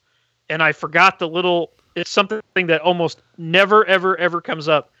Delegatus and I forgot the little it's something that almost never, ever, ever comes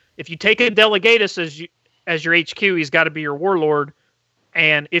up. If you take a Delegatus as your HQ, he's got to be your warlord.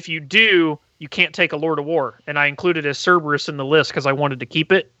 And if you do, you can't take a Lord of War. And I included as Cerberus in the list because I wanted to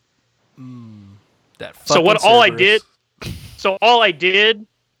keep it. So all I did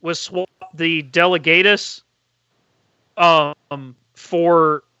was swap the Delegatus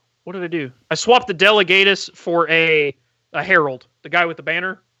for, what did I do? I swapped the Delegatus for a Herald, the guy with the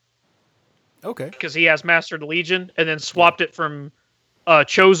banner. Okay. Because he has Master of the Legion, and then swapped it from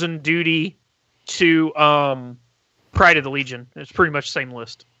Chosen Duty to Pride of the Legion. It's pretty much the same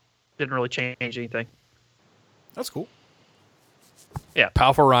list. Didn't really change anything. That's cool. Yeah.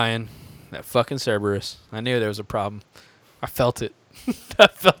 Powerful Ryan, that fucking Cerberus. I knew there was a problem. I felt it. I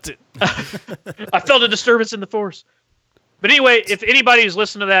felt it. I felt a disturbance in the force. But anyway, if anybody who's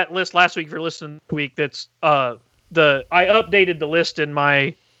listened to that list last week, if you're listening this week, that's I updated the list in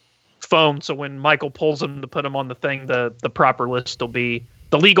my phone, so when Michael pulls them to put them on the thing, the proper list will be,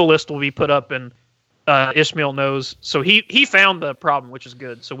 the legal list will be put up, and Ishmael knows. So he found the problem, which is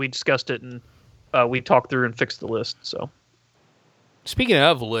good. So we discussed it, and we talked through and fixed the list. So speaking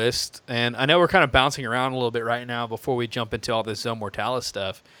of list, and I know we're kind of bouncing around a little bit right now before we jump into all this Zone Mortalis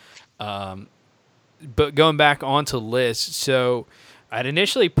stuff, but going back onto lists, so I'd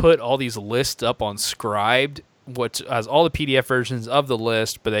initially put all these lists up on Scribed, which has all the PDF versions of the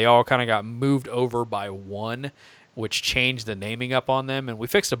list, but they all kind of got moved over by one, which changed the naming up on them, and we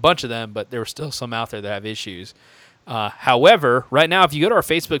fixed a bunch of them, but there were still some out there that have issues. However, right now, if you go to our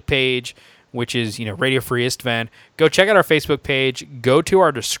Facebook page, which is, Radio Free Istvan, go check out our Facebook page, go to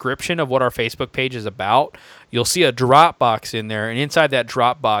our description of what our Facebook page is about. You'll see a Dropbox in there, and inside that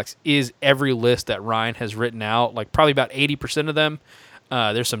Dropbox is every list that Ryan has written out, like probably about 80% of them.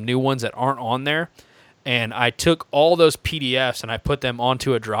 There's some new ones that aren't on there. And I took all those PDFs and I put them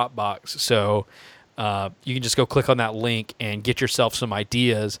onto a Dropbox. So you can just go click on that link and get yourself some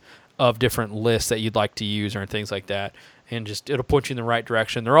ideas of different lists that you'd like to use or things like that. And just it'll put you in the right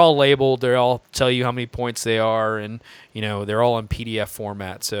direction. They're all labeled. They all tell you how many points they are. And, they're all in PDF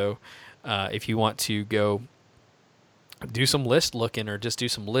format. So if you want to go do some list looking or just do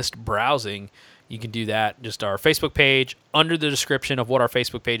some list browsing, you can do that. Just our Facebook page, under the description of what our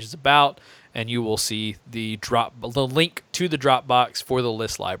Facebook page is about, and you will see the link to the Dropbox for the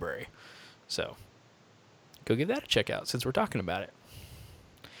list library. So go give that a check out since we're talking about it.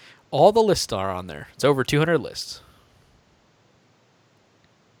 All the lists are on there. It's over 200 lists.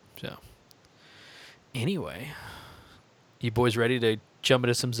 So anyway, you boys ready to jump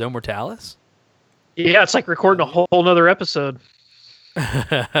into some Zone Mortalis? yeah, it's like recording a whole nother episode.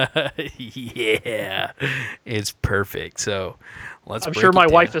 Yeah, it's perfect. So I'm sure my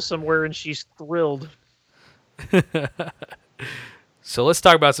wife is somewhere and she's thrilled. So let's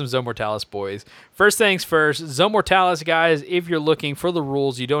talk about some Zone Mortalis, boys. First things first, Zone Mortalis, guys, if you're looking for the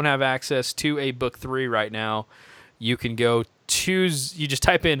rules, you don't have access to a book 3 right now, you can go you just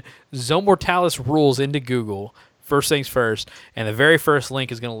type in Zone Mortalis rules into Google, first things first, and the very first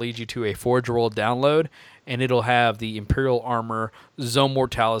link is going to lead you to a Forge World download, and it'll have the Imperial Armor Zone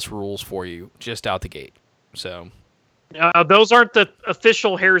Mortalis rules for you just out the gate. So those aren't the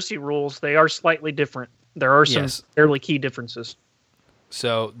official Heresy rules. They are slightly different. There are some fairly key differences.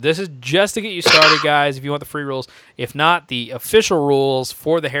 So this is just to get you started, guys, if you want the free rules. If not, the official rules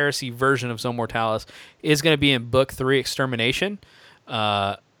for the Heresy version of Zone Mortalis is going to be in Book 3, Extermination.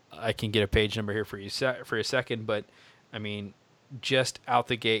 I can get a page number here for you for a second, but, I mean, just out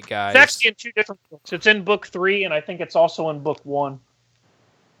the gate, guys. It's actually in 2 different books. It's in Book 3, and I think it's also in Book 1.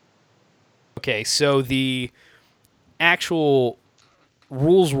 Okay, so the actual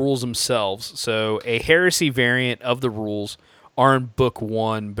rules themselves, so a Heresy variant of the rules are in Book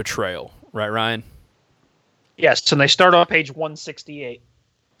 1, Betrayal. Right, Ryan? Yes, and they start on page 168.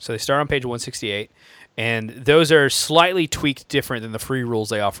 So they start on page 168, and those are slightly tweaked different than the free rules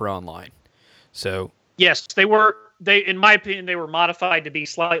they offer online. So yes, in my opinion, they were modified to be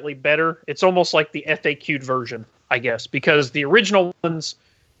slightly better. It's almost like the FAQ'd version, I guess, because the original ones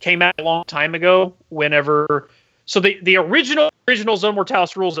came out a long time ago. So the original Zone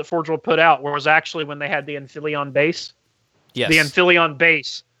Mortalis rules that Forge World put out was actually when they had the Amphileon base. Yes. The Amphileon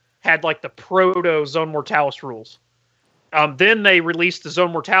base had like the proto Zone Mortalis rules. Then they released the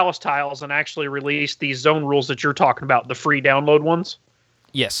Zone Mortalis tiles and actually released these zone rules that you're talking about, the free download ones.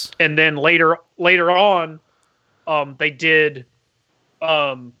 Yes. And then later on, they did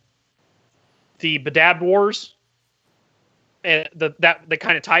the Badab Wars, and they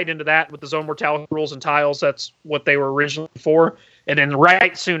kind of tied into that with the Zone Mortalis rules and tiles. That's what they were originally for. And then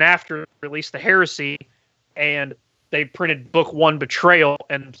right soon after, released the Heresy, and they printed Book 1 Betrayal.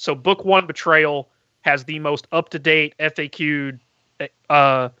 And so Book 1 Betrayal has the most up-to-date FAQ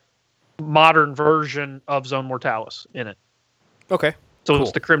modern version of Zone Mortalis in it. Okay. So Cool.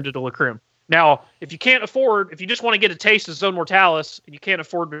 it's the creme de la creme. Now, if you just want to get a taste of Zone Mortalis and you can't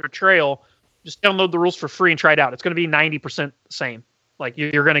afford Betrayal, just download the rules for free and try it out. It's going to be 90% the same. Like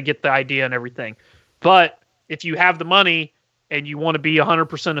you're going to get the idea and everything. But if you have the money and you want to be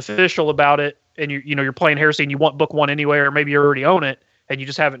 100% official about it, and you're playing Heresy and you want book 1 anyway, or maybe you already own it and you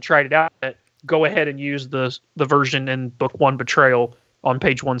just haven't tried it out yet, go ahead and use the version in book 1 Betrayal on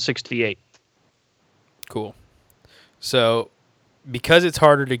page 168. Cool. So, because it's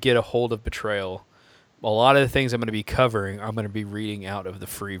harder to get a hold of Betrayal, a lot of the things I'm going to be covering, I'm going to be reading out of the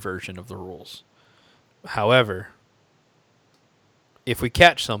free version of the rules. However, if we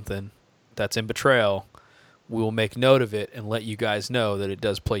catch something that's in Betrayal, we will make note of it and let you guys know that it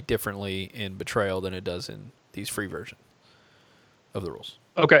does play differently in Betrayal than it does in these free versions of the rules.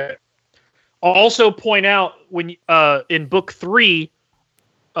 Okay. I'll also point out when in book 3,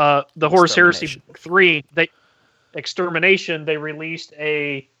 the Horus Heresy book 3, Extermination, they released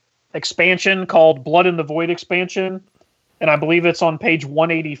a expansion called Blood in the Void expansion, and I believe it's on page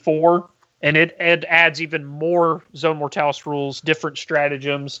 184, and it adds even more Zone Mortalis rules, different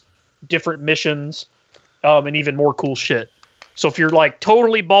stratagems, different missions, and even more cool shit. So if you're like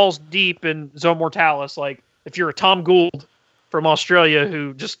totally balls deep in Zone Mortalis, like if you're a Tom Gould from Australia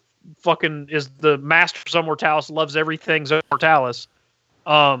who just fucking is the master of Zone Mortalis, loves everything Zone Mortalis,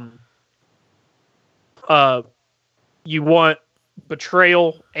 you want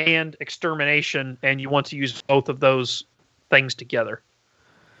Betrayal and Extermination, and you want to use both of those things together.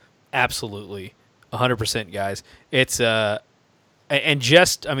 Absolutely. 100%, guys. It's and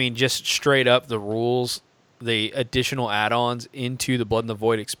just straight up the rules, the additional add-ons into the Blood in the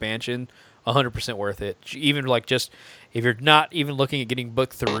Void expansion, 100% worth it. Even like just if you're not even looking at getting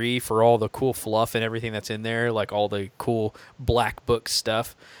book 3 for all the cool fluff and everything that's in there, like all the cool black book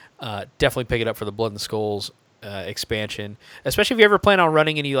stuff, definitely pick it up for the Blood and the Skulls expansion, especially if you ever plan on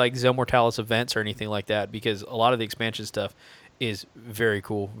running any like Zone Mortalis events or anything like that, because a lot of the expansion stuff is very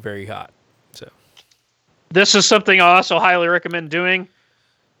cool, very hot. So this is something I also highly recommend doing.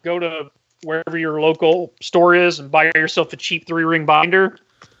 Go to wherever your local store is and buy yourself a cheap 3-ring binder.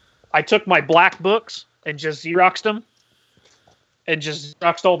 I took my black books and just Xeroxed them and just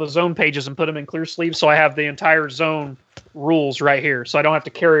Xeroxed all the zone pages and put them in clear sleeves, so I have the entire zone rules right here, so I don't have to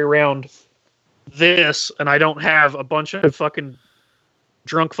carry around this, and I don't have a bunch of fucking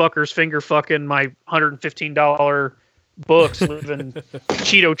drunk fuckers finger fucking my $115 books living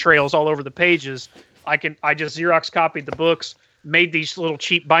Cheeto trails all over the pages. I just Xerox copied the books, made these little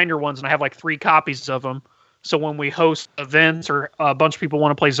cheap binder ones, and I have like 3 copies of them. So when we host events or a bunch of people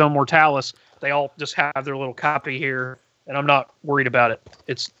want to play Zone Mortalis, they all just have their little copy here, and I'm not worried about it.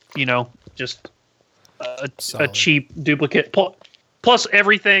 It's, just a cheap duplicate. Plus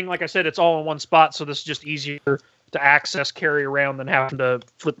everything, like I said, it's all in one spot, so this is just easier to access, carry around than having to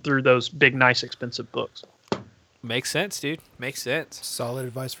flip through those big, nice, expensive books. makes sense, dude. Makes sense. Solid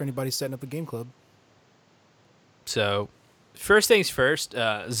advice for anybody setting up a game club. So, first things first,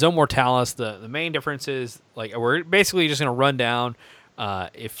 Zone Mortalis, the main difference is, like, we're basically just going to run down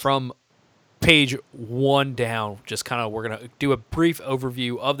from page 1 down, just kind of, we're going to do a brief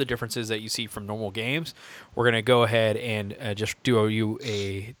overview of the differences that you see from normal games. We're going to go ahead and just do you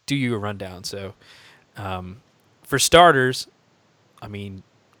a rundown. So, for starters, I mean,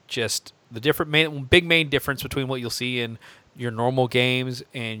 just the big main difference between what you'll see in your normal games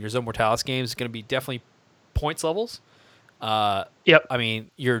and your Zone Mortalis games is going to be definitely points levels. Yep. I mean,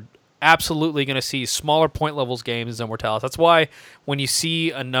 you're absolutely going to see smaller point levels games in Zone Mortalis. That's why when you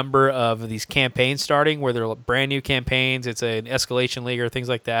see a number of these campaigns starting where they're brand new campaigns, it's an escalation league or things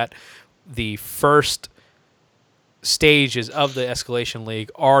like that, the first stages of the escalation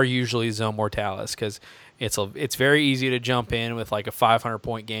league are usually Zone Mortalis, because it's very easy to jump in with like a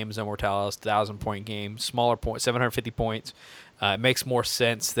 500-point game, Zone Mortalis, 1,000-point game, smaller point, 750 points. It makes more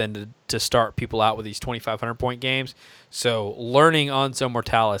sense than to start people out with these 2,500-point games. So learning on Zone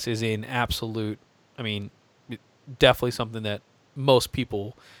Mortalis is definitely something that most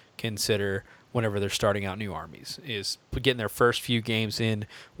people consider whenever they're starting out new armies, is getting their first few games in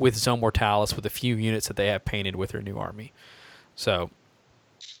with Zone Mortalis with a few units that they have painted with their new army. So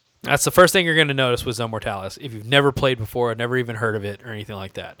that's the first thing you're going to notice with Zone Mortalis. If you've never played before, never even heard of it or anything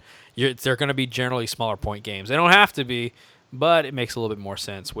like that, they're going to be generally smaller point games. They don't have to be, but it makes a little bit more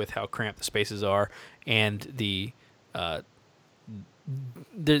sense with how cramped the spaces are, and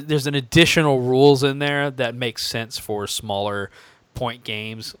there's an additional rules in there that makes sense for smaller point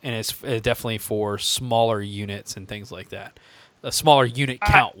games, and it's definitely for smaller units and things like that. A smaller unit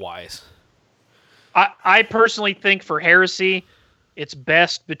count wise. I personally think for Heresy, it's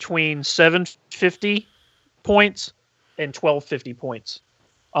best between 750 points and 1250 points.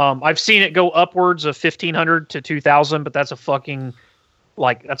 I've seen it go upwards of 1,500 to 2,000, but that's a fucking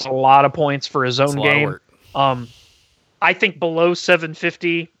that's a lot of points for a zone game. I think below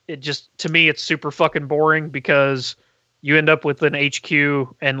 750, it just, to me, it's super fucking boring because you end up with an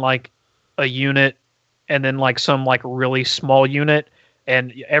HQ and like a unit and then like some like really small unit,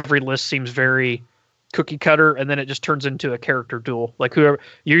 and every list seems very cookie cutter, and then it just turns into a character duel. Like whoever,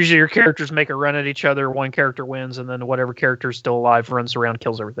 usually your characters make a run at each other, one character wins, and then whatever character is still alive runs around,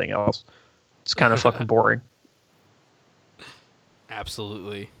 kills everything else. It's kind of fucking boring.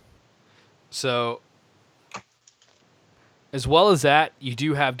 Absolutely. So, as well as that, you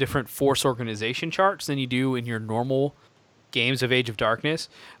do have different force organization charts than you do in your normal games of Age of Darkness.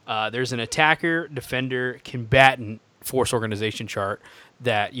 There's an attacker, defender, combatant force organization chart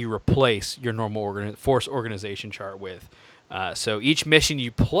that you replace your normal force organization chart with. So each mission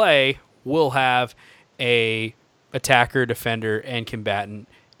you play will have a attacker, defender, and combatant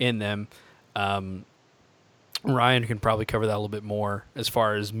in them. Ryan can probably cover that a little bit more as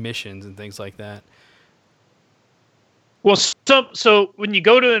far as missions and things like that. Well, so when you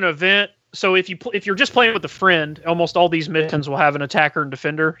go to an event, so if you're just playing with a friend, almost all these missions will have an attacker and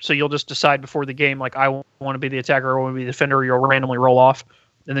defender. So you'll just decide before the game, like, I want to be the attacker, I want to be the defender. You'll randomly roll off,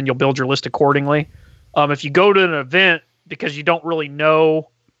 and then you'll build your list accordingly. If you go to an event because you don't really know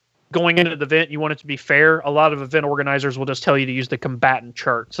going into the event, you want it to be fair, a lot of event organizers will just tell you to use the combatant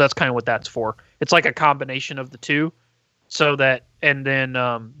chart. So that's kind of what that's for. It's like a combination of the two. So that, and then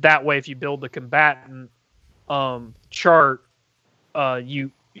that way, if you build the combatant chart,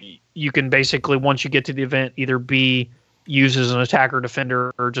 you can basically, once you get to the event, either be used as an attacker,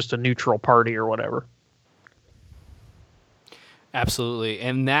 defender, or just a neutral party or whatever. Absolutely.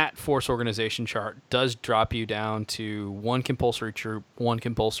 And that force organization chart does drop you down to one compulsory troop, one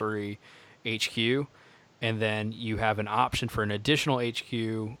compulsory HQ, and then you have an option for an additional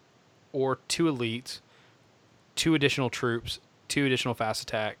HQ or 2 elites, 2 additional troops, 2 additional fast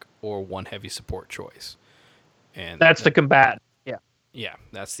attack, or 1 heavy support choice. And that's the combatant. Yeah. Yeah,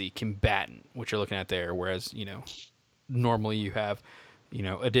 that's the combatant, which you're looking at there. Whereas, normally you have,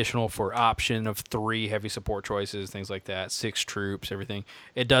 additional for option of 3 heavy support choices, things like that, 6 troops, everything.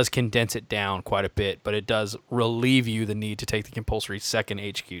 It does condense it down quite a bit, but it does relieve you the need to take the compulsory second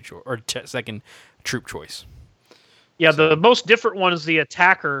HQ second troop choice. Yeah, the most different one is the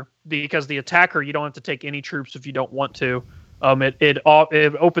attacker, because the attacker, you don't have to take any troops if you don't want to. It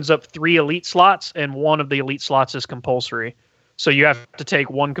opens up 3 elite slots, and 1 of the elite slots is compulsory. So you have to take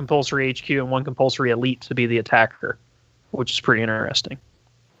 1 compulsory HQ and 1 compulsory elite to be the attacker, which is pretty interesting.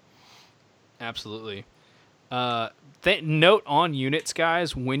 Absolutely. Note on units,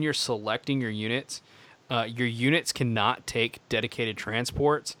 guys, when you're selecting your units cannot take dedicated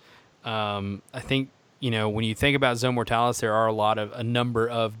transports. I think, when you think about Zone Mortalis, there are a number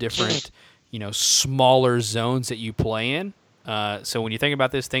of different, smaller zones that you play in. So when you think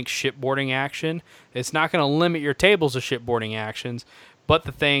about this, think shipboarding action. It's not going to limit your tables to shipboarding actions, but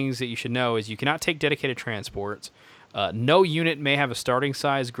the things that you should know is you cannot take dedicated transports. No unit may have a starting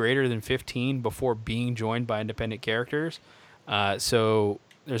size greater than 15 before being joined by independent characters. So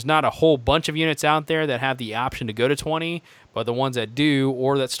there's not a whole bunch of units out there that have the option to go to 20, but the ones that do,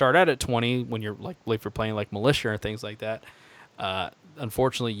 or that start out at 20 when you're if you're playing like militia or things like that,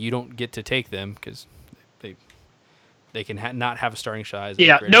 unfortunately you don't get to take them because they can not have a starting size.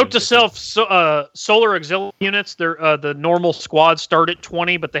 Yeah, note to self, Solar Auxiliary units, they're the normal squads start at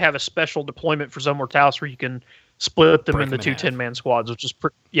 20, but they have a special deployment for Zone Mortalis where you can split them into 2 10-man squads, which is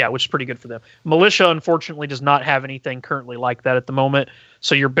pretty good for them. Militia, unfortunately, does not have anything currently like that at the moment,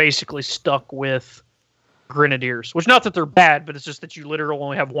 so you're basically stuck with Grenadiers, which not that they're bad, but it's just that you literally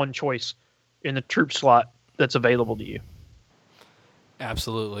only have 1 choice in the troop slot that's available to you.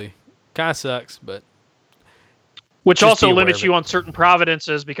 Absolutely. Kind of sucks, but... Which also limits you on certain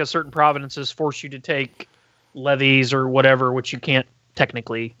providences, because certain providences force you to take levies or whatever, which you can't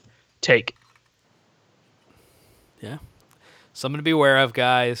technically take. Yeah. Something to be aware of,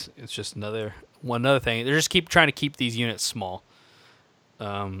 guys. It's just another thing. They just keep trying to keep these units small.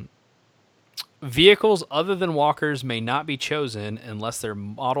 Vehicles other than walkers may not be chosen unless their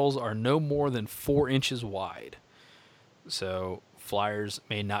models are no more than 4 inches wide. So flyers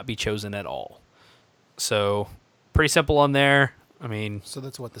may not be chosen at all. So... pretty simple on there. I mean... So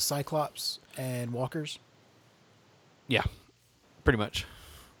that's what, the Cyclops and Walkers? Yeah, pretty much.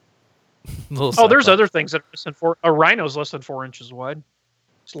 There's other things that are less than 4... A Rhino's less than 4 inches wide.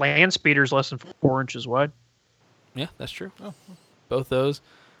 Land Speeder's less than 4 inches wide. Yeah, that's true. Oh. Both those.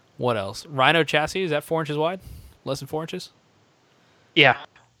 What else? Rhino chassis, is that 4 inches wide? Less than 4 inches? Yeah,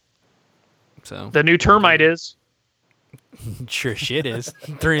 So the new termite is. sure shit is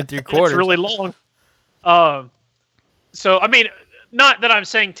 3 3/4. It's really long. So I mean, not that I'm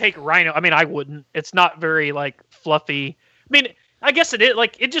saying take Rhino. I mean, I wouldn't. It's not very like fluffy. I mean, I guess it is.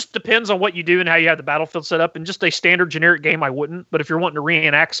 Like, it just depends on what you do and how you have the battlefield set up. And just a standard generic game, I wouldn't. But if you're wanting to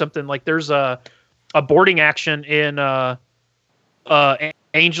reenact something, like there's a boarding action in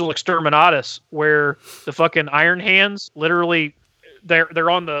Angel Exterminatus where the fucking Iron Hands literally they're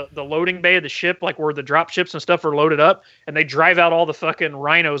on the loading bay of the ship, like where the drop ships and stuff are loaded up, and they drive out all the fucking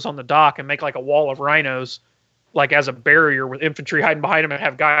rhinos on the dock and make like a wall of rhinos, like as a barrier with infantry hiding behind them, and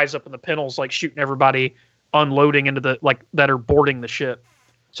have guys up in the pennels like shooting everybody unloading into the like that are boarding the ship.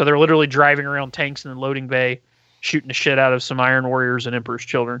 So they're literally driving around tanks in the loading bay, shooting the shit out of some Iron Warriors and Emperor's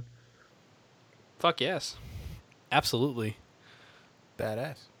Children. Fuck yes. Absolutely.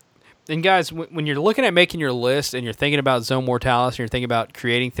 Badass. And guys, when you're looking at making your list and you're thinking about Zone Mortalis and you're thinking about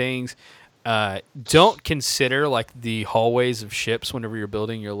creating things, don't consider like the hallways of ships whenever you're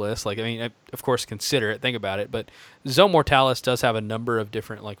building your list. Like, I mean, of course, consider it, think about it. But Zone Mortalis does have a number of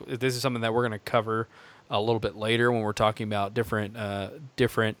different, like, this is something that we're going to cover a little bit later when we're talking about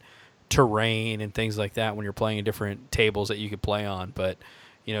different terrain and things like that when you're playing in different tables that you could play on. But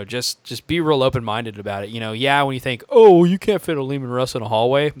you know, just be real open-minded about it. You know, yeah, when you think, oh, you can't fit a Lehman Russ in a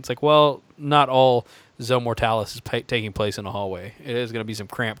hallway, it's like, well, not all Zone Mortalis is taking place in a hallway. It is going to be some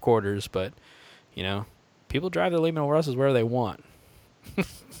cramped quarters, but, you know, people drive their Lehman Russes where they want.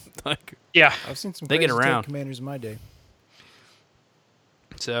 Like, Yeah. I've seen some They get crazy tank around. commanders in my day.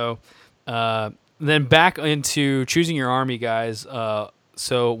 So, then back into choosing your army, guys.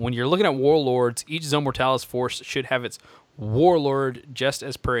 So when you're looking at warlords, each Zone Mortalis force should have its warlord just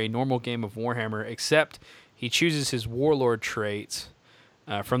as per a normal game of Warhammer, except he chooses his warlord traits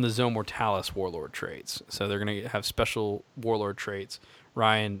from the Zone Mortalis warlord traits. So they're going to have special warlord traits.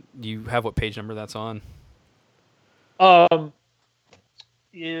 Ryan, do you have what page number that's on?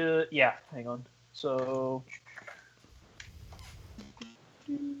 Yeah, hang on. So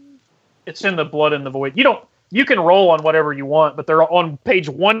it's in the Blood and the Void. You can roll on whatever you want, but they're on page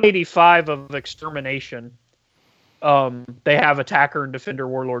 185 of Extermination. They have attacker and defender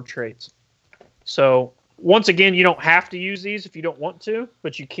warlord traits. So once again, you don't have to use these if you don't want to,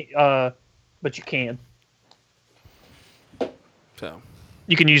 but you can. But you can. So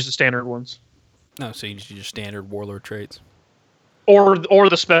You can use the standard ones, no, so you just use your standard warlord traits. or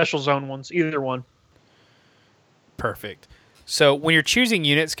the special zone ones. Either one. Perfect. So when you're choosing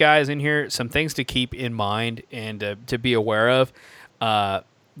units, guys, in here, some things to keep in mind and to be aware of.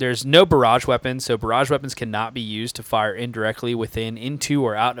 There's no barrage weapons, so barrage weapons cannot be used to fire indirectly within, into,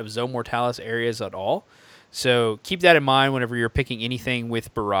 or out of Zone Mortalis areas at all. So keep that in mind whenever you're picking anything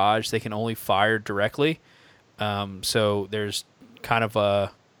with barrage. They can only fire directly. So there's kind of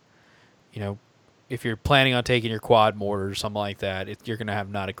a, you know, if you're planning on taking your quad mortar or something like that, you're going to have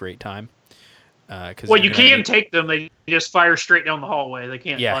not a great time. Well, you can take them. They just fire straight down the hallway. They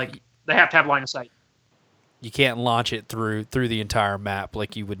can't Yeah. they have to have line of sight. You can't launch it through the entire map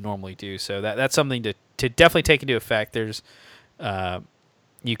like you would normally do. So that's something to definitely take into effect. There's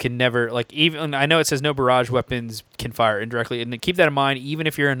you can never, like, even I know it says no barrage weapons can fire indirectly, and keep that in mind. Even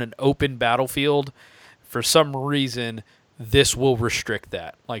if you're in an open battlefield, for some reason this will restrict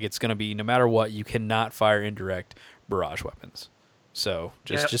that. Like, it's going to be no matter what, you cannot fire indirect barrage weapons. So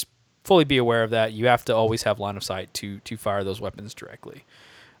just fully be aware of that. You have to always have line of sight to fire those weapons directly.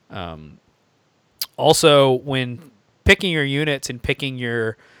 Also, when picking your units and picking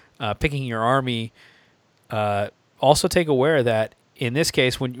your army, also take aware that in this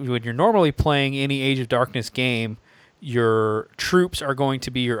case, when you're normally playing any Age of Darkness game, your troops are going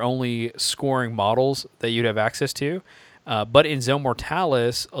to be your only scoring models that you'd have access to. But in Zone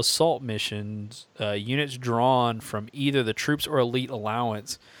Mortalis assault missions, units drawn from either the troops or elite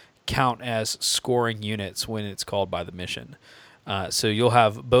allowance count as scoring units when it's called by the mission. So you'll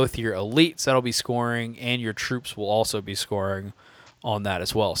have both your elites that'll be scoring, and your troops will also be scoring on that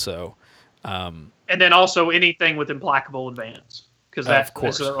as well. So, And then also anything with implacable advance, because Of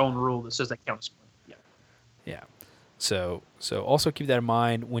course. that's their own rule that says that counts. Yeah. yeah. So also keep that in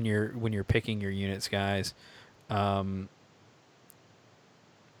mind when you're picking your units, guys. Let's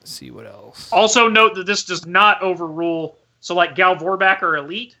see what else. Also note that this does not overrule. So like Gal Vorbak are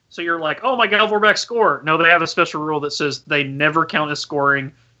elite. So you're like, oh, my Gal Vorbak score. No, they have a special rule that says they never count as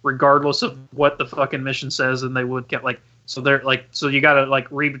scoring, regardless of what the fucking mission says, and they would count so they're like, so you gotta like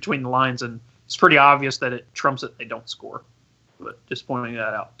read between the lines, and it's pretty obvious that it trumps it. They don't score, but just pointing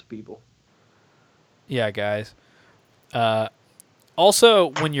that out to people. Yeah, guys.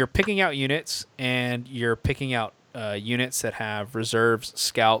 Also, when you're picking out units and you're picking out units that have reserves,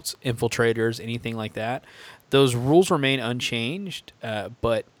 scouts, infiltrators, anything like that, those rules remain unchanged,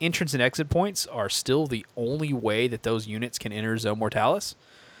 but entrance and exit points are still the only way that those units can enter Zone Mortalis.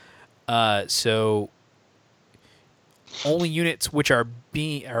 So only units which are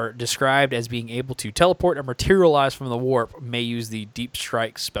described as being able to teleport or materialize from the warp may use the Deep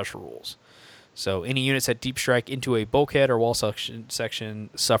Strike special rules. So any units that Deep Strike into a bulkhead or wall section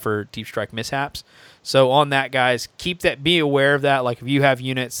suffer Deep Strike mishaps. So on that, guys, be aware of that. Like if you have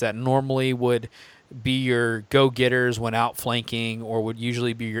units that normally would be your go-getters when outflanking or would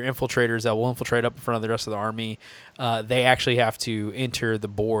usually be your infiltrators that will infiltrate up in front of the rest of the army, they actually have to enter the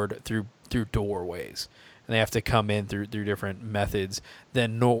board through doorways. And they have to come in through different methods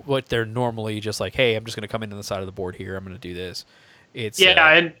than what they're normally just like, hey, I'm just going to come in on the side of the board here. I'm going to do this. It's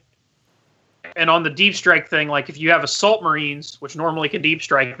and on the deep strike thing, like if you have assault marines, which normally can deep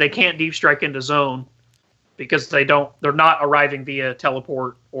strike, they can't deep strike into zone because they're not arriving via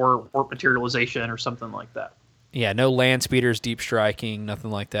teleport or warp materialization or something like that. Yeah, no land speeders deep striking, nothing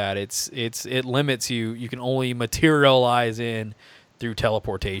like that. It limits you. You can only materialize in through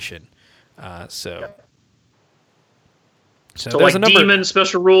teleportation. So like demon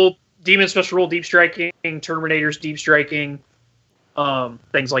special rule deep striking, terminators deep striking,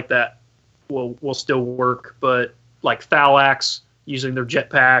 things like that will still work, but like Thalax using their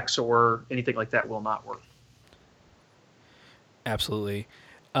jetpacks or anything like that will not work. Absolutely.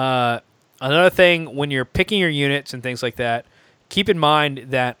 Another thing, when you're picking your units and things like that, keep in mind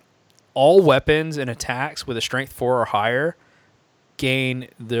that all weapons and attacks with a strength 4 or higher gain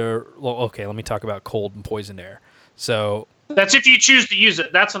their... Well, okay, let me talk about cold and poisoned air. So that's if you choose to use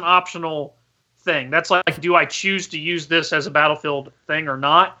it. That's an optional thing. That's like, do I choose to use this as a battlefield thing or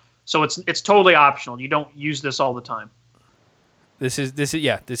not? So it's totally optional. You don't use this all the time. This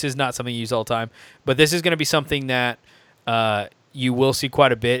is not something you use all the time, but this is going to be something that you will see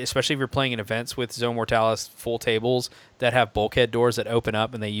quite a bit, especially if you're playing in events with Zone Mortalis full tables that have bulkhead doors that open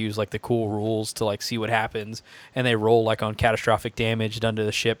up, and they use like the cool rules to like see what happens, and they roll like on catastrophic damage done to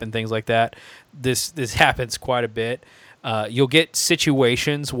the ship and things like that. This happens quite a bit. You'll get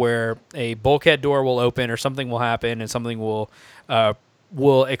situations where a bulkhead door will open or something will happen, and something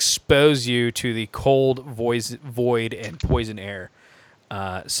will expose you to the cold, void, and poison air.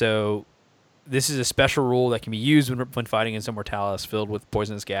 So this is a special rule that can be used when fighting in Zone Mortalis filled with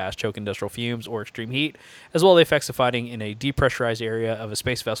poisonous gas, choke industrial fumes, or extreme heat, as well as the effects of fighting in a depressurized area of a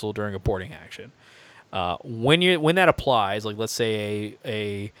space vessel during a boarding action. When that applies, like let's say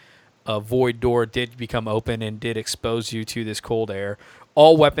a void door did become open and did expose you to this cold air,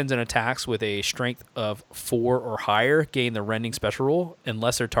 all weapons and attacks with a strength of 4 or higher gain the rending special rule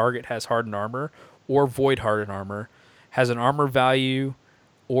unless their target has hardened armor or void hardened armor, has an armor value,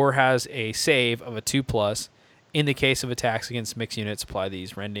 or has a save of a 2+. In the case of attacks against mixed units, apply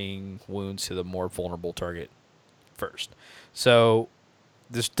these rending wounds to the more vulnerable target first. So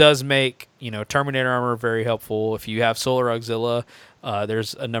this does make Terminator armor very helpful. If you have Solar Auxilia,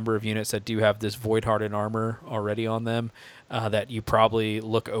 there's a number of units that do have this void hardened armor already on them that you probably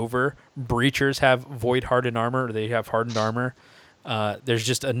look over. Breachers have void hardened armor, or they have hardened armor. There's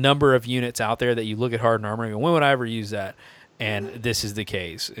just a number of units out there that you look at hardened armor and go, when would I ever use that? And this is the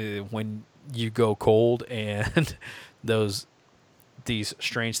case. When you go cold and these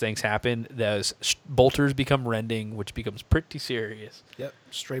strange things happen, those bolters become rending, which becomes pretty serious. Yep,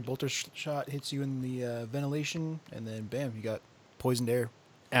 stray bolter shot hits you in the ventilation, and then bam, you got poisoned air.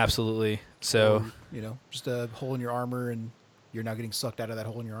 Absolutely. So Or, just a hole in your armor, and you're now getting sucked out of that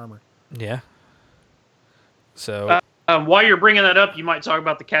hole in your armor. Yeah. So while you're bringing that up, you might talk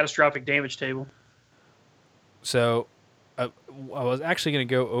about the catastrophic damage table. So I was actually going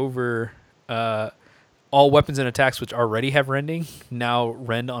to go over all weapons and attacks which already have rending now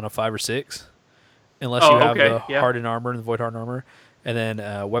rend on a 5 or 6, unless you have the hardened armor and the void hardened armor. And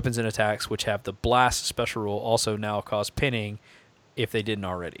then weapons and attacks which have the blast special rule also now cause pinning if they didn't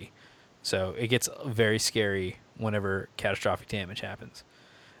already. So it gets very scary whenever catastrophic damage happens.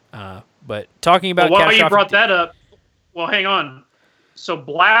 But talking about while you brought that up, well, hang on. So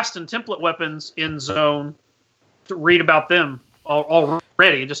blast and template weapons in zone, to read about them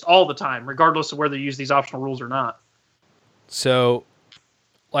already, just all the time, regardless of whether you use these optional rules or not. So,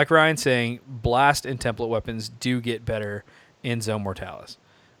 like Ryan's saying, blast and template weapons do get better in Zone Mortalis.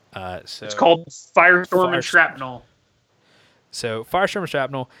 So it's called Firestorm and Shrapnel. So Firestorm and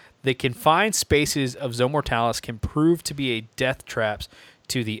Shrapnel, the confined spaces of Zone Mortalis can prove to be a death traps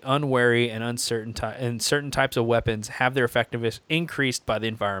to the unwary and uncertain and certain types of weapons have their effectiveness increased by the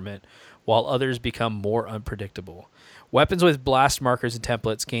environment, while others become more unpredictable. Weapons with blast markers and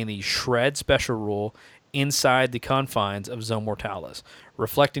templates gain the Shred special rule inside the confines of Zone Mortalis,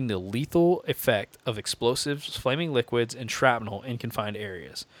 reflecting the lethal effect of explosives, flaming liquids, and shrapnel in confined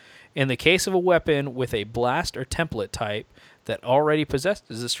areas. In the case of a weapon with a blast or template type that already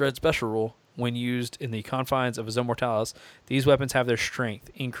possesses the Shred special rule, when used in the confines of a Zone Mortalis, these weapons have their strength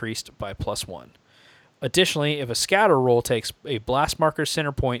increased by +1. Additionally, if a scatter roll takes a blast marker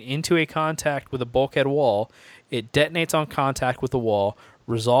center point into a contact with a bulkhead wall, it detonates on contact with the wall.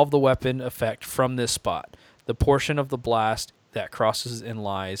 Resolve the weapon effect from this spot. The portion of the blast that crosses and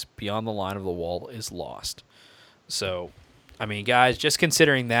lies beyond the line of the wall is lost. So, I mean, guys, just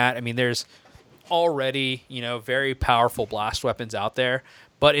considering that, I mean, there's already, very powerful blast weapons out there,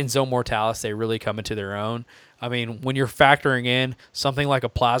 but in Zone Mortalis, they really come into their own. I mean, when you're factoring in something like a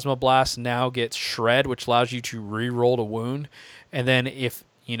Plasma Blast now gets Shred, which allows you to re-roll a wound, and then if,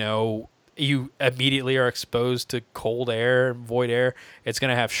 you immediately are exposed to cold air, void air, it's going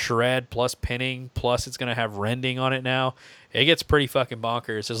to have Shred plus pinning, plus it's going to have rending on it now. It gets pretty fucking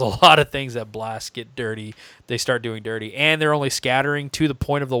bonkers. There's a lot of things that blast get dirty. They start doing dirty, and they're only scattering to the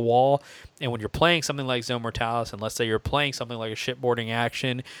point of the wall. And when you're playing something like Zone Mortalis, and let's say you're playing something like a shipboarding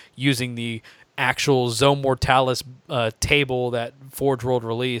action using the actual Zone Mortalis table that Forge World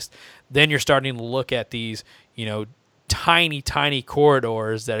released, then you're starting to look at these, tiny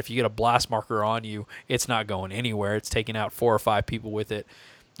corridors that if you get a blast marker on you, it's not going anywhere. It's taking out 4 or 5 people with it.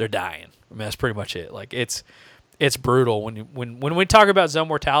 They're dying. I mean, that's pretty much it. Like, it's brutal when we talk about Zone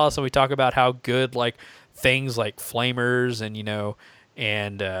Mortalis and we talk about how good like things like flamers and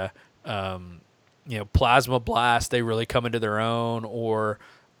Plasma Blast, they really come into their own, or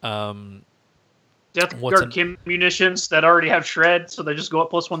Death Guard Kim munitions that already have Shred, so they just go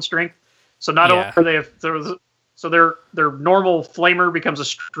up +1 strength. So not only are they so their normal flamer becomes a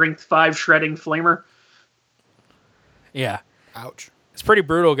strength 5 shredding flamer. Yeah. Ouch. It's pretty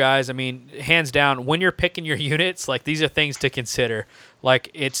brutal, guys. I mean, hands down, when you're picking your units, like, these are things to consider. Like,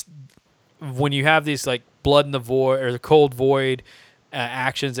 it's when you have these like Blood in the Void or the Cold Void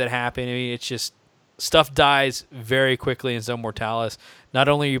actions that happen. I mean, it's just stuff dies very quickly in Zone Mortalis. Not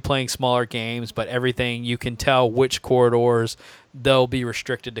only are you playing smaller games, but everything, you can tell which corridors they'll be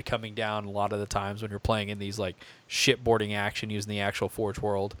restricted to coming down a lot of the times when you're playing in these like shipboarding action using the actual Forge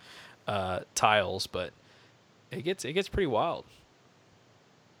World tiles. But it gets pretty wild.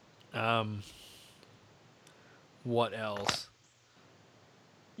 What else?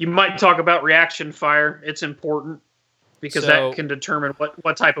 You might talk about reaction fire. It's important because that can determine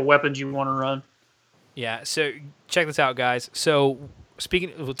what type of weapons you want to run. Yeah, so check this out, guys. So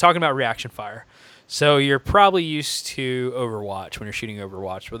talking about reaction fire. So you're probably used to Overwatch when you're shooting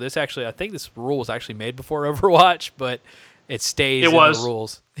Overwatch. Well, I think this rule was actually made before Overwatch, but it stays in the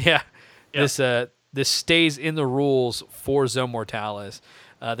rules. Yeah. This stays in the rules for Zone Mortalis.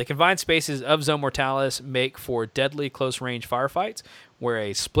 The confined spaces of Zone Mortalis make for deadly close-range firefights, where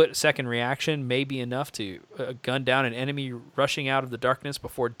a split-second reaction may be enough to gun down an enemy rushing out of the darkness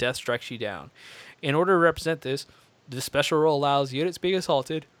before death strikes you down. In order to represent this special rule allows units being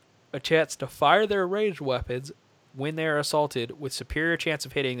assaulted a chance to fire their ranged weapons when they are assaulted with superior chance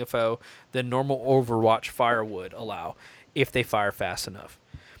of hitting the foe than normal Overwatch fire would allow if they fire fast enough.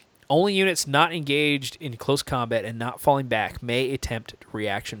 Only units not engaged in close combat and not falling back may attempt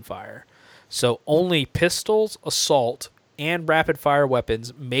reaction fire. So only pistols, assault, and rapid fire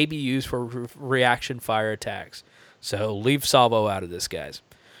weapons may be used for reaction fire attacks. So leave salvo out of this, guys.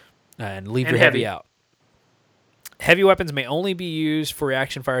 And leave your heavy out. Heavy weapons may only be used for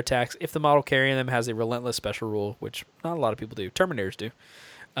reaction fire attacks if the model carrying them has a relentless special rule, which not a lot of people do. Terminators do.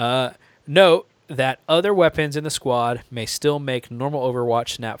 Note that other weapons in the squad may still make normal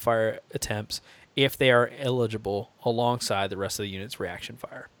Overwatch snapfire attempts if they are eligible alongside the rest of the unit's reaction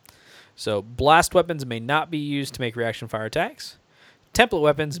fire. So blast weapons may not be used to make reaction fire attacks. Template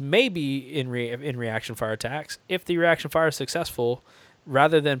weapons may be in reaction fire attacks if the reaction fire is successful.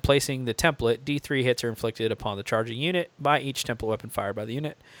 Rather than placing the template, D3 hits are inflicted upon the charging unit by each template weapon fired by the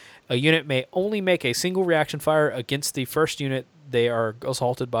unit. A unit may only make a single reaction fire against the first unit they are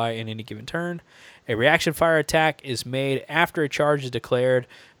assaulted by in any given turn. A reaction fire attack is made after a charge is declared,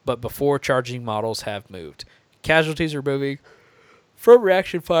 but before charging models have moved. Casualties are moving from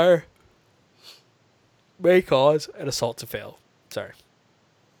reaction fire may cause an assault to fail. Sorry.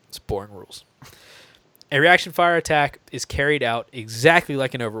 It's boring rules. A reaction fire attack is carried out exactly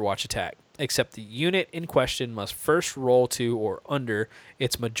like an Overwatch attack, except the unit in question must first roll to or under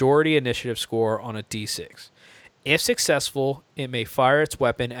its majority initiative score on a D6. If successful, it may fire its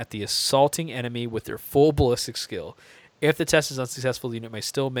weapon at the assaulting enemy with their full ballistic skill. If the test is unsuccessful, the unit may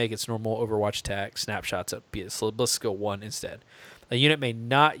still make its normal Overwatch attack snapshots at Ballistic Skill 1 instead. A unit may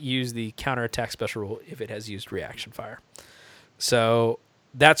not use the counterattack special rule if it has used reaction fire. So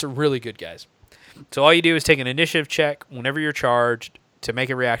that's really good, guys. So all you do is take an initiative check whenever you're charged to make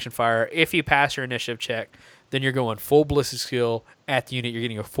a reaction fire. If you pass your initiative check, then you're going full ballistic skill at the unit. You're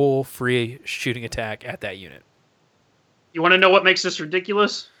getting a full free shooting attack at that unit. You want to know what makes this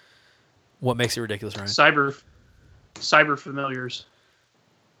ridiculous? What makes it ridiculous, Ryan? Cyber familiars.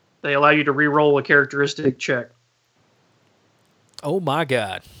 They allow you to re-roll a characteristic check. Oh my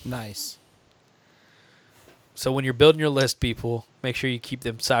God. Nice. So when you're building your list, people, make sure you keep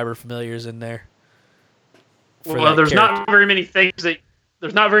them cyber familiars in there. Well, there's not very many things that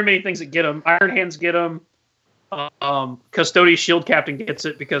get them. Iron Hands get them. Custodian Shield Captain gets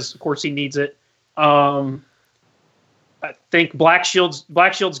it because, of course, he needs it. I think Black Shields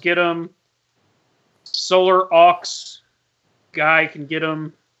get them. Solar Aux guy can get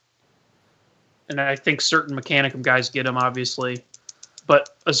them. And I think certain Mechanicum guys get them, obviously. But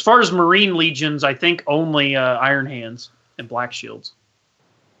as far as Marine Legions, I think only Iron Hands and Black Shields.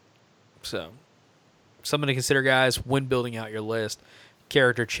 So, something to consider, guys, when building out your list.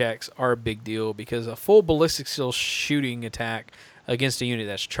 Character checks are a big deal because a full ballistic skill shooting attack against a unit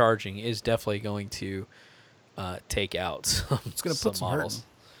that's charging is definitely going to take out some, It's going to put some models.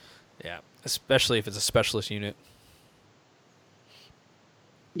 Yeah, especially if it's a specialist unit.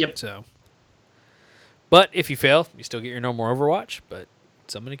 Yep. So, but if you fail, you still get your normal Overwatch, but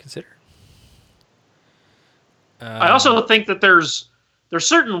something to consider. I also think that there's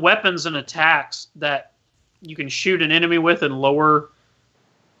certain weapons and attacks that you can shoot an enemy with and lower.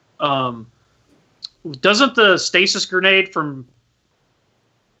 Doesn't the stasis grenade from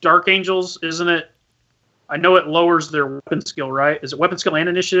Dark Angels, isn't it? I know it lowers their weapon skill, right? Is it weapon skill and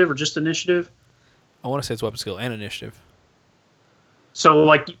initiative or just initiative? I want to say it's weapon skill and initiative. So,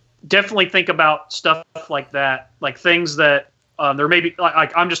 like, definitely think about stuff like that, like things that there may be.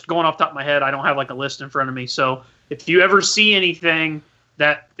 Like, I'm just going off the top of my head. I don't have like a list in front of me. So, if you ever see anything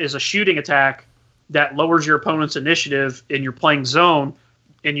that is a shooting attack that lowers your opponent's initiative and you're playing zone,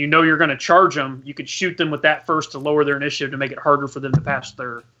 and you know you're going to charge them, you could shoot them with that first to lower their initiative to make it harder for them to pass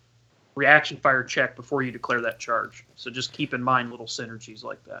their reaction fire check before you declare that charge. So just keep in mind little synergies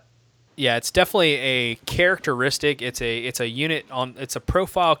like that. Yeah, it's definitely a characteristic. It's a unit on. It's a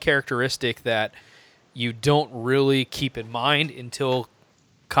profile characteristic that you don't really keep in mind until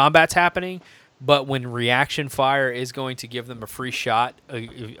combat's happening. But when reaction fire is going to give them a free shot,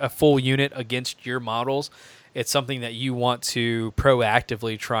 a full unit against your models, it's something that you want to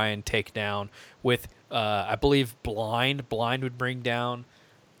proactively try and take down with, I believe, blind. Blind would bring down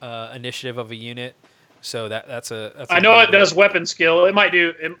initiative of a unit. So that's a. I know it does weapon skill. It might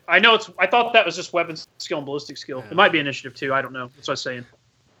do. I know it's. I thought that was just weapon skill and ballistic skill. It might be initiative too. I don't know. That's what I was saying.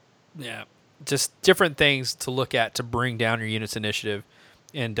 Yeah, just different things to look at to bring down your unit's initiative,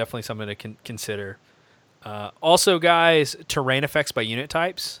 and definitely something to consider. Also, guys, terrain effects by unit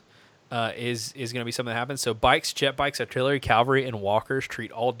types is going to be something that happens. So bikes, jet bikes, artillery, cavalry, and walkers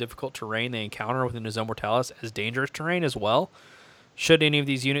treat all difficult terrain they encounter within the Zone Mortalis as dangerous terrain as well. Should any of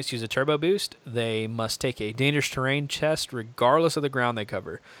these units use a turbo boost, they must take a dangerous terrain test regardless of the ground they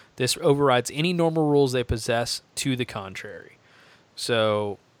cover. This overrides any normal rules they possess to the contrary.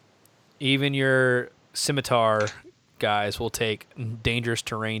 So even your scimitar guys will take dangerous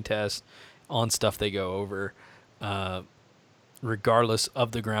terrain tests on stuff they go over, regardless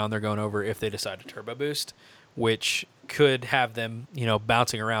of the ground they're going over if they decide to turbo boost, which could have them,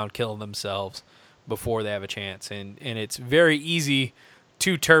 bouncing around, killing themselves before they have a chance. And it's very easy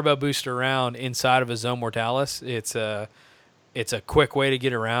to turbo boost around inside of a Zone Mortalis. It's a quick way to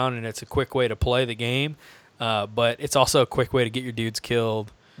get around, and it's a quick way to play the game, but it's also a quick way to get your dudes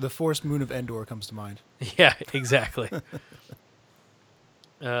killed. The Forest Moon of Endor comes to mind. Yeah, exactly.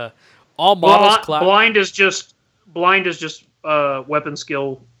 All models blind is just weapon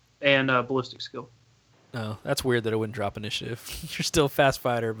skill and ballistic skill. No, that's weird that it wouldn't drop initiative. You're still a fast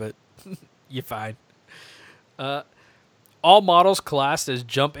fighter, but you're fine. All models classed as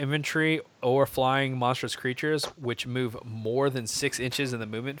jump infantry or flying monstrous creatures, which move more than 6 inches in the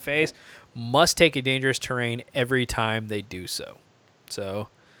movement phase, must take a dangerous terrain every time they do so. So,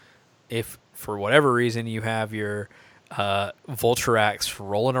 if for whatever reason you have your Vulturax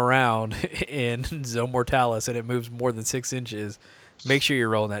rolling around in Zone Mortalis and it moves more than 6 inches, make sure you're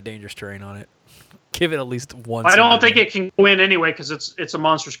rolling that dangerous terrain on it. Give it at least one. I don't think it can win anyway because it's a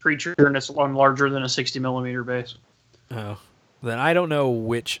monstrous creature and it's one larger than a 60 millimeter base. Oh, then I don't know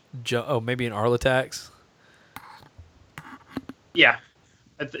which. Maybe an Arlatax. Yeah,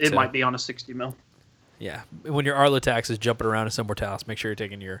 it might be on a 60 mil. Yeah, when your Arlotax is jumping around in Zone Mortalis, make sure you're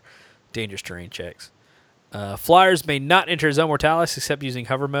taking your dangerous terrain checks. Flyers may not enter Zone Mortalis except using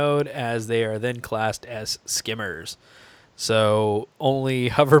hover mode, as they are then classed as skimmers. So only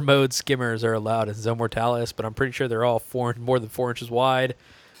hover mode skimmers are allowed in Zone Mortalis, but I'm pretty sure they're all more than 4 inches wide.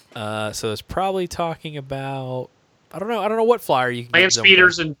 So it's probably talking about I don't know what flyer you can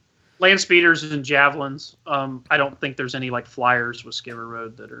land speeders and javelins. I don't think there's any like flyers with skimmer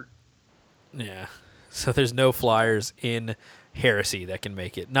mode that are. Yeah. So there's no flyers in Heresy that can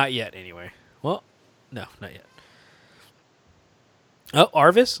make it. Not yet, anyway. Well, no, not yet. Oh,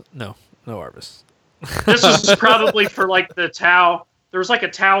 Arvis? No Arvis. This is probably for like the Tau. There was like a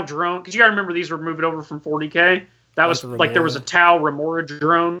Tau drone because you gotta remember these were moved over from 40K. That was like there was a Tau Remora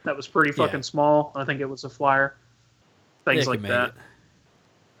drone that was pretty fucking small. I think it was a flyer. Things like that.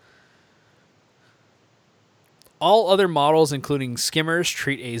 All other models, including skimmers,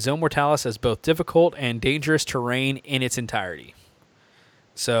 treat a Zone Mortalis as both difficult and dangerous terrain in its entirety.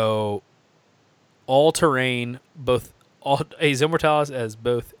 So, all terrain, a Zone Mortalis as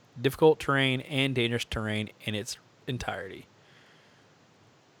both difficult terrain and dangerous terrain in its entirety.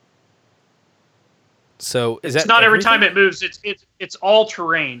 So, it's not every time it moves. It's all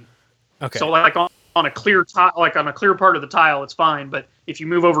terrain. Okay. So like on a clear tile, like on a clear part of the tile, it's fine. But if you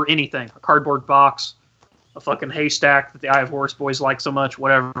move over anything, a cardboard box, a fucking haystack that the Eye of Horus boys like so much,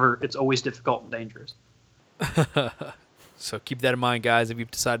 whatever, it's always difficult and dangerous. So keep that in mind, guys. If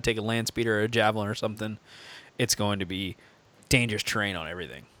you've decided to take a land speeder or a javelin or something, it's going to be dangerous terrain on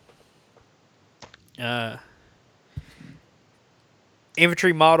everything.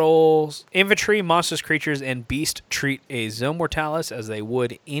 Infantry models, infantry, monstrous creatures, and beast treat a Zone Mortalis as they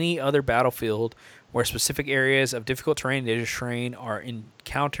would any other battlefield where specific areas of difficult terrain and dangerous terrain are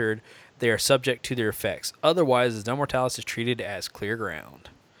encountered. They are subject to their effects. Otherwise, the Zone Mortalis is treated as clear ground.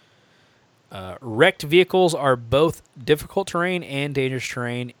 Wrecked vehicles are both difficult terrain and dangerous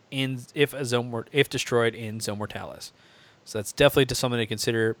terrain if destroyed in Zone Mortalis. So that's definitely something to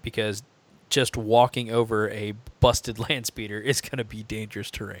consider because just walking over a busted land speeder is going to be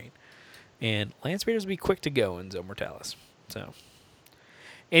dangerous terrain. And land speeders will be quick to go in Zone Mortalis. So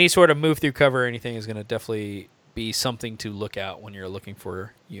any sort of move through cover or anything is going to definitely be something to look out when you're looking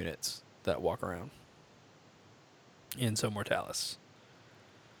for units that walk around in Zone Mortalis.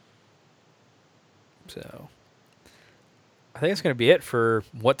 So I think that's going to be it for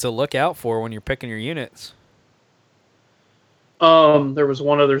what to look out for when you're picking your units. There was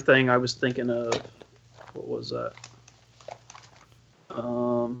one other thing I was thinking of. What was that?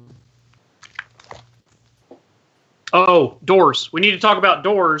 Doors. We need to talk about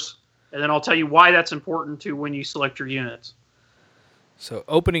doors, and then I'll tell you why that's important to when you select your units. So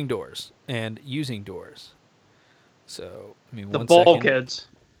opening doors and using doors. So the bulkheads.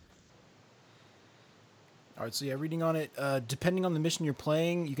 All right, so yeah, reading on it, depending on the mission you're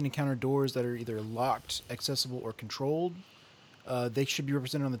playing, you can encounter doors that are either locked, accessible, or controlled. They should be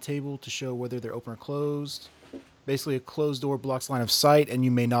represented on the table to show whether they're open or closed. Basically, a closed door blocks line of sight, and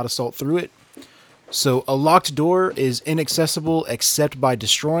you may not assault through it. So a locked door is inaccessible except by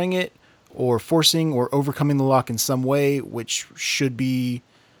destroying it, or forcing or overcoming the lock in some way, which should be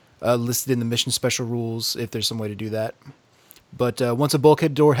listed in the mission special rules if there's some way to do that. But once a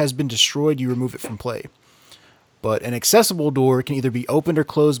bulkhead door has been destroyed, you remove it from play. But an accessible door can either be opened or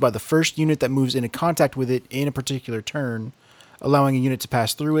closed by the first unit that moves into contact with it in a particular turn, allowing a unit to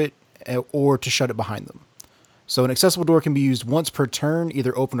pass through it or to shut it behind them. So an accessible door can be used once per turn,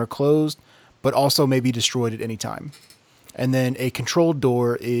 either open or closed, but also may be destroyed at any time. And then a controlled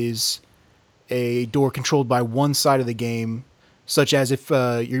door is a door controlled by one side of the game, such as if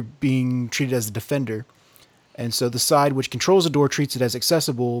you're being treated as a defender. And so the side which controls the door treats it as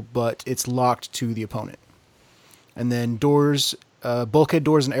accessible, but it's locked to the opponent. And then doors, bulkhead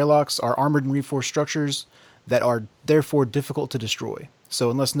doors and airlocks are armored and reinforced structures that are therefore difficult to destroy. So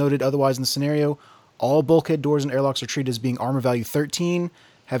unless noted otherwise in the scenario, all bulkhead doors and airlocks are treated as being armor value 13,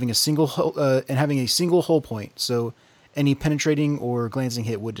 having a single hull point. So any penetrating or glancing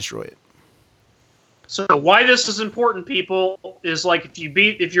hit would destroy it. So why this is important, people, is like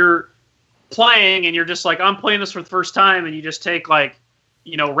if you're playing and you're just like, I'm playing this for the first time, and you just take like,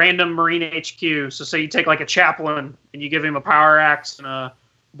 random Marine HQ. So say you take like a chaplain and you give him a power axe and a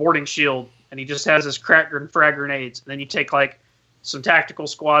boarding shield, and he just has his crack and frag grenades. And then you take like some tactical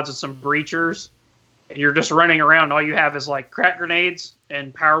squads and some breachers, and you're just running around. All you have is like crack grenades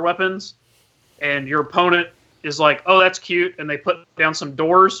and power weapons, and your opponent is like, oh, that's cute, and they put down some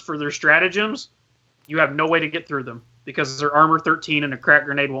doors for their stratagems. You have no way to get through them because they're armor 13 and a crack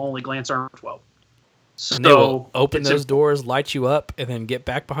grenade will only glance armor 12. So and they will open those doors, light you up, and then get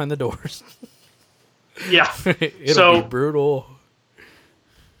back behind the doors. Yeah. It'll So- be brutal.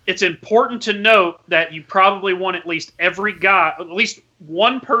 It's important to note that you probably want at least at least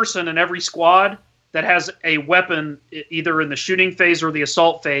one person in every squad that has a weapon either in the shooting phase or the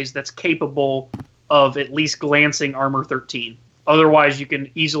assault phase that's capable of at least glancing armor 13. Otherwise, you can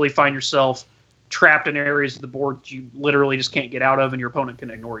easily find yourself trapped in areas of the board that you literally just can't get out of, and your opponent can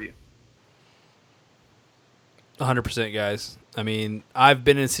ignore you. 100%, guys. I mean, I've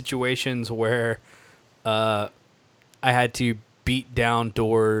been in situations where I had to beat down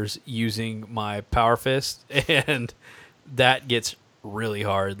doors using my power fist, and that gets really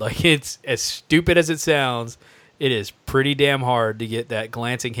hard. Like, it's as stupid as it sounds, it is pretty damn hard to get that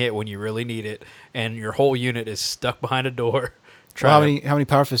glancing hit when you really need it, and your whole unit is stuck behind a door. Well, how many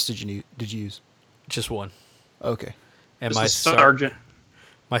power fists did you use? Just one. Okay. And Just my the sergeant.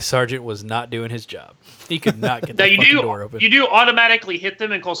 my sergeant was not doing his job. He could not get Now the fucking door open. you do automatically hit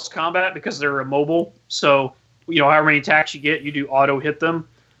them in close combat because they're immobile. So however many attacks you get, you do auto hit them.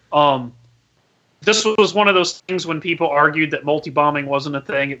 This was one of those things when people argued that multi-bombing wasn't a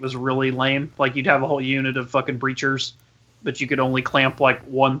thing. It was really lame. Like, you'd have a whole unit of fucking breachers, but you could only clamp like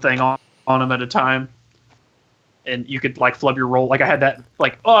one thing on them at a time. And you could like flub your roll. Like, I had that,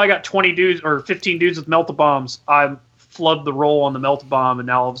 like, I got 20 dudes or 15 dudes with melt-a-bombs. I flubbed the roll on the melt-a-bomb, and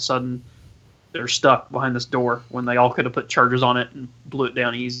now all of a sudden they're stuck behind this door when they all could have put charges on it and blew it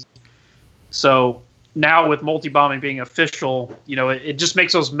down easy. So now with multi-bombing being official, it just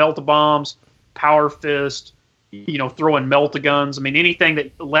makes those melt-a-bombs, power fist, throwing melt-a-guns. I mean, anything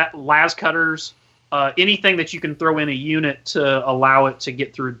that las cutters, anything that you can throw in a unit to allow it to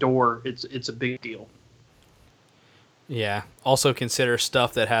get through a door, it's a big deal. Yeah. Also consider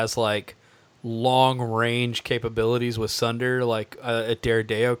stuff that has like long range capabilities with Sunder, like a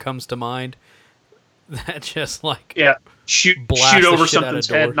Daredeo comes to mind. That just like shoot blast the over shit out of something's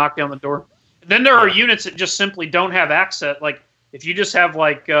door. head, knock down the door. Then there are units that just simply don't have access. Like, if you just have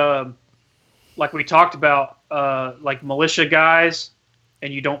like we talked about, like militia guys,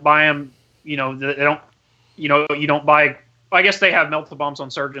 and you don't buy them, they don't, you don't buy. I guess they have melta bombs on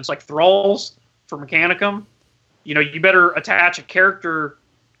sergeants, like thralls for Mechanicum. You better attach a character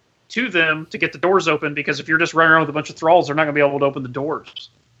to them to get the doors open, because if you're just running around with a bunch of thralls, they're not going to be able to open the doors.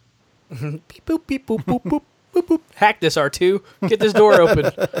 beep boop beep boop boop boop boop boop. Hack this R2. Get this door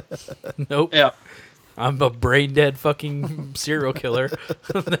open. Nope. Yeah. I'm a brain dead fucking serial killer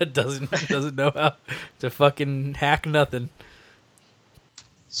that doesn't know how to fucking hack nothing.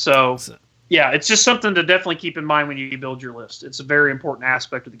 So, yeah, it's just something to definitely keep in mind when you build your list. It's a very important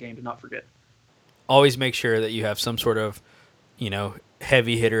aspect of the game to not forget. Always make sure that you have some sort of,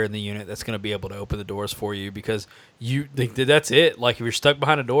 heavy hitter in the unit that's going to be able to open the doors for you, because that's it. Like, if you're stuck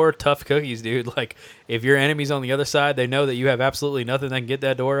behind a door, tough cookies, dude. Like, if your enemy's on the other side, they know that you have absolutely nothing that can get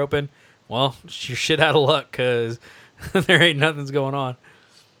that door open. Well, you're shit out of luck, because there ain't nothing's going on.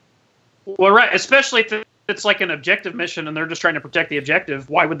 Well, right, especially if it's like an objective mission and they're just trying to protect the objective.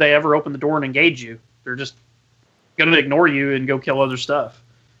 Why would they ever open the door and engage you? They're just going to ignore you and go kill other stuff.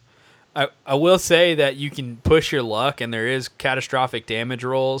 I will say that you can push your luck, and there is catastrophic damage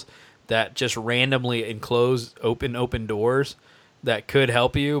rolls that just randomly enclose open doors that could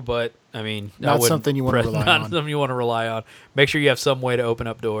help you, but I mean, Not something you want to rely not on. something you want to rely on. Make sure you have some way to open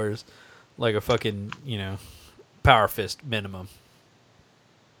up doors, like a fucking power fist minimum.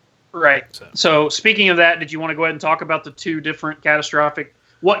 Right. So speaking of that, did you want to go ahead and talk about the two different catastrophic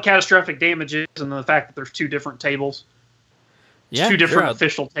damage is, and the fact that there's two different tables? Yeah, two different sure.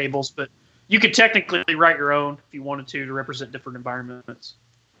 official tables, but you could technically write your own if you wanted to represent different environments.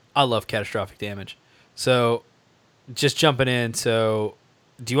 I love catastrophic damage. So, just jumping in. So,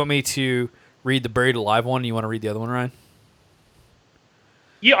 do you want me to read the buried alive one? Or you want to read the other one, Ryan?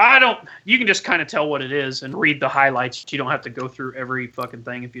 Yeah, I don't. You can just kind of tell what it is and read the highlights. You don't have to go through every fucking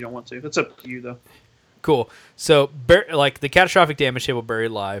thing if you don't want to. That's up to you, though. Cool. So, like the catastrophic damage table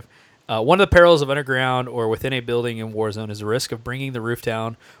buried alive. One of the perils of underground or within a building in Warzone is the risk of bringing the roof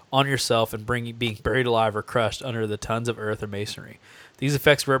down on yourself and being buried alive or crushed under the tons of earth or masonry. These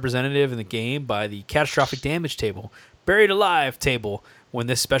effects are represented in the game by the catastrophic damage table, buried alive table. When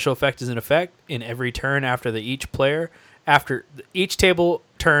this special effect is in effect, in every turn after each table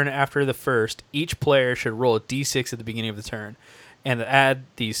turn after the first, each player should roll a d6 at the beginning of the turn, and add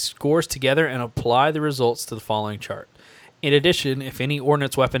these scores together and apply the results to the following chart. In addition, if any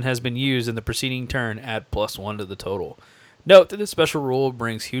ordnance weapon has been used in the preceding turn, add +1 to the total. Note that this special rule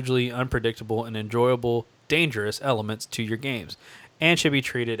brings hugely unpredictable and enjoyable dangerous elements to your games, and should be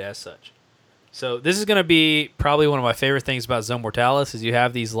treated as such. So this is going to be probably one of my favorite things about Zone Mortalis, is you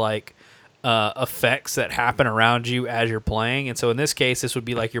have these like effects that happen around you as you're playing. And so in this case, this would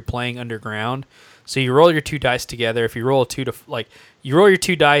be like you're playing underground. So you roll your 2 dice together. If you roll you roll your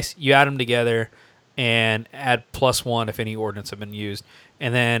 2 dice, you add them together, and add +1 if any ordnance have been used.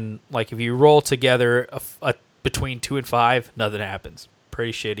 And then, like, if you roll together between 2 and 5, nothing happens.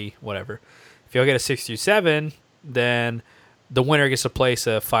 Pretty shitty, whatever. If you all get a 6 through 7, then the winner gets to place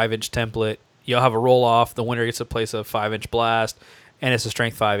a 5-inch template. You'll have a roll off. The winner gets to place a 5-inch blast, and it's a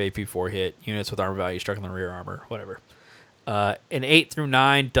strength 5 AP 4 hit. Units with armor value struck in the rear armor, whatever. In 8 through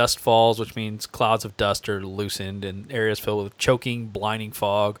 9, dust falls, which means clouds of dust are loosened and areas filled with choking, blinding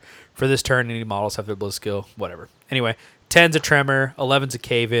fog. For this turn, any models have their bliss skill, whatever. Anyway, 10's a tremor, 11's a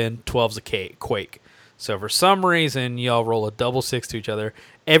cave-in, 12's a quake. So for some reason, y'all roll a double 6 to each other.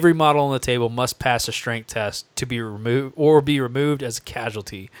 Every model on the table must pass a strength test to be removed as a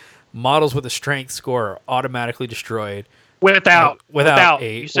casualty. Models with a strength score are automatically destroyed. Without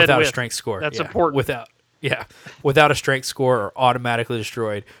a you said without a with. strength score. That's Yeah, important. without a strength score are automatically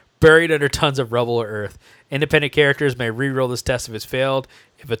destroyed, buried under tons of rubble or earth. Independent characters may re-roll this test if it's failed.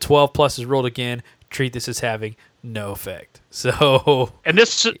 If a 12 plus is rolled again, treat this as having no effect. So And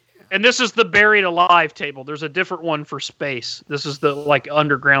this is the buried alive table. There's a different one for space. This is the like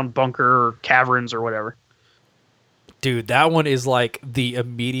underground bunker or caverns or whatever. dude, that one is like the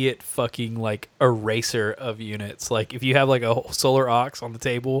immediate fucking like eraser of units. Like if you have like a whole solar ox on the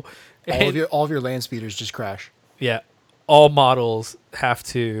table, All of your land speeders just crash. yeah, all models have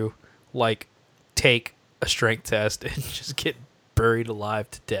to like take a strength test and just get buried alive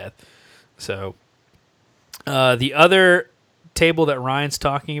to death. So the other table that Ryan's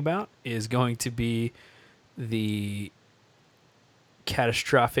talking about is going to be the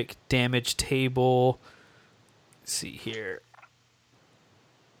catastrophic damage table. Let's see here.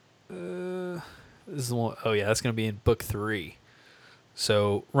 This is the one, oh yeah, that's going to be in book 3.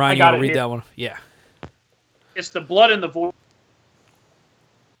 So Ryan, you want to read that one? Yeah. It's the blood in the void.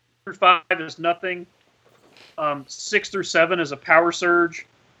 5 is nothing. 6 through 7 is a power surge.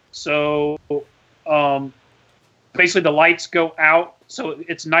 So basically the lights go out. So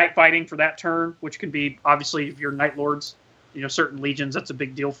it's night fighting for that turn, which can be obviously if you're Night Lords, certain legions that's a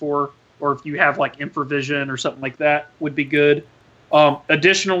big deal for. Or if you have like infravision or something like that would be good.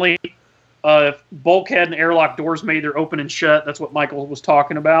 Additionally, if bulkhead and airlock doors may either open and shut, that's what Michael was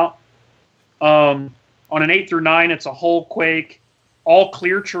talking about. On an 8 through 9, it's a hull quake. All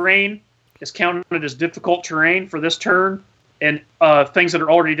clear terrain is counted as difficult terrain for this turn, and things that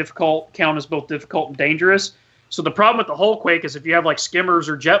are already difficult count as both difficult and dangerous. So the problem with the hull quake is if you have like skimmers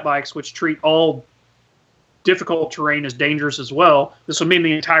or jet bikes, which treat all difficult terrain as dangerous as well, this would mean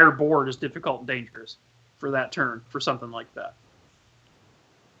the entire board is difficult and dangerous for that turn, for something like that.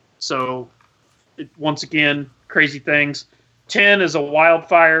 So, once again, crazy things. 10 is a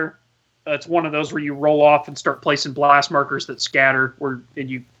wildfire. It's one of those where you roll off and start placing blast markers that scatter, and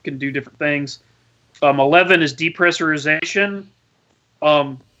you can do different things. 11 is depressurization.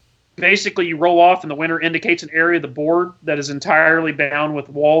 Basically, you roll off, and the winner indicates an area of the board that is entirely bound with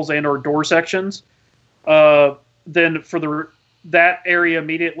walls and/or door sections. Then for that area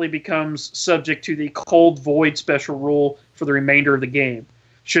immediately becomes subject to the cold void special rule for the remainder of the game.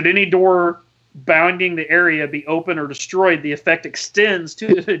 Should any door bounding the area be open or destroyed, the effect extends to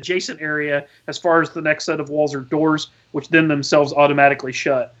the adjacent area as far as the next set of walls or doors, which then themselves automatically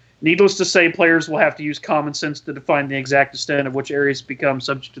shut. Needless to say, players will have to use common sense to define the exact extent of which areas become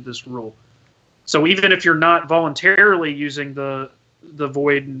subject to this rule. So even if you're not voluntarily using the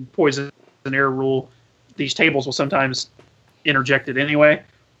void and poison air rule, these tables will sometimes interject it anyway.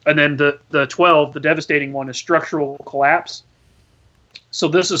 And then the 12, the devastating one, is structural collapse. So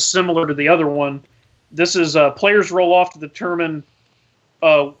this is similar to the other one. This is players roll off to determine,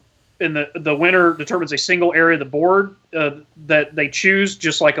 and the winner determines a single area of the board that they choose,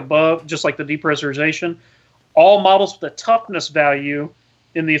 just like above, just like the depressurization. All models with a toughness value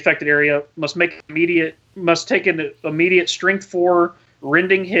in the affected area must take an immediate strength 4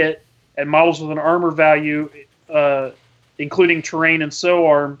 rending hit, and models with an armor value, including terrain and so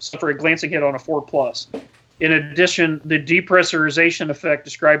arm, suffer a glancing hit on a 4+. In addition, the depressurization effect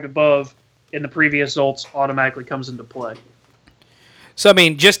described above in the previous results automatically comes into play. So, I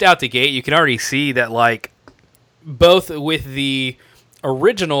mean, just out the gate, you can already see that, like, both with the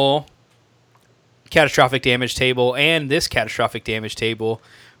original catastrophic damage table and this catastrophic damage table,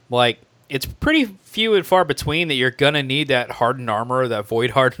 like, it's pretty few and far between that you're going to need that hardened armor, that void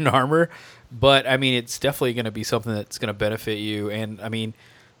hardened armor. But, I mean, it's definitely going to be something that's going to benefit you. And, I mean,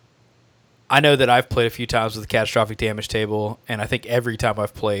 I know that I've played a few times with the catastrophic damage table, and I think every time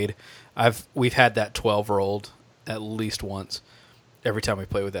I've played, we've had that 12 rolled at least once every time we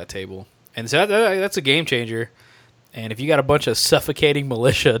play with that table. And so that's a game changer. And if you got a bunch of suffocating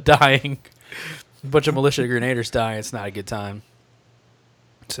militia dying, a bunch of militia grenadiers dying, it's not a good time.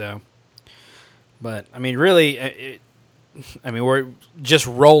 So, but I mean, really, we're just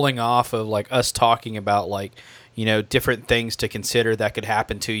rolling off of like us talking about like, you know, different things to consider that could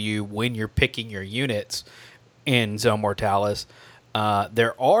happen to you when you're picking your units in Zone Mortalis.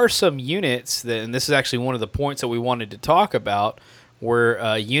 There are some units that, and this is actually one of the points that we wanted to talk about,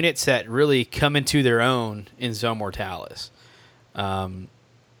 were units that really come into their own in Zone Mortalis.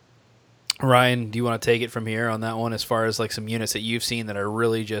 Ryan, do you want to take it from here on that one as far as like some units that you've seen that are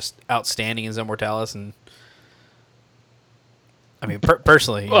really just outstanding in Zone Mortalis? And I mean,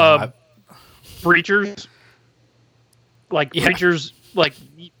 personally, you know, Breachers, Breachers, like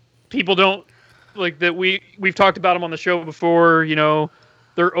people don't like that. We've talked about them on the show before. You know,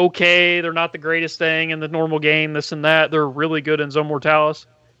 they're okay. They're not the greatest thing in the normal game. This and that. They're really good in Zone Mortalis,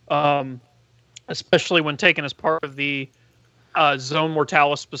 especially when taken as part of the Zone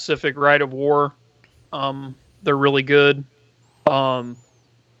Mortalis specific Rite of War. They're really good.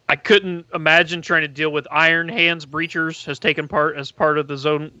 I couldn't imagine trying to deal with Iron Hands Breachers has taken part as part of the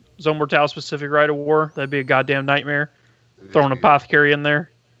Zone Mortalis specific Rite of War. That'd be a goddamn nightmare. Throw an Apothecary in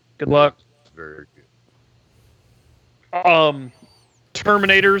there. Good luck. Very good.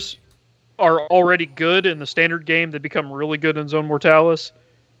 Terminators are already good in the standard game. They become really good in Zone Mortalis.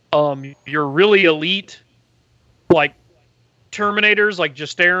 You're really elite, like Terminators, like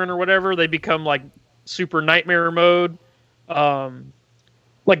Justarin or whatever. They become like super nightmare mode.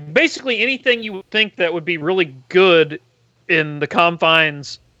 Like basically anything you would think that would be really good in the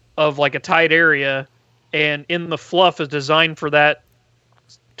confines of like a tight area and in the fluff is designed for that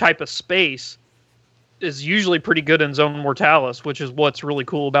type of space is usually pretty good in Zone Mortalis, which is what's really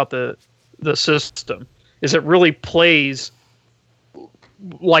cool about the system, is it really plays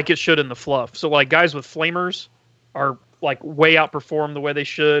like it should in the fluff. So like guys with flamers are like way outperform the way they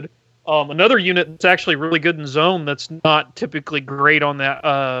should. Another unit that's actually really good in Zone that's not typically great on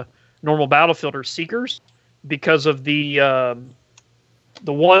that normal battlefield are Seekers, because of the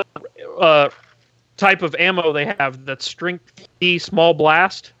one type of ammo they have that's strength E small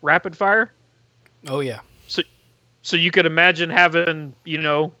blast rapid fire. oh yeah, So you could imagine having, you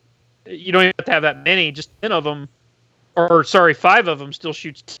know, you don't even have to have that many, just 10 of them, or sorry, 5 of them still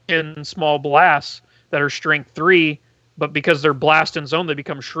shoots 10 small blasts that are strength 3, but because they're blast in zone, they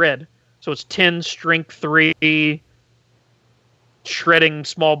become shred. So it's 10 strength 3 shredding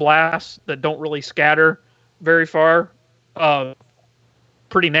small blasts that don't really scatter very far.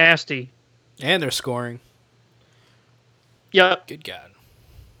 Pretty nasty. and they're scoring. Yep. Good God,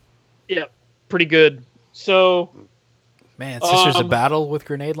 Yep. Pretty good. So man, Sisters of Battle with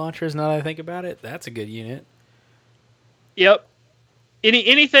grenade launchers. Now that I think about it, that's a good unit. yep.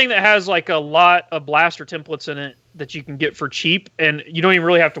 Anything that has like a lot of blaster templates in it that you can get for cheap, and you don't even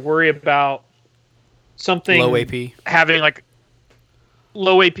really have to worry about something Low AP. having like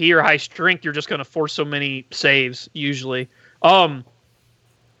low AP or high strength. You're just going to force so many saves usually. The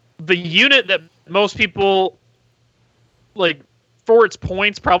unit that most people like for its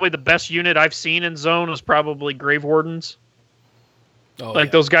points, probably the best unit I've seen in Zone is probably Grave Wardens. Oh, Like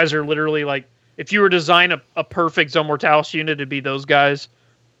yeah. those guys are literally like, if you were to design a perfect Zone Mortalis unit, it'd be those guys.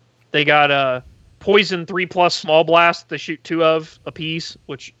 They got a poison 3+ small blast. They shoot 2 of a piece,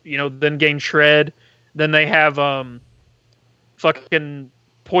 which, you know, then gain shred. Then they have fucking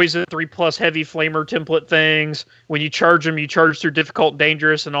poison 3+ heavy flamer template things. When you charge them, you charge through difficult,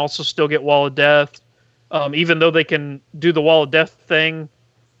 dangerous, and also still get wall of death. Even though they can do the wall of death thing,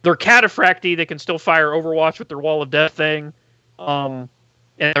 they're cataphracty. They can still fire Overwatch with their wall of death thing, and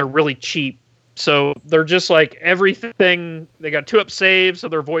they're really cheap. So they're just like everything. They got 2-up saves, so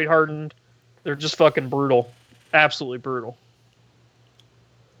they're void hardened. They're just fucking brutal, absolutely brutal.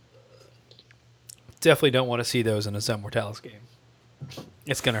 Definitely don't want to see those in a Zone Mortalis game.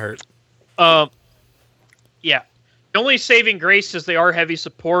 It's gonna hurt. Yeah. The only saving grace is they are heavy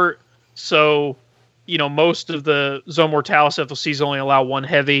support, so you know most of the Zone Mortalis FLCs only allow 1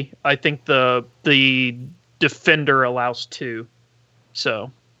 heavy. I think the Defender allows 2, so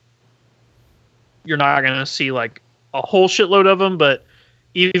you're not gonna see like a whole shitload of them, but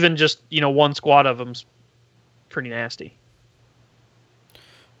even just 1 squad of them's pretty nasty.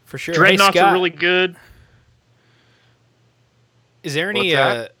 For sure. Dreadnoughts Hey, Scott, are really good. Is there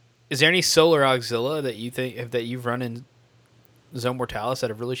any Solar Auxilia that you think that you've run in Zone Mortalis that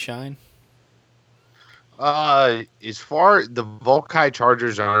have really shined? As far the Volkai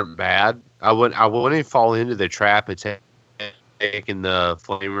Chargers aren't bad. I wouldn't fall into the trap and taking the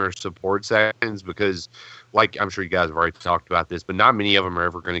flamer support sections because, like, I'm sure you guys have already talked about this, but not many of them are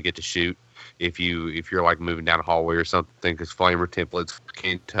ever going to get to shoot if you're like moving down a hallway or something, because flamer templates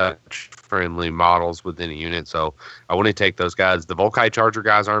can't touch friendly models within a unit. So I want to take those guys. The Volkite Charger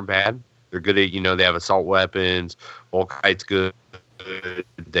guys aren't bad. They're good at, they have assault weapons. Volkite's good.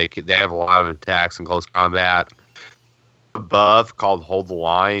 They have a lot of attacks in close combat. A buff called Hold the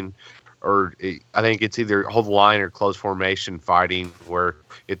Line, I think it's either Hold the Line or Close Formation Fighting, where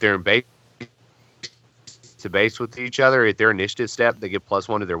if they're in base to base with each other, at their initiative step, they get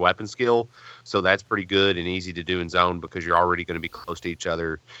 +1 to their weapon skill. So that's pretty good and easy to do in zone because you're already going to be close to each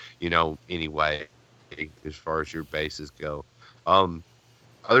other, anyway, as far as your bases go.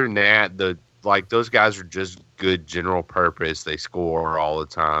 Other than that, those guys are just good general purpose. They score all the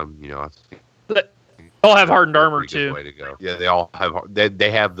time. I think They all have hardened armor pretty good too. way to go. Yeah, they all have. They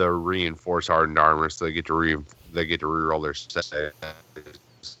have the reinforced hardened armor, so they get to reroll their saves,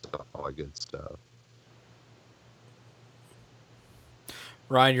 all that good stuff.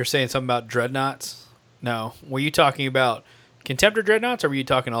 Ryan, you're saying something about dreadnoughts? No. Were you talking about Contemptor dreadnoughts, or were you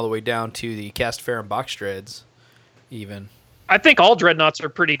talking all the way down to the Castafarum box dreads even? I think all dreadnoughts are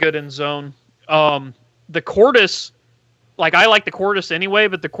pretty good in zone. The Cordis, I like the Cordis anyway,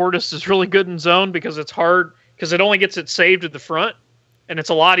 but the Cordis is really good in zone because it's hard, because it only gets it saved at the front, and it's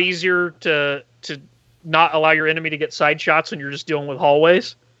a lot easier to not allow your enemy to get side shots when you're just dealing with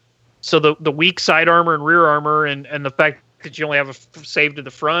hallways. So the weak side armor and rear armor and the fact that you only have a save to the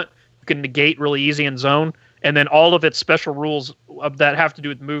front, you can negate really easy in zone. And then all of its special rules that have to do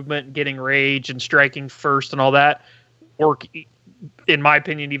with movement and getting rage and striking first and all that work, in my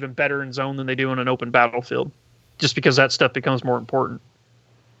opinion, even better in zone than they do in an open battlefield, just because that stuff becomes more important.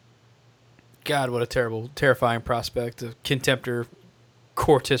 God, what a terrifying prospect. A Contemptor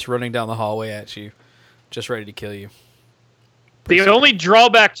Cortis running down the hallway at you, just ready to kill you. The only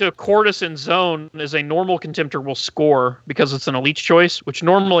drawback to Cordis in zone is a normal Contemptor will score because it's an elite choice, which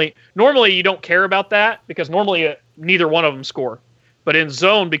normally you don't care about that because normally neither one of them score. But in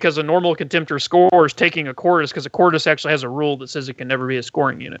zone, because a normal Contemptor scores, taking a Cordis, because a Cordis actually has a rule that says it can never be a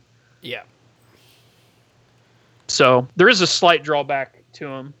scoring unit. Yeah. So there is a slight drawback to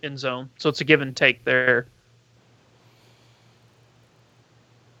him in zone. So it's a give and take there.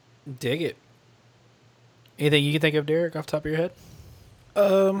 Dig it. Anything you can think of, Derek, off the top of your head?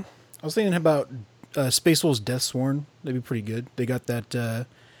 I was thinking about Space Wolves Deathsworn. They'd be pretty good. They got that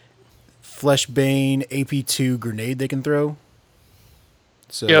Fleshbane AP2 grenade they can throw.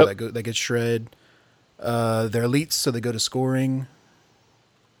 So Yep. that gets shred. They're elites, so they go to scoring.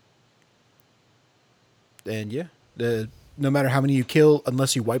 And yeah, no matter how many you kill,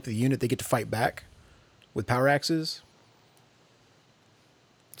 unless you wipe the unit, they get to fight back with power axes.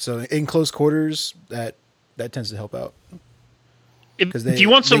 So in close quarters, that tends to help out. If you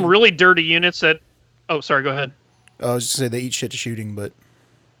want some really dirty units that... Oh, sorry, go ahead. I was just going to say they eat shit to shooting, but...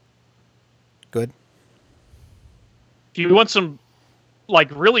 Good. If you want some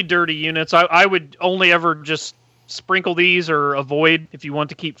really dirty units, I would only ever just sprinkle these or avoid if you want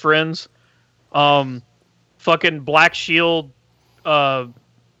to keep friends. Fucking Black Shield Pariah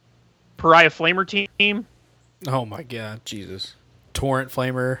Flamer team. Oh my god. Jesus. Torrent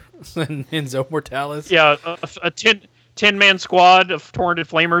Flamer in Zone Mortalis. Yeah, a 10-man squad of torrented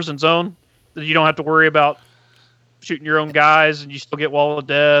flamers in zone that you don't have to worry about shooting your own guys, and you still get Wall of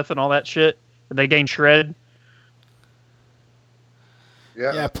Death and all that shit, and they gain shred.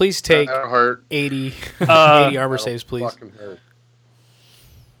 Yeah, please take that hurt. 80 armor saves, please. Fucking hurt.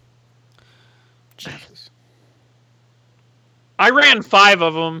 Jesus. I ran 5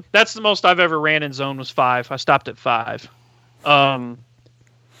 of them. That's the most I've ever ran in zone was 5. I stopped at 5.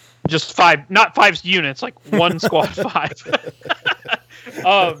 Just 5, not 5 units, like one squad 5.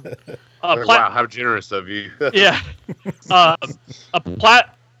 Wow, how generous of you. Yeah. A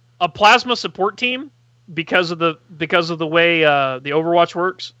plasma support team, because of the way the Overwatch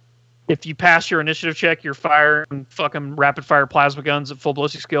works. If you pass your initiative check, you're firing fucking rapid fire plasma guns at full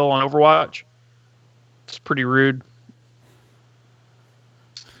ballistic skill on Overwatch. It's pretty rude.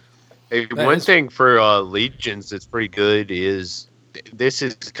 Hey, one thing for Legions that's pretty good is, this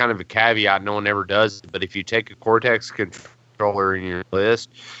is kind of a caveat no one ever does, but if you take a Cortex controller in your list,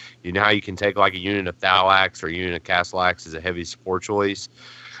 you know how you can take like a unit of Thalax or a unit of Castleax as a heavy support choice.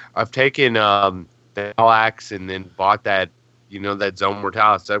 I've taken Thalax and then bought that, that Zone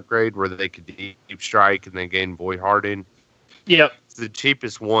Mortalis upgrade where they could deep strike and then gain Void Harden. Yep. It's the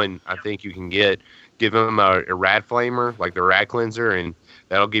cheapest one I think you can get. Give them a Rad Flamer, like the Rad Cleanser, and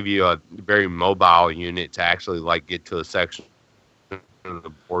that'll give you a very mobile unit to actually get to a section of the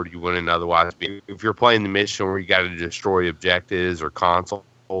board you wouldn't otherwise be. If you're playing the mission where you got to destroy objectives or consoles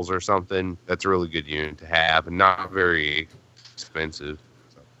or something, that's a really good unit to have and not very expensive.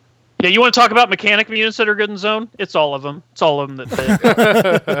 Yeah, you want to talk about mechanic units that are good in zone? It's all of them. It's all of them that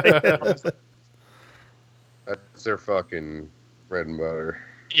fit. That's their fucking bread and butter.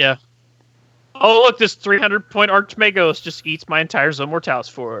 Yeah. Oh, look, this 300-point Archmagos just eats my entire Zone Mortalis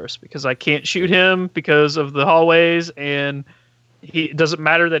force because I can't shoot him because of the hallways, and it doesn't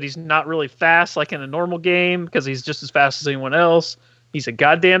matter that he's not really fast like in a normal game because he's just as fast as anyone else. He's a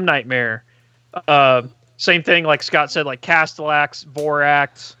goddamn nightmare. Same thing, like Scott said, like Castellax,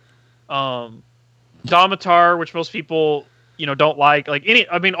 Vorax, Domitar, which most people, don't like.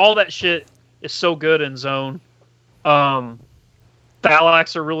 All that shit is so good in Zone.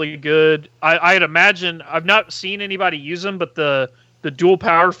 Thalax are really good. I'd imagine, I've not seen anybody use them, but the dual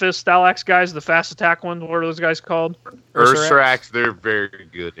power fist Thalax guys, the fast attack ones, what are those guys called? Ursarax, they're very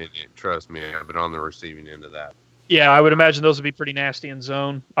good in it. Trust me, I've been on the receiving end of that. Yeah, I would imagine those would be pretty nasty in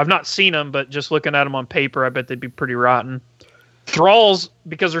Zone. I've not seen them, but just looking at them on paper, I bet they'd be pretty rotten. Thralls,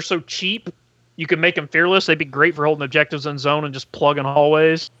 because they're so cheap, you can make them fearless. They'd be great for holding objectives in Zone and just plugging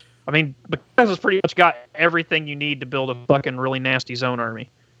hallways. I mean, because it's pretty much got everything you need to build a fucking really nasty Zone army.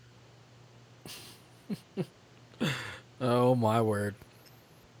 Oh, my word.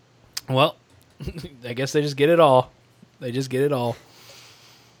 Well, I guess they just get it all. They just get it all.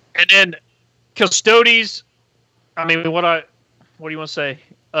 And then Custodes, what do you want to say?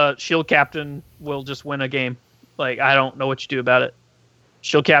 Shield Captain will just win a game. Like, I don't know what you do about it.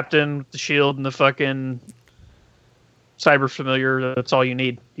 Shield Captain with the shield and the fucking Cyber Familiar, that's all you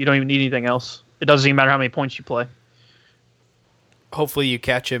need. You don't even need anything else. It doesn't even matter how many points you play. Hopefully you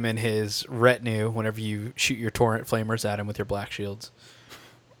catch him in his retinue whenever you shoot your torrent flamers at him with your black shields.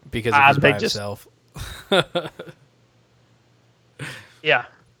 Because of his by himself. Yeah.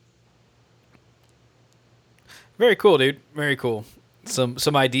 Very cool, dude. Very cool. Some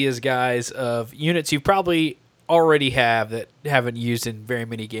ideas, guys, of units you probably already have that haven't used in very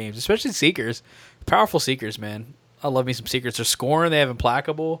many games, especially Seekers. Powerful Seekers, man. I love me some Seekers. They're scoring. They have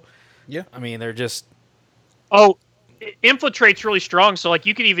Implacable. Yeah. I mean, they're just... Oh, Infiltrate's really strong, so like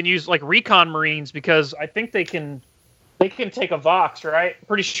you could even use like Recon Marines because I think they can take a Vox, right?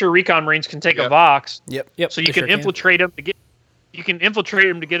 Pretty sure Recon Marines can take a Vox. Yep. So you can infiltrate them to get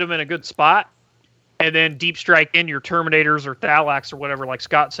them in a good spot, and then deep strike in your Terminators or Thalax or whatever, like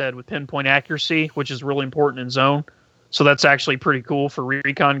Scott said, with pinpoint accuracy, which is really important in Zone. So that's actually pretty cool for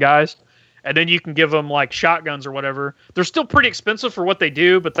Recon guys. And then you can give them like shotguns or whatever. They're still pretty expensive for what they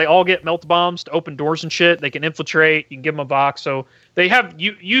do, but they all get melt bombs to open doors and shit. They can infiltrate. You can give them a box. So they have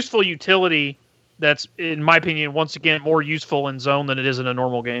useful utility that's, in my opinion, once again, more useful in Zone than it is in a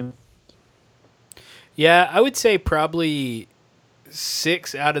normal game. Yeah, I would say probably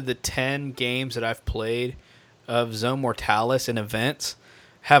 6 out of the 10 games that I've played of Zone Mortalis in events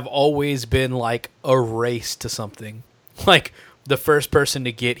have always been like a race to something. Like the first person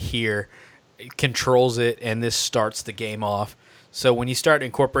to get here controls it, and this starts the game off. So when you start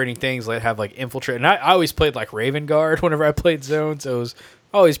incorporating things that have like infiltrate, and I always played like Raven Guard whenever I played Zone, so it was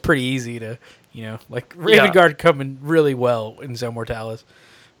always pretty easy to, like Raven Guard coming really well in Zone Mortalis.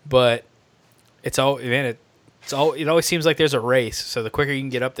 But it always seems like there's a race. So the quicker you can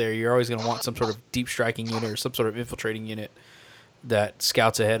get up there, you're always going to want some sort of deep striking unit or some sort of infiltrating unit that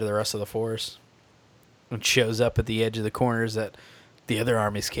scouts ahead of the rest of the force and shows up at the edge of the corners that the other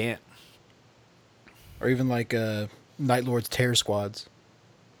armies can't. Or even like Night Lord's Terror Squads.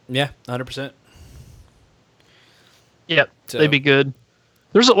 Yeah, 100%. Yep, So- they'd be good.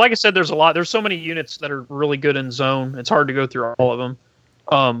 Like I said, there's a lot. There's so many units that are really good in Zone. It's hard to go through all of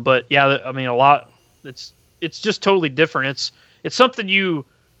them. But yeah, I mean, a lot. It's just totally different. It's something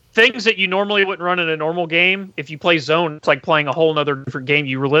things that you normally wouldn't run in a normal game. If you play Zone, it's like playing a whole other different game.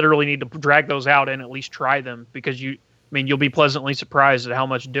 You literally need to drag those out and at least try them because you'll be pleasantly surprised at how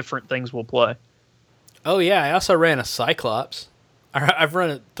much different things will play. Oh, yeah, I also ran a Cyclops. I've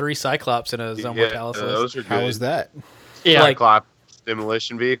run 3 Cyclops in a Zone Mortalis list. Those are good. How was that? Yeah, Cyclops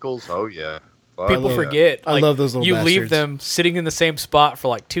demolition vehicles. Oh yeah. Fuck. People forget. I love those little You leave bastards. them sitting in the same spot for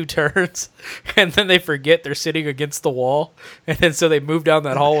like 2 turns, and then they forget they're sitting against the wall, and then so they move down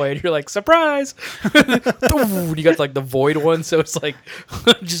that hallway, and you're like, surprise! You got like the void one, so it's like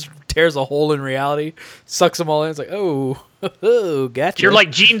just tears a hole in reality, sucks them all in. It's like, oh, gotcha. you're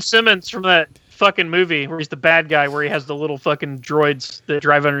like Gene Simmons from that fucking movie where he's the bad guy, where he has the little fucking droids that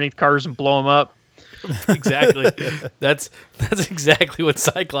drive underneath cars and blow them up. Exactly. That's exactly what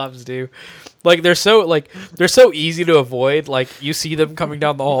Cyclops do. Like they're so easy to avoid. Like you see them coming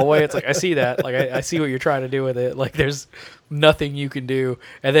down the hallway. It's like I see that. Like I see what you're trying to do with it. Like there's nothing you can do.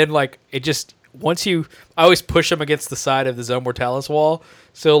 And then like it just I always push them against the side of the Zone Mortalis wall.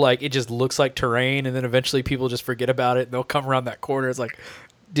 So like it just looks like terrain, and then eventually people just forget about it and they'll come around that corner. It's like,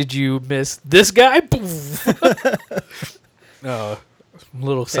 did you miss this guy? Oh,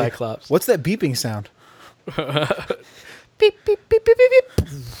 little Cyclops. What's that beeping sound? Beep, beep, beep, beep, beep, beep.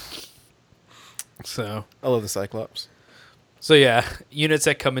 So I love the Cyclops. yeah, units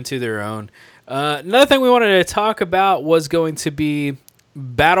that come into their own. Another thing we wanted to talk about was going to be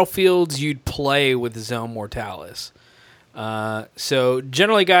battlefields you'd play with Zone Mortalis. So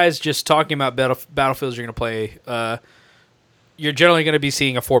generally, guys, just talking about battlefields you're going to play, you're generally going to be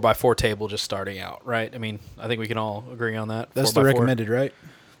seeing a 4x4 table just starting out, right? I mean, I think we can all agree on that. That's the 4x4. recommended, right?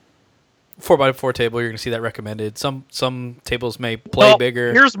 4x4 table, you're going to see that recommended. Some tables may play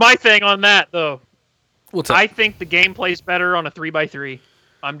bigger. Here's my thing on that, though. What's up? I think the game plays better on a 3x3.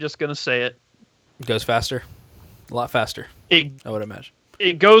 I'm just going to say it. It goes faster. A lot faster, It I would imagine.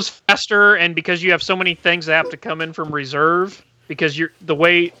 it goes faster, and because you have so many things that have to come in from reserve, because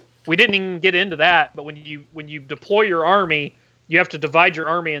we didn't even get into that, but when you deploy your army, you have to divide your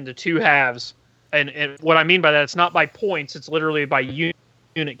army into two halves. And what I mean by that, it's not by points, it's literally by unit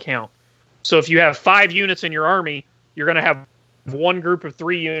count. So if you have 5 units in your army, you're going to have one group of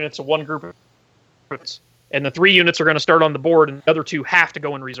 3 units and one group of units. And the 3 units are going to start on the board, and the other 2 have to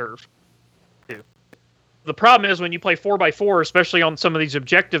go in reserve. The problem is when you play 4x4, especially on some of these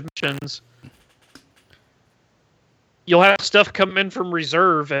objective missions, you'll have stuff come in from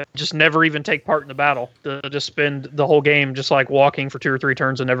reserve and just never even take part in the battle. They'll just spend the whole game just like walking for 2 or 3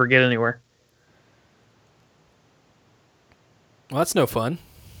 turns and never get anywhere. Well, that's no fun.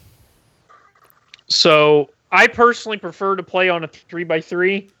 So I personally prefer to play on a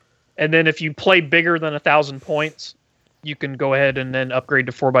 3x3, and then if you play bigger than 1,000 points, you can go ahead and then upgrade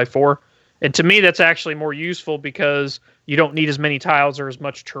to 4x4. And to me, that's actually more useful because you don't need as many tiles or as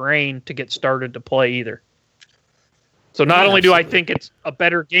much terrain to get started to play either. So not only do I think it's a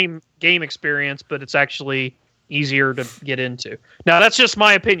better game experience, but it's actually easier to get into. Now, that's just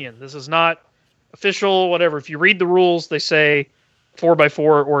my opinion. This is not official, whatever. If you read the rules, they say 4x4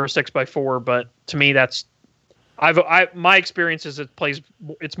 or 6x4, but to me, that's my experience is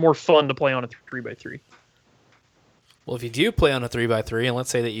it's more fun to play on a 3x3. Well, if you do play on a 3x3, and let's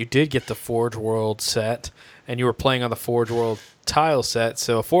say that you did get the Forge World set, and you were playing on the Forge World tile set,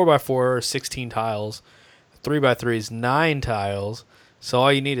 so a 4x4 is 16 tiles, a 3x3 is 9 tiles, so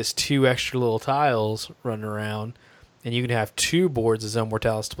all you need is 2 extra little tiles running around, and you can have 2 boards of Zone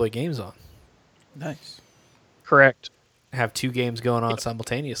Mortalis to play games on. Nice. Correct. Have 2 games going on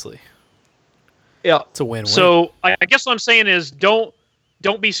simultaneously. Yeah. It's a win-win. So I guess what I'm saying is don't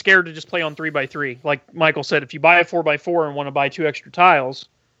be scared to just play on 3x3. Like Michael said, if you buy a 4x4 and want to buy 2 extra tiles,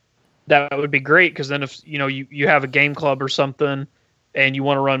 that would be great, because then if you have a game club or something and you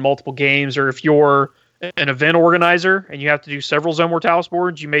want to run multiple games, or if you're an event organizer and you have to do several Zone Mortalis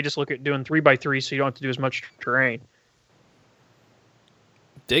boards, you may just look at doing 3x3 so you don't have to do as much terrain.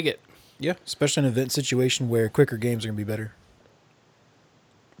 Dig it. Yeah, especially in an event situation where quicker games are going to be better.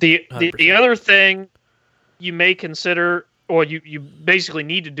 The other thing you may consider, or you basically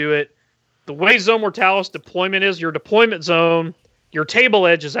need to do it, the way Zone Mortalis deployment is, your deployment zone, your table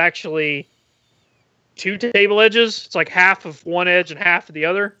edge is actually 2 table edges. It's like half of one edge and half of the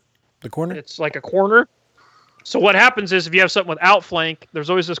other. The corner? It's like a corner. So what happens is if you have something with outflank, there's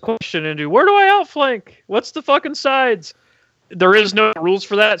always this question into, where do I outflank? What's the fucking sides? There is no rules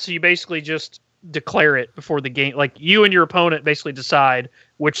for that, so you basically just declare it before the game. Like, you and your opponent basically decide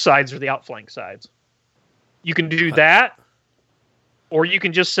which sides are the outflank sides. You can do that, or you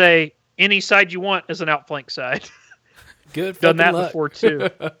can just say any side you want is an outflank side. Good. Done that luck. before too.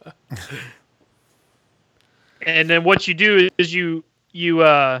 And then what you do is you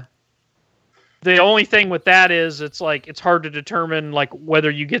the only thing with that is it's like it's hard to determine like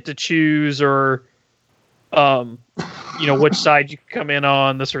whether you get to choose or which side you come in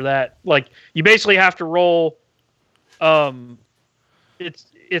on, this or that. Like, you basically have to roll.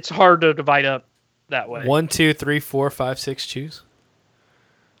 It's hard to divide up that way. 1, 2, 3, 4, 5, 6. Choose.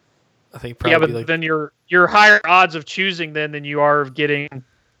 I think probably. Yeah, but then you're higher odds of choosing than you are of getting.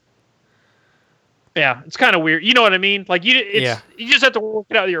 Yeah, it's kind of weird. You know what I mean? Like you just have to work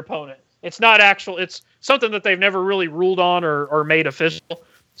it out with your opponent. It's not actual. It's something that they've never really ruled on or made official.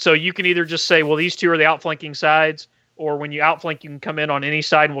 So you can either just say, well, these 2 are the outflanking sides, or when you outflank, you can come in on any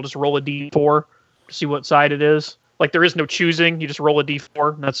side and we'll just roll a d4 to see what side it is. Like, there is no choosing. You just roll a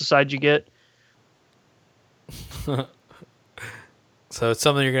d4, and that's the side you get. So it's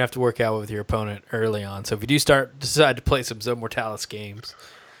something you're gonna have to work out with your opponent early on. So if you do decide to play some Zone Mortalis games,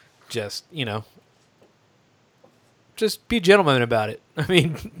 just just be a gentleman about it. I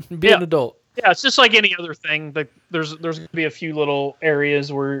mean, be an adult. Yeah, it's just like any other thing. Like there's going to be a few little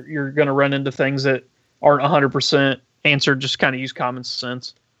areas where you're going to run into things that aren't 100% answered. Just kind of use common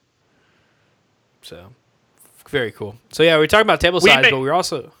sense. So very cool. So yeah, we're talking about table size, but we're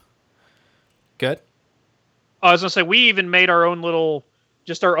also good. I was gonna say we even made our own little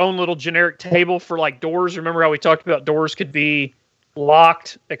generic table for like doors. Remember how we talked about doors could be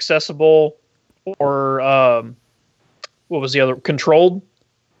locked, accessible, or what was the other? Controlled.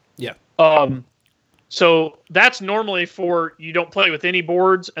 Yeah. So that's normally for you don't play with any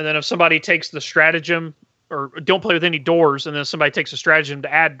boards, and then if somebody takes the stratagem, or don't play with any doors, and then somebody takes a stratagem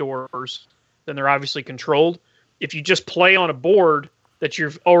to add doors, then they're obviously controlled. If you just play on a board that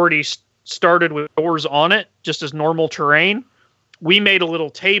you've already started with doors on it, just as normal terrain, we made a little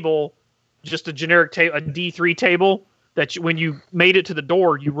table, just a generic table, a D3 table, that when you made it to the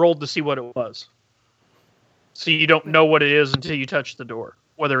door, you rolled to see what it was. So you don't know what it is until you touch the door,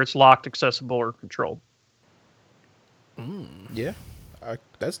 whether it's locked, accessible, or controlled. Yeah, I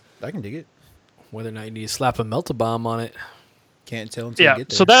can dig it. Whether or not you need to slap a melt-a-bomb on it. Can't tell until you get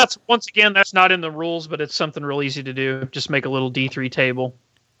there. So that's, once again, that's not in the rules, but it's something real easy to do. Just make a little D3 table.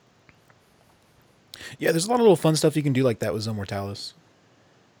 Yeah, there's a lot of little fun stuff you can do like that with Zone Mortalis.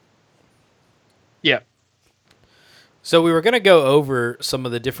 Yeah. So we were going to go over some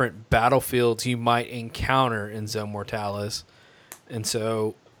of the different battlefields you might encounter in Zone Mortalis. And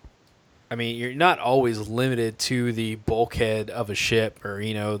so, I mean, you're not always limited to the bulkhead of a ship or,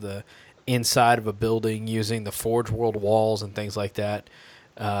 the inside of a building using the Forge World walls and things like that.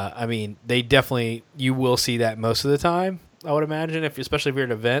 I mean, you will see that most of the time, I would imagine, especially if you're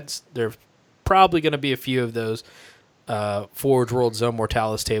at events. There's probably going to be a few of those Forge World Zone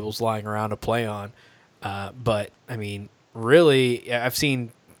Mortalis tables lying around to play on. But, I mean, really, I've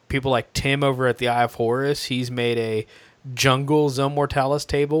seen people like Tim over at the Eye of Horus. He's made a jungle Zone Mortalis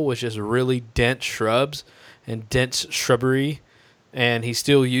table with just really dense shrubs and dense shrubbery. And he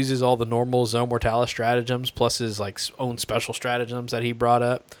still uses all the normal Zone Mortalis stratagems plus his own special stratagems that he brought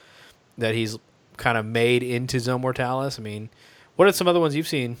up that he's kind of made into Zone Mortalis. I mean, what are some other ones you've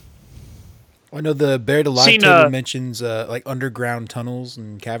seen? I know the Buried Alive table mentions underground tunnels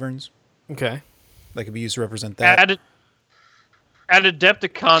and caverns. Okay. That could be used to represent that. At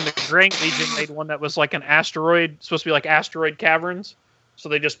Adepticon, the Grand Legion made one that was like an asteroid, supposed to be like asteroid caverns. So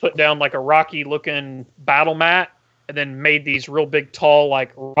they just put down like a rocky-looking battle mat and then made these real big, tall,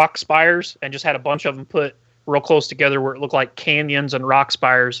 like rock spires and just had a bunch of them put real close together where it looked like canyons and rock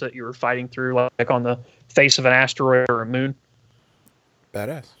spires that you were fighting through, like on the face of an asteroid or a moon.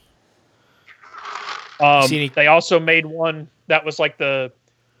 Badass. They also made one that was like a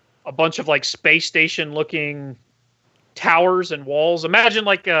bunch of like space station looking towers and walls. Imagine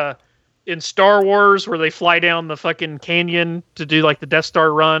like in Star Wars where they fly down the fucking canyon to do like the Death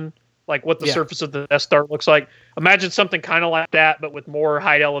Star run, like what the surface of the Death Star looks like. Imagine something kind of like that, but with more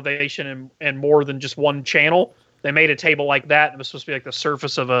height elevation and more than just one channel. They made a table like that. It was supposed to be like the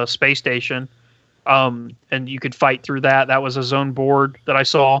surface of a space station. And you could fight through that. That was a zone board that I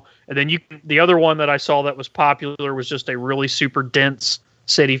saw. And then the other one that I saw that was popular was just a really super dense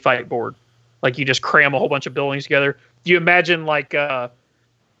city fight board. Like you just cram a whole bunch of buildings together. You imagine like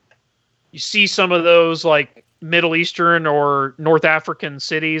you see some of those like Middle Eastern or North African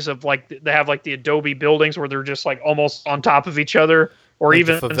cities of like they have like the adobe buildings where they're just like almost on top of each other, or like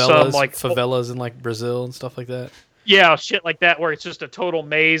even some like favelas in like Brazil and stuff like that. Yeah, shit like that where it's just a total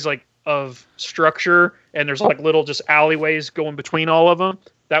maze like of structure and there's like little just alleyways going between all of them.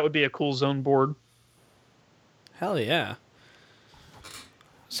 That would be a cool zone board. Hell yeah.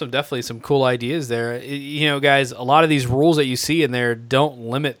 So definitely some cool ideas there. Guys, a lot of these rules that you see in there don't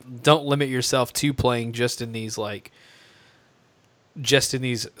limit yourself to playing just in these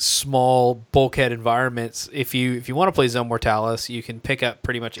small bulkhead environments. If you want to play Zone Mortalis, you can pick up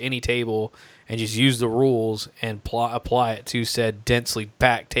pretty much any table and just use the rules and apply it to said densely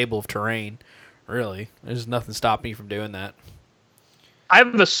packed table of terrain. Really, there's nothing stopping you from doing that. I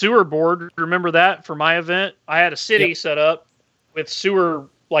have a sewer board. Remember that for my event? I had a city set up with sewer,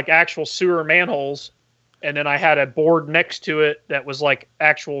 like actual sewer manholes, and then I had a board next to it that was like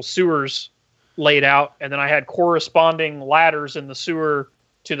actual sewers laid out, and then I had corresponding ladders in the sewer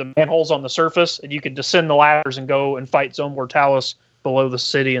to the manholes on the surface, and you could descend the ladders and go and fight Zone Mortalis below the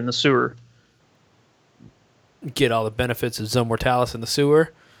city in the sewer. Get all the benefits of Zone Mortalis in the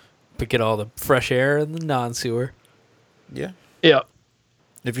sewer, but get all the fresh air in the non-sewer. Yeah. Yeah.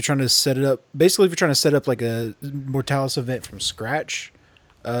 If you're trying to set it up, basically, if you're trying to set up like a Mortalis event from scratch,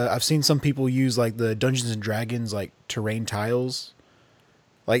 I've seen some people use like the Dungeons and Dragons like terrain tiles.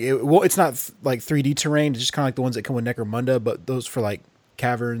 Like it's not like 3D terrain. It's just kind of like the ones that come with Necromunda, but those for like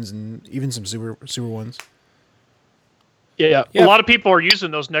caverns and even some sewer ones. Yeah. Yeah. A lot of people are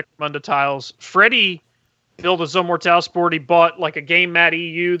using those Necromunda tiles. Freddie built a Zone Mortalis board. He bought like a Game Mat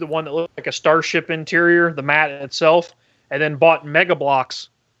EU, the one that looked like a starship interior, the mat itself, and then bought Mega Blocks,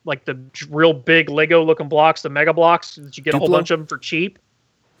 like the real big Lego looking blocks, the Mega Blocks that you get a whole Duplo? bunch of them for cheap.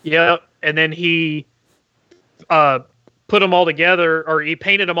 Yeah, and then he put them all together, or he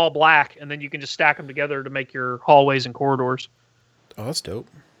painted them all black, and then you can just stack them together to make your hallways and corridors. Oh, that's dope.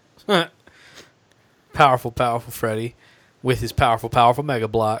 Powerful Freddy with his powerful Mega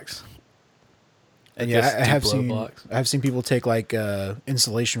Blocks. And yeah, guess I have Duplo seen blocks. I've seen people take like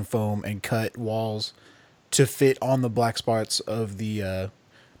insulation foam and cut walls to fit on the black spots of the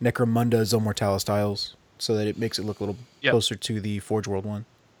Necromunda Zone Mortalis tiles, so that it makes it look a little Yep. closer to the Forge World one.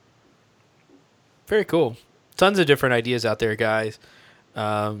 Very cool. Tons of different ideas out there, guys.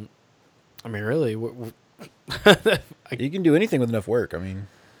 I mean, really, You can do anything with enough work. I mean,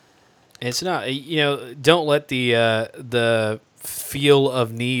 it's not. Don't let the feel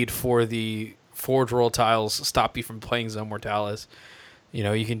of need for the Forge World tiles stop you from playing Zone Mortalis.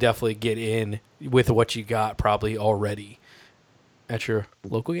 You can definitely get in with what you got probably already at your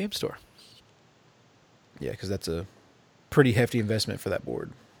local game store. yeah, because that's a pretty hefty investment for that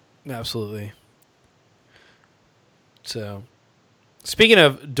board. Absolutely. So, speaking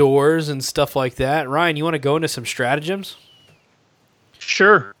of doors and stuff like that, Ryan, you want to go into some stratagems?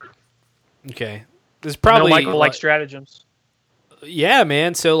 Sure. Okay. This is I know probably Michael likes stratagems. Yeah,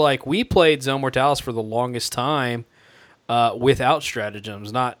 man. So like we played Zone Mortalis for the longest time without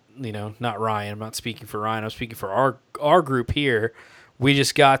stratagems. Not Ryan. I'm not speaking for Ryan. I'm speaking for our group here. We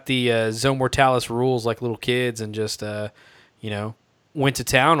just got the Zone Mortalis rules like little kids and just went to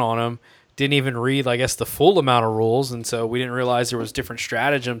town on them. Didn't even read, I guess, the full amount of rules, and so we didn't realize there was different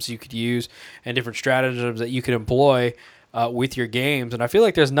stratagems you could use and different stratagems that you could employ with your games. And I feel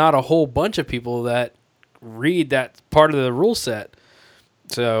like there's not a whole bunch of people that read that part of the rule set.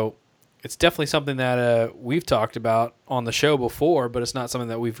 So it's definitely something that we've talked about on the show before, but it's not something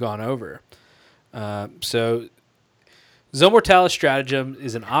that we've gone over. So Zone Mortalis Stratagem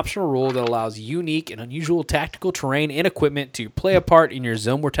is an optional rule that allows unique and unusual tactical terrain and equipment to play a part in your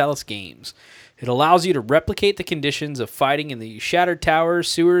Zone Mortalis games. It allows you to replicate the conditions of fighting in the shattered towers,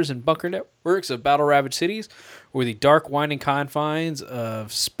 sewers, and bunker networks of battle-ravaged cities, or the dark, winding confines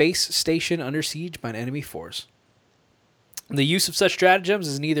of space station under siege by an enemy force. The use of such stratagems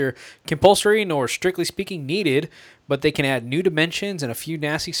is neither compulsory nor, strictly speaking, needed, but they can add new dimensions and a few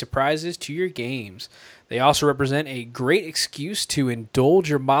nasty surprises to your games. They also represent a great excuse to indulge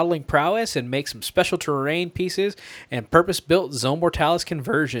your modeling prowess and make some special terrain pieces and purpose-built Zone Mortalis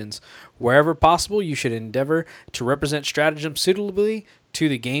conversions. Wherever possible, you should endeavor to represent stratagems suitably to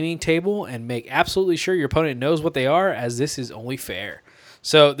the gaming table and make absolutely sure your opponent knows what they are, as this is only fair.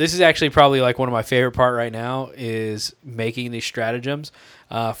 So this is actually probably like one of my favorite part right now is making these stratagems.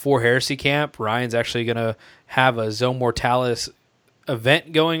 For Heresy Camp, Ryan's actually going to have a Zone Mortalis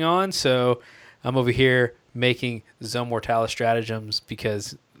event going on, so I'm over here making Zone Mortalis stratagems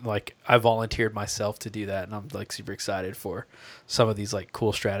because like I volunteered myself to do that, and I'm like super excited for some of these like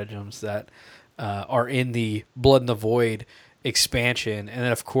cool stratagems that are in the Blood in the Void expansion. And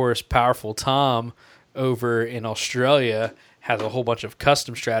then of course Powerful Tom over in Australia has a whole bunch of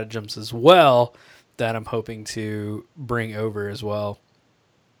custom stratagems as well that I'm hoping to bring over as well.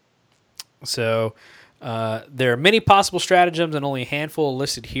 So there are many possible stratagems and only a handful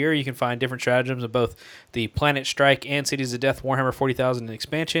listed here. You can find different stratagems in both the Planet Strike and Cities of Death Warhammer 40,000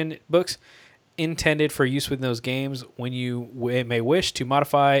 expansion books intended for use within those games when you may wish to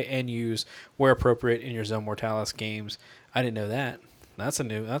modify and use where appropriate in your Zone Mortalis games. I didn't know that.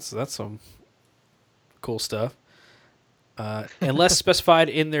 That's some cool stuff. Unless specified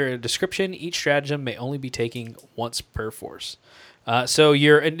in their description, each stratagem may only be taken once per force. So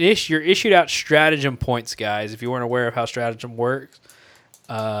you're issued out stratagem points, guys. If you weren't aware of how stratagem works,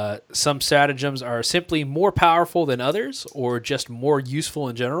 some stratagems are simply more powerful than others or just more useful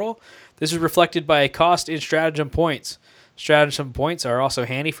in general. This is reflected by a cost in stratagem points. Stratagem points are also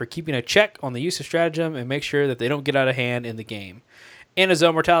handy for keeping a check on the use of stratagem and make sure that they don't get out of hand in the game. In a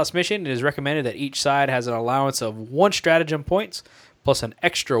Zone Mortalis mission, it is recommended that each side has an allowance of 1 stratagem points, plus an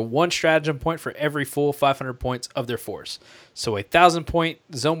extra 1 stratagem point for every full 500 points of their force. So a 1,000-point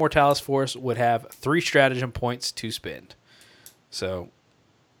Zone Mortalis force would have 3 stratagem points to spend. So,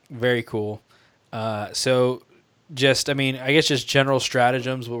 very cool. So I guess just general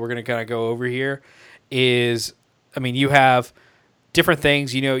stratagems, what we're going to kind of go over here is, you have different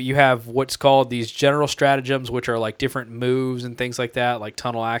things. You have what's called these general stratagems, which are like different moves and things like that, like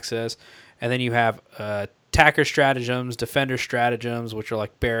tunnel access. And then you have attacker stratagems, defender stratagems, which are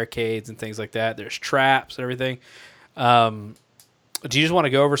like barricades and things like that. There's traps and everything. Do you just want to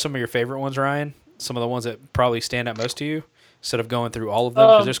go over some of your favorite ones, Ryan? Some of the ones that probably stand out most to you, instead of going through all of them,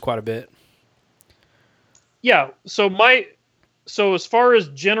 because there's quite a bit. Yeah. So as far as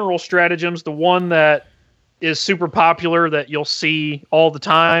general stratagems, the one that is super popular that you'll see all the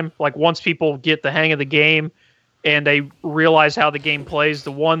time, like once people get the hang of the game and they realize how the game plays,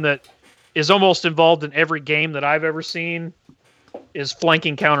 the one that is almost involved in every game that I've ever seen is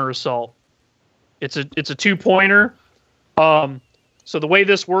flanking counter assault. It's a 2-pointer. So the way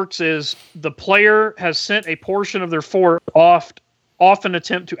this works is the player has sent a portion of their fort off an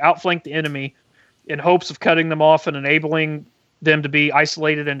attempt to outflank the enemy in hopes of cutting them off and enabling them to be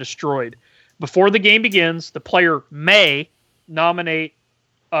isolated and destroyed. Before the game begins, the player may nominate,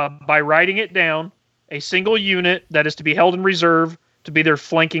 by writing it down, a single unit that is to be held in reserve to be their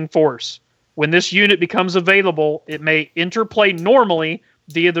flanking force. When this unit becomes available, it may interplay normally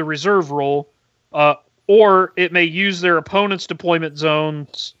via the reserve rule, or it may use their opponent's deployment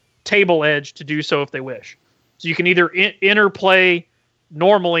zone's table edge to do so if they wish. So you can either interplay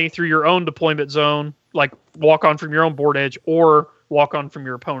normally through your own deployment zone, like walk on from your own board edge, or walk on from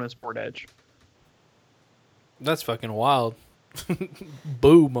your opponent's board edge. That's fucking wild.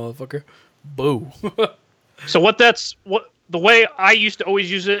 Boo, motherfucker. Boo. So the way I used to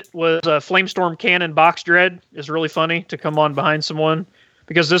always use it was Flamestorm Cannon Box Dread is really funny to come on behind someone,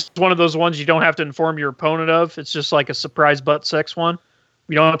 because this is one of those ones you don't have to inform your opponent of. It's just like a surprise butt sex one.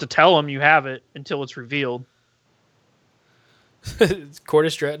 You don't have to tell them you have it until it's revealed.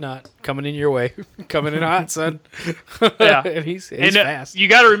 Cordis Dreadnought coming in your way. Coming in hot, son. Yeah. and he's fast. You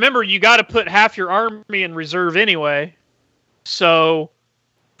got to remember, you got to put half your army in reserve anyway. So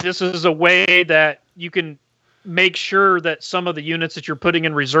this is a way that you can make sure that some of the units that you're putting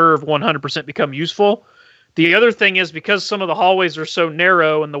in reserve 100% become useful. The other thing is, because some of the hallways are so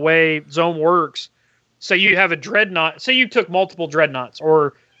narrow and the way zone works, say you have a dreadnought, say you took multiple dreadnoughts,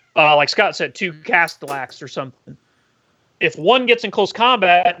 or like Scott said, 2 Castellax or something. If one gets in close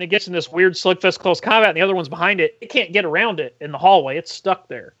combat and it gets in this weird slugfest close combat and the other one's behind it, it can't get around it in the hallway. It's stuck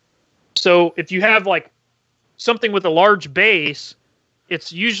there. So if you have like something with a large base,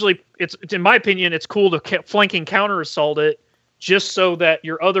 it's in my opinion, it's cool to flanking counter assault it, just so that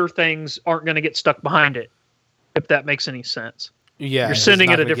your other things aren't going to get stuck behind it, if that makes any sense. Yeah, you're sending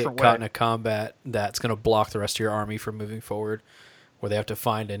it a different way. Caught in a combat that's going to block the rest of your army from moving forward, where they have to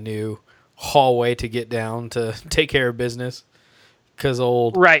find a new hallway to get down to take care of business, because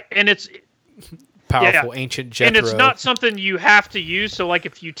right, and it's powerful ancient Jethro. And it's not something you have to use. So like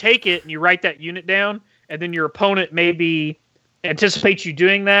if you take it and you write that unit down, and then your opponent maybe anticipates you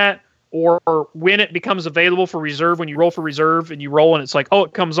doing that, or when it becomes available for reserve, when you roll for reserve and you roll and it's like, oh,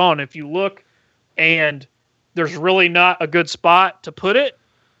 it comes on. If you look and there's really not a good spot to put it,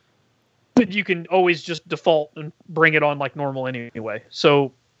 you can always just default and bring it on like normal anyway.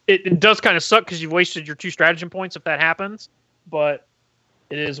 So it does kind of suck because you've wasted your 2 stratagem points if that happens, but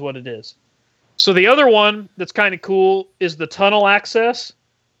it is what it is. So the other one that's kind of cool is the tunnel access,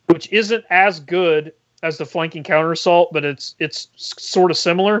 which isn't as good as the flanking counter assault, but it's sort of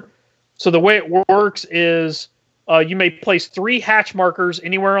similar. So the way it works is you may place 3 hatch markers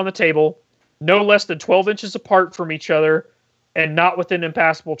anywhere on the table, no less than 12 inches apart from each other, and not within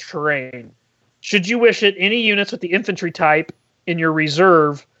impassable terrain. Should you wish it, any units with the infantry type in your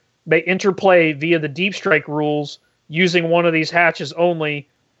reserve may interplay via the deep strike rules, using one of these hatches only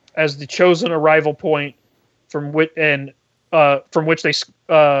as the chosen arrival point from which they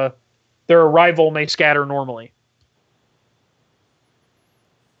their arrival may scatter normally.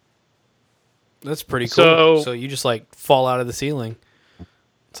 That's pretty cool. So you just like fall out of the ceiling.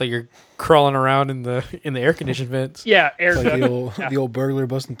 It's like you're crawling around in the air conditioned vents. Yeah, air like the old burglar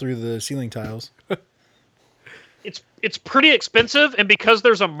busting through the ceiling tiles. It's pretty expensive, and because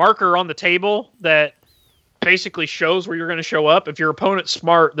there's a marker on the table that basically shows where you're going to show up, if your opponent's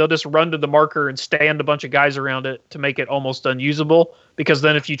smart, they'll just run to the marker and stand a bunch of guys around it to make it almost unusable, because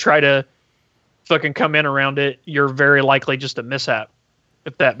then if you try to fucking come in around it, you're very likely just a mishap,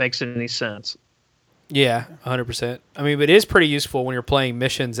 if that makes any sense. Yeah, 100%. I mean, but it is pretty useful when you're playing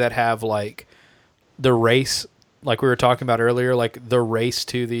missions that have like the race, like we were talking about earlier, like the race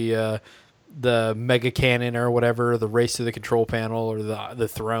to the mega cannon or whatever, the race to the control panel or the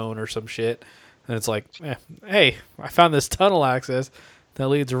throne or some shit. And it's like, hey, I found this tunnel access that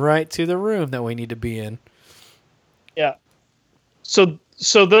leads right to the room that we need to be in. Yeah. So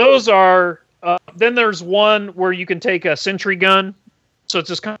those are. Then there's one where you can take a sentry gun. So it's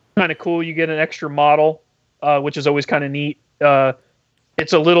just kind of cool. You get an extra model, which is always kind of neat.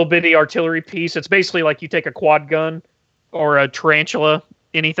 It's a little bitty artillery piece. It's basically like you take a quad gun or a tarantula,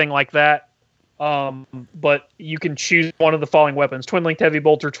 anything like that. But you can choose one of the following weapons: twin-linked heavy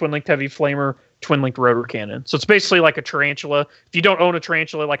bolter, twin-linked heavy flamer, twin-linked rotor cannon. So it's basically like a tarantula. If you don't own a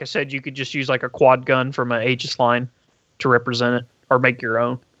tarantula, like I said, you could just use like a quad gun from an Aegis line to represent it, or make your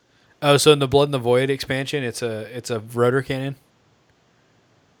own. Oh, so in the Blood and the Void expansion, it's a rotor cannon?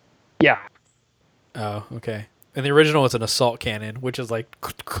 Yeah. Oh, okay. In the original, it's an assault cannon, which is like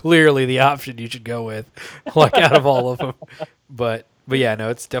clearly the option you should go with, like out of all of them. But yeah, no,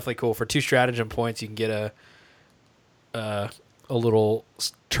 it's definitely cool. For 2 stratagem points, you can get a little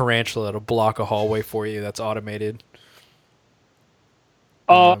tarantula to block a hallway for you that's automated.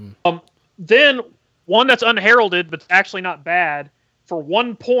 Then one that's unheralded, but actually not bad, for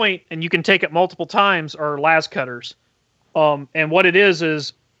 1 point, and you can take it multiple times, are las cutters. And what it is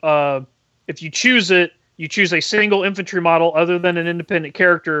if you choose it, you choose a single infantry model other than an independent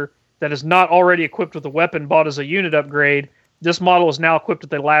character that is not already equipped with a weapon bought as a unit upgrade. This model is now equipped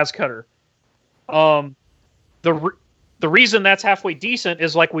with a las cutter. The reason that's halfway decent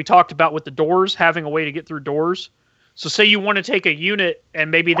is like we talked about with the doors, having a way to get through doors. So say you want to take a unit and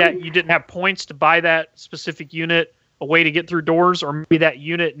maybe that you didn't have points to buy that specific unit a way to get through doors, or maybe that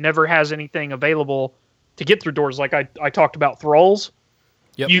unit never has anything available to get through doors. Like I talked about thralls.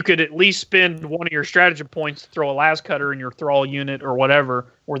 Yep. You could at least spend one of your stratagem points to throw a las cutter in your thrall unit or whatever,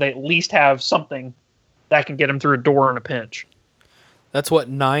 where they at least have something that can get them through a door in a pinch. That's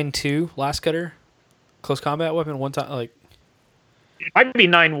what, 9-2 las cutter? Close combat weapon one time, like it might be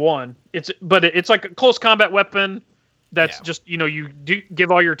 9-1. It's like a close combat weapon that's just, you do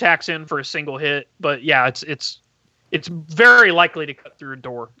give all your attacks in for a single hit, but yeah, it's very likely to cut through a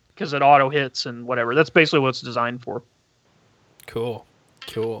door because it auto hits and whatever. That's basically what it's designed for. Cool.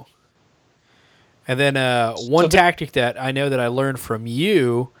 And then one tactic that I know that I learned from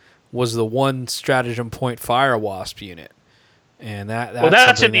you was the 1 stratagem point fire wasp unit, and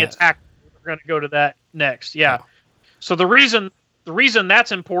that's in the attack. We're going to go to that next. Yeah. Oh. So the reason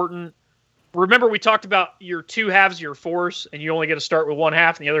that's important. Remember, we talked about your 2 halves of your force, and you only get to start with 1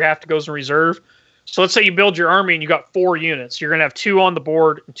 half, and the other half goes in reserve. So let's say you build your army and you got 4 units. You're going to have 2 on the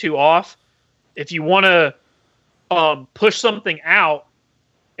board and 2 off. If you want to push something out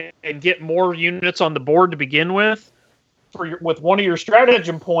and get more units on the board to begin with, with one of your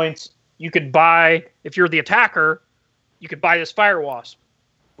stratagem points, you could buy, if you're the attacker, you could buy this fire wasp,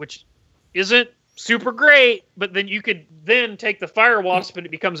 which isn't super great, but then you could then take the fire wasp and it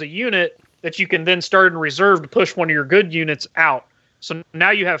becomes a unit that you can then start in reserve to push one of your good units out. So now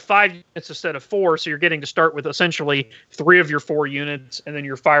you have 5 units instead of 4, so you're getting to start with essentially 3 of your 4 units, and then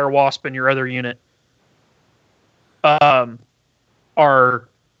your fire wasp and your other unit are,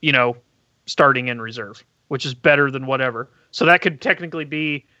 starting in reserve, which is better than whatever. So that could technically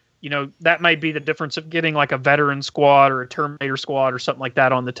be, that might be the difference of getting like a veteran squad or a Terminator squad or something like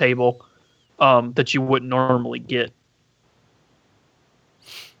that on the table that you wouldn't normally get.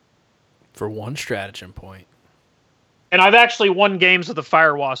 For 1 stratagem point. And I've actually won games with the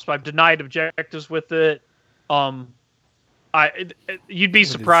Fire Wasp. I've denied objectives with it. You'd be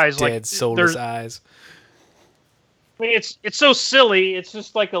surprised. His dead, soulless eyes. I mean, it's so silly. It's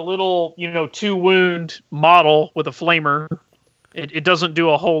just like a little, 2-wound model with a flamer. It doesn't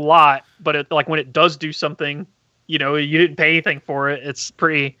do a whole lot, but when it does do something, you didn't pay anything for it. It's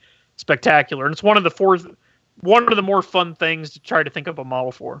pretty spectacular, and it's one of the more fun things to try to think of a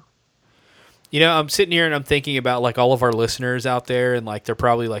model for. I'm sitting here and I'm thinking about like all of our listeners out there, and like they're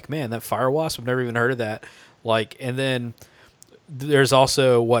probably like, "Man, that Fire Wasp! I've never even heard of that." Like, and then there's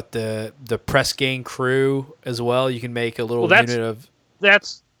also the press gang crew as well. You can make a little unit of.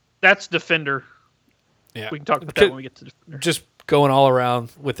 That's Defender. Yeah, we can talk about that when we get to Defender. Just going all around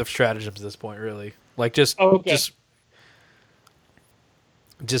with the stratagems at this point, really. Like just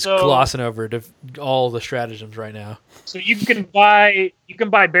glossing over all the stratagems right now. So you can buy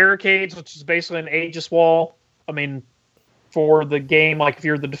barricades, which is basically an Aegis wall. I mean, for the game, like if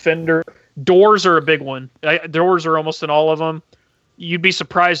you're the defender, doors are a big one. Doors are almost in all of them. You'd be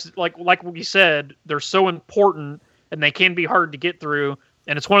surprised, like we said, they're so important and they can be hard to get through.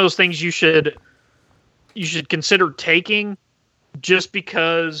 And it's one of those things you should consider taking, just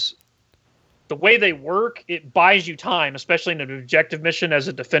because the way they work, it buys you time, especially in an objective mission as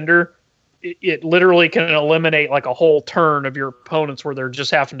a defender. It literally can eliminate like a whole turn of your opponents where they're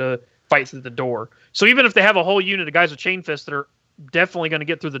just having to fight through the door. So even if they have a whole unit of guys with chain fists that are definitely going to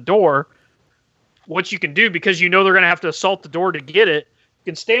get through the door, what you can do, because you know they're going to have to assault the door to get it,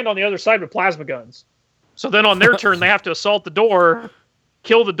 you can stand on the other side with plasma guns. So then on their turn, they have to assault the door,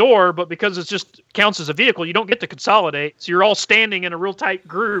 kill the door, but because it just counts as a vehicle, you don't get to consolidate. So you're all standing in a real tight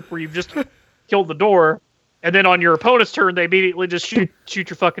group where you've just killed the door. And then on your opponent's turn, they immediately just shoot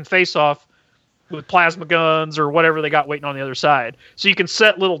your fucking face off with plasma guns or whatever they got waiting on the other side. So you can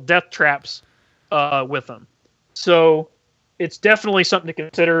set little death traps with them. So it's definitely something to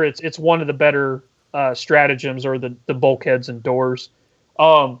consider. It's one of the better stratagems, or the bulkheads and doors.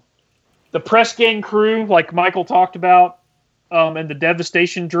 The press gang crew, like Michael talked about, and the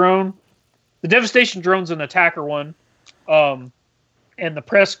devastation drone. The devastation drone's an attacker one, and the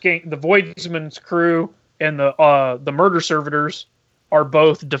press gang, the Voidsman's crew, and the murder servitors are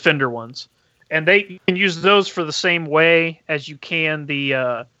both defender ones, and they can use those for the same way as you can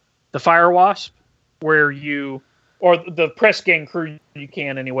the fire wasp, where you, or the press gang crew, you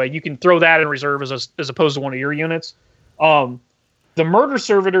can anyway. You can throw that in reserve as opposed to one of your units. The murder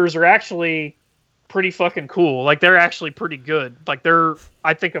servitors are actually pretty fucking cool. Like, they're actually pretty good. Like, they're,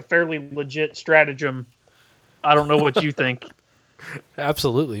 I think, a fairly legit stratagem. I don't know what you think.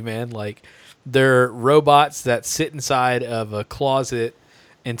 Absolutely, man. Like, they're robots that sit inside of a closet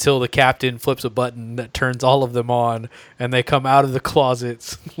until the captain flips a button that turns all of them on, and they come out of the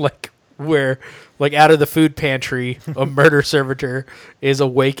closets like out of the food pantry. A murder servitor is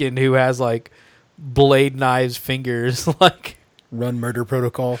awakened who has like blade knives fingers, like Run Murder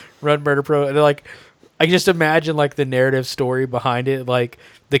Protocol. And like, I can just imagine like the narrative story behind it, like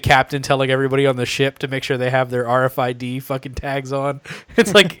the captain telling everybody on the ship to make sure they have their RFID fucking tags on.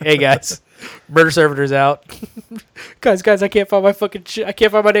 It's like, hey guys, murder servitors out. guys, I can't find my fucking shit. I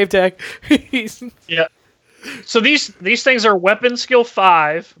can't find my name tag. Yeah. So these things are weapon skill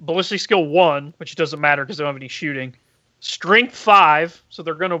 5, ballistic skill 1, which doesn't matter because they don't have any shooting. Strength 5, so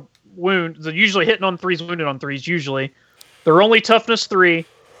they're going to wound. They're usually hitting on 3s, wounded on 3s, usually. They're only toughness 3.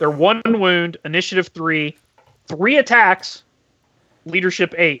 They're 1 wound, initiative 3, 3 attacks,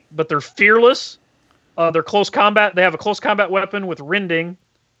 leadership 8. But they're fearless. They're close combat. They have a close combat weapon with rending,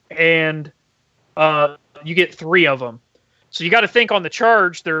 and you get 3 of them. So you got to think on the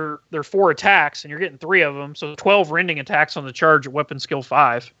charge, they're 4 attacks, and you're getting 3 of them. So 12 rending attacks on the charge at weapon skill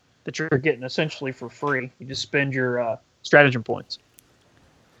 5 that you're getting essentially for free. You just spend your stratagem points.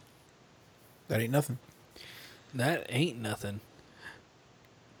 That ain't nothing. That ain't nothing.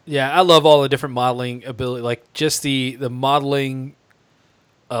 Yeah, I love all the different modeling ability, like just the modeling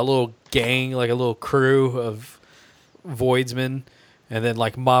a little gang, like a little crew of Voidsmen, and then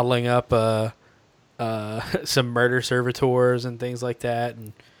like modeling up some murder servitors and things like that,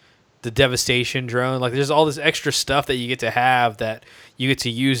 and the devastation drone. Like, there's all this extra stuff that you get to have that you get to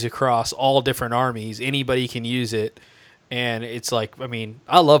use across all different armies. Anybody can use it, and it's like, I mean,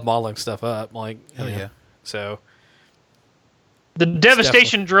 I love modeling stuff up. Like, Hell yeah. So the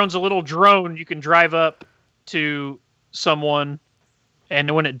devastation drone's a little drone you can drive up to someone, and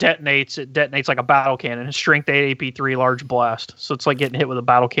when it detonates like a battle cannon. It's strength 8 AP3 large blast. So it's like getting hit with a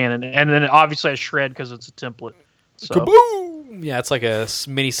battle cannon, and then it obviously has shred because it's a template. So kaboom! Yeah, it's like a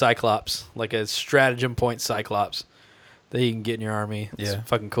mini Cyclops, like a stratagem point Cyclops that you can get in your army. It's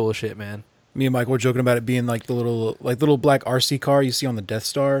fucking cool as shit, man. Me and Mike were joking about it being like the little black RC car you see on the Death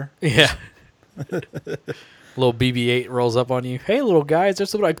Star. Yeah. Little BB-8 rolls up on you. Hey, little guys, there's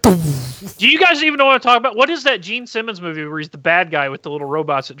something like. Do you guys even know what I'm talking about? What is that Gene Simmons movie where he's the bad guy with the little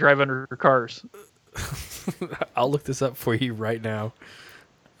robots that drive under cars? I'll look this up for you right now.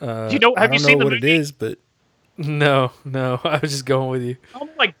 Do you know? Have you seen the what movie? it is, but No, I was just going with you. Oh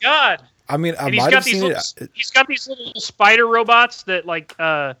my god! I mean, I And he's might got have these seen little, it. he's got these little spider robots that like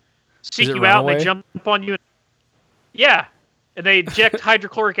seek it you out and Runaway? they jump on you. Yeah, and they inject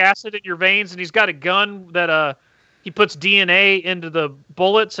hydrochloric acid in your veins, and he's got a gun that he puts DNA into the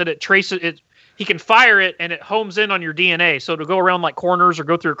bullets, and it traces it. He can fire it, and it homes in on your DNA, so it'll go around like corners or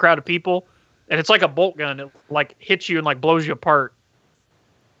go through a crowd of people, and it's like a bolt gun. It like hits you and like blows you apart.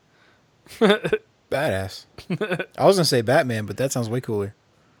 Badass. I was gonna say Batman, but that sounds way cooler.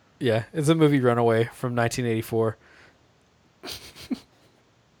 Yeah, it's a movie Runaway from 1984.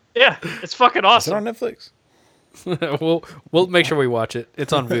 Yeah, it's fucking Is it awesome. on Netflix? we'll make sure we watch it.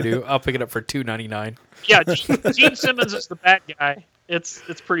 It's on Vudu. I'll pick it up for $2.99. Yeah, Gene Simmons is the bad guy. It's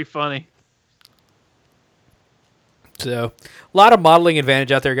pretty funny. So, a lot of modeling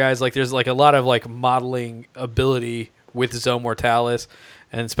advantage out there, guys. Like, there's like a lot of like modeling ability with Zone Mortalis,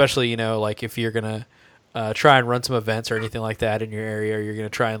 and especially, you know, like if you're gonna try and run some events or anything like that in your area, or you're gonna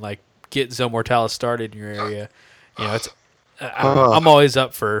try and like get Zone Mortalis started in your area. You know, it's I'm always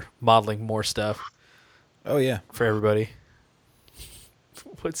up for modeling more stuff Oh yeah. for everybody.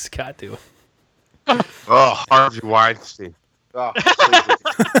 What's Scott doing? Oh, Harvey Weinstein. Oh,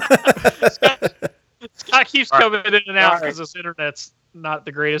 Scott keeps All right. coming in and out All right. because this internet's not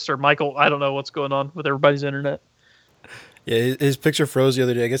the greatest. Or Michael, I don't know what's going on with everybody's internet. Yeah, his picture froze the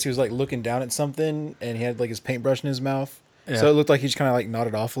other day. I guess he was like looking down at something, and he had like his paintbrush in his mouth. Yeah. So it looked like he just kind of like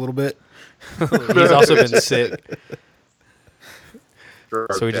nodded off a little bit. He's also been sick. So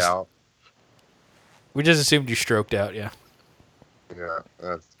we just- out. We just assumed you stroked out, yeah. Yeah,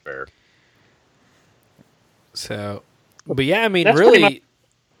 that's fair. So, but yeah, I mean, That's pretty really.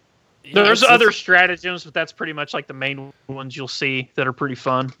 There's other stratagems, but that's pretty much like the main ones you'll see that are pretty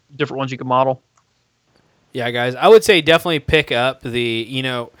fun. Different ones you can model. Yeah, guys, I would say definitely pick up go to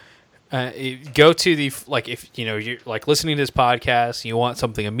the, like, if, you're like listening to this podcast, you want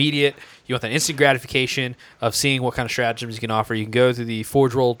something immediate, you want that instant gratification of seeing what kind of stratagems you can offer, you can go to the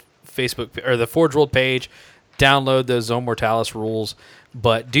Forge World Facebook or the Forge World page, download those Zone Mortalis rules,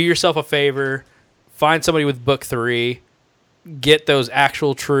 but do yourself a favor, find somebody with book 3, get those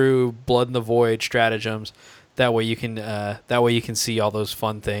actual true Blood in the Void stratagems. That way you can see all those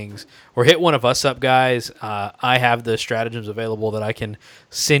fun things. Or hit one of us up, guys. I have the stratagems available that I can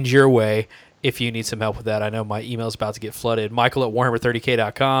send your way if you need some help with that. I know my email's about to get flooded. Michael at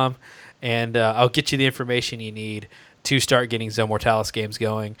Warhammer30k.com, and I'll get you the information you need to start getting Zone Mortalis games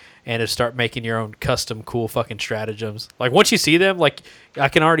going and to start making your own custom cool fucking stratagems. Like, once you see them, like, I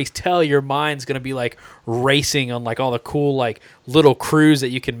can already tell your mind's going to be, like, racing on, like, all the cool, like, little crews that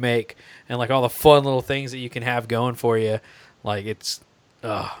you can make and, like, all the fun little things that you can have going for you. Like, it's...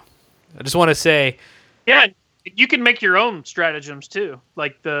 I just want to say... Yeah, you can make your own stratagems, too.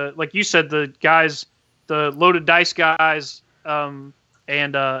 Like you said, the guys, the Loaded Dice guys, and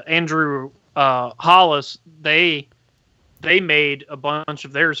Andrew Hollis, they made a bunch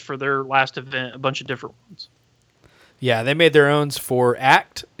of theirs for their last event, a bunch of different ones. Yeah, they made their owns for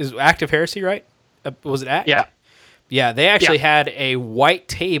Act. Is Act of Heresy, right? Was it Act? Yeah. Yeah, they actually had a white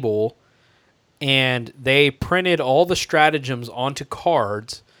table, and they printed all the stratagems onto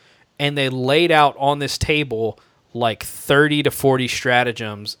cards, and they laid out on this table like 30 to 40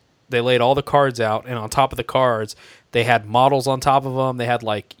 stratagems. They laid all the cards out, and on top of the cards, they had models on top of them. They had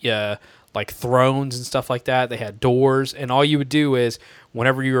like thrones and stuff like that. They had doors, and all you would do is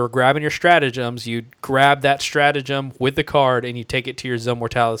whenever you were grabbing your stratagems, you'd grab that stratagem with the card, and you take it to your Zone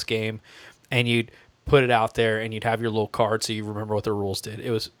Mortalis game, and you'd put it out there, and you'd have your little card so you remember what the rules did.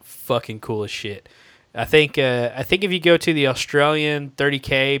 It was fucking cool as shit. I think if you go to the Australian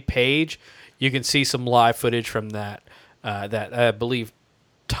 30K page, you can see some live footage from that. That I believe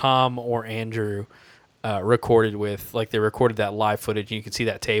Tom or Andrew recorded with. Like, they recorded that live footage, and you can see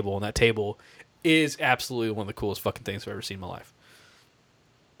that table, and that table is absolutely one of the coolest fucking things I've ever seen in my life.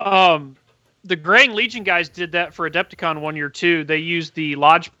 The Graying Legion guys did that for Adepticon 1 year too. They used the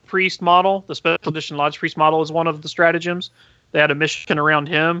Lodge Priest model. The special edition Lodge Priest model is one of the stratagems. They had a mission around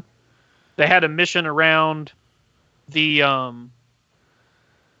him. They had a mission around the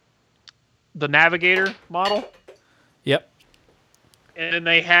Navigator model. Yep. And then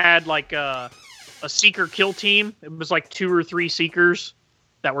they had like a Seeker kill team. It was like 2 or 3 Seekers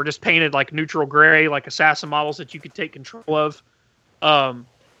that were just painted like neutral gray, like assassin models that you could take control of.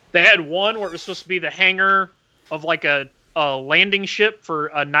 They had one where it was supposed to be the hangar of like a landing ship for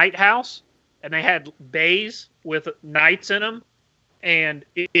a night house, and they had bays with knights in them. And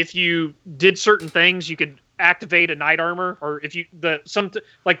if you did certain things, you could activate a knight armor, or if you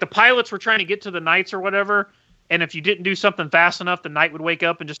like the pilots were trying to get to the knights or whatever, and if you didn't do something fast enough, the knight would wake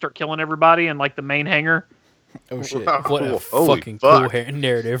up and just start killing everybody in like the main hangar. Oh shit! What a Holy fucking fuck. cool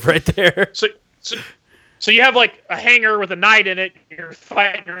narrative right there. So you have like a hangar with a knight in it. You're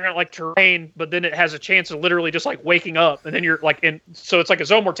fighting around like terrain, but then it has a chance of literally just like waking up, and then you're like in. So it's like a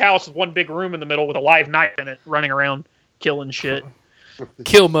Zone Mortalis with one big room in the middle with a live knight in it, running around killing shit.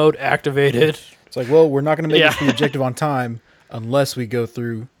 Kill mode activated. It's like, well, we're not going to make Yeah. it to the objective on time unless we go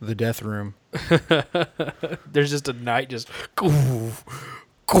through the death room. There's just a knight just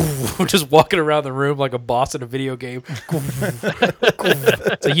just walking around the room like a boss in a video game.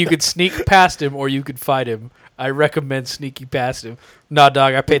 So you could sneak past him or you could fight him. I recommend sneaking past him. Nah,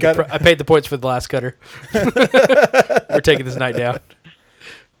 dog, I paid the points for the last cutter. We're taking this knight down.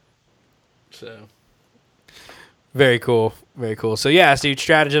 So very cool. Very cool. So yeah, dude,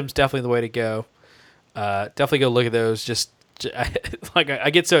 stratagems definitely the way to go. Definitely go look at those.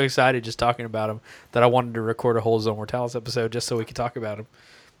 I get so excited just talking about them that I wanted to record a whole Zone Mortalis episode just so we could talk about them.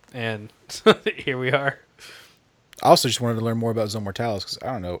 And here we are. I also just wanted to learn more about Zone Mortalis because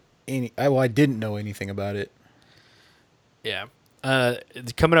I don't know I didn't know anything about it. Yeah.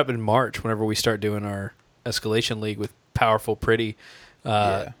 It's coming up in March whenever we start doing our Escalation League with Powerful Pretty.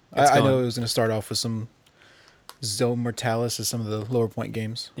 I know it was going to start off with some Zone Mortalis as some of the lower point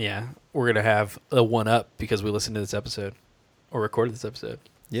games. Yeah, we're gonna have a 1-up because we listened to this episode or recorded this episode.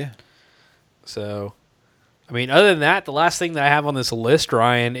 Yeah. So, I mean, other than that, the last thing that I have on this list,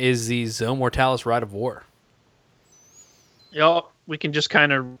 Ryan, is the Zone Mortalis Rite of War. Yeah, we can just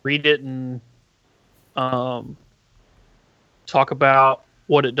kind of read it and talk about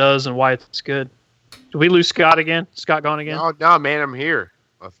what it does and why it's good. Did we lose Scott again? Scott gone again? No, man, I'm here.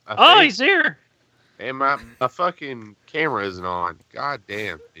 Oh, he's here. And my fucking camera isn't on. God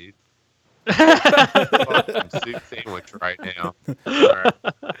damn, dude. Fucking soup sandwich right now. All right.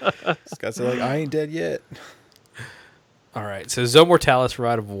 Scott's like, I ain't dead yet. All right, so Zone Mortalis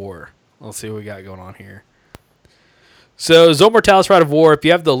Rite of War. Let's see what we got going on here. So Zone Mortalis Rite of War, if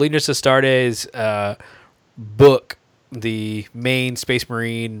you have the Legiones Astartes book, the main Space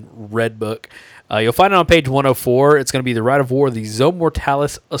Marine red book, you'll find it on page 104. It's going to be the Rite of War, the Zone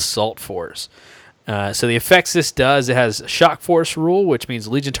Mortalis Assault Force. So the effects this does, it has Shock Force rule, which means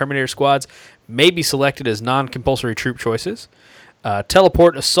Legion Terminator squads may be selected as non-compulsory troop choices.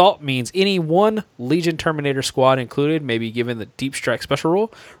 Teleport Assault means any one Legion Terminator squad included may be given the Deep Strike special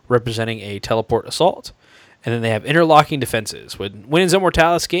rule, representing a Teleport Assault. And then they have Interlocking Defenses. When in Zone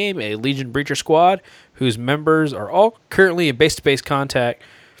Mortalis game, a Legion Breacher squad, whose members are all currently in base-to-base contact,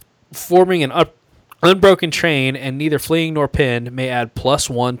 forming an unbroken train and neither fleeing nor pinned, may add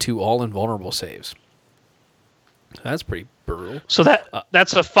 +1 to all invulnerable saves. That's pretty brutal. So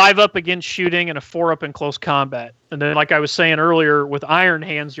that's a 5-up against shooting and a 4-up in close combat. And then, like I was saying earlier, with Iron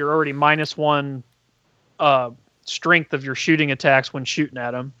Hands, you're already -1 strength of your shooting attacks when shooting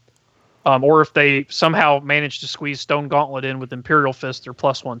at them. Or if they somehow manage to squeeze Stone Gauntlet in with Imperial Fist, they're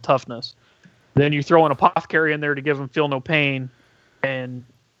 +1 toughness. Then you throw an Apothecary in there to give them Feel No Pain, and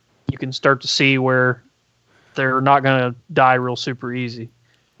you can start to see where they're not going to die real super easy.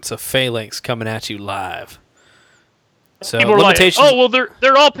 It's a Phalanx coming at you live. So People are like, limitations. oh, well,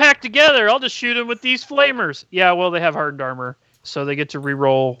 they're all packed together. I'll just shoot them with these flamers. Yeah, well, they have hardened armor, so they get to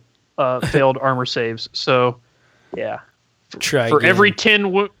reroll failed armor saves. So, yeah. Try For again. every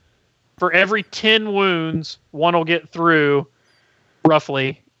 10 wounds, one will get through,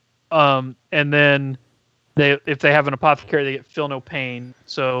 roughly. And then if they have an Apothecary, they get Feel No Pain.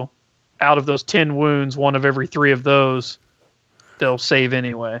 So out of those 10 wounds, one of every 3 of those, they'll save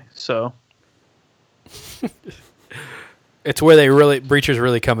anyway. So It's where Breachers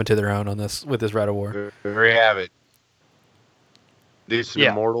really come into their own on this with this Rite of War. There you have it. Decent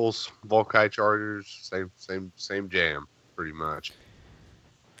Yeah. Immortals, Volkite Chargers, same jam, pretty much.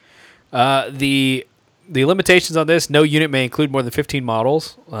 The limitations on this: no unit may include more than 15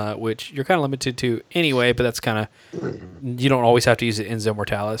 models, which you're kind of limited to anyway. But that's kind of you don't always have to use it in Zone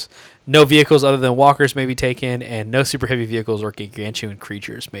Mortalis. No vehicles other than walkers may be taken, and no super heavy vehicles or gargantuan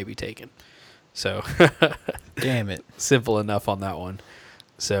creatures may be taken. So, Damn it. simple enough on that one.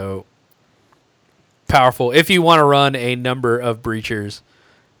 So powerful. If you want to run a number of breachers,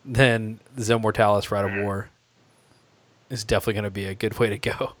 then the Zone Mortalis Rite of War is definitely going to be a good way to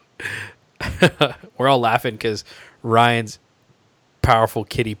go. We're all laughing because Ryan's powerful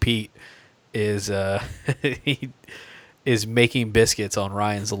kitty Pete is he is making biscuits on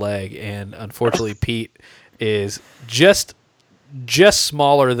Ryan's leg, and unfortunately Pete is just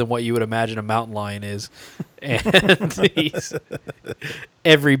smaller than what you would imagine a mountain lion is, and he's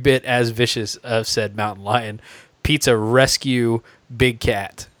every bit as vicious as said mountain lion. Pete's a rescue big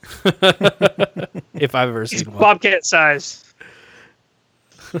cat, if I've ever he's seen one. bobcat size.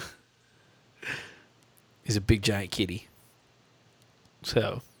 He's a big giant kitty.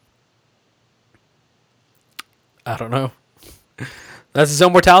 So I don't know. That's the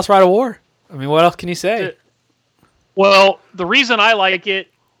Zone Mortalis Rite of War. I mean, what else can you say? Well, the reason I like it,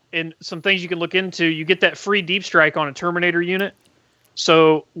 and some things you can look into, you get that free deep strike on a Terminator unit.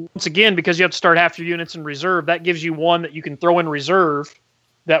 So, once again, because you have to start half your units in reserve, that gives you one that you can throw in reserve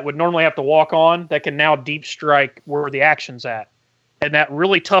that would normally have to walk on, that can now deep strike where the action's at. And that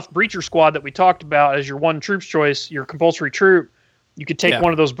really tough breacher squad that we talked about as your one troops choice, your compulsory troop, you could take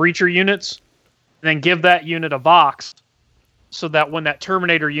one of those breacher units and then give that unit a Vox, so that when that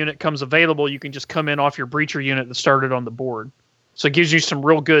Terminator unit comes available, you can just come in off your breacher unit that started on the board. So it gives you some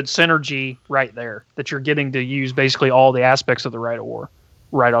real good synergy right there that you're getting to use basically all the aspects of the Rite of War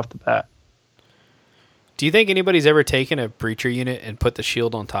right off the bat. Do you think anybody's ever taken a breacher unit and put the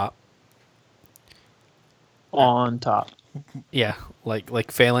shield on top? On top. Yeah,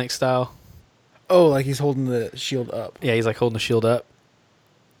 like Phalanx style. Oh, like he's holding the shield up. Yeah, he's like holding the shield up.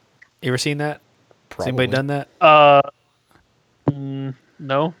 You ever seen that? Has anybody done that?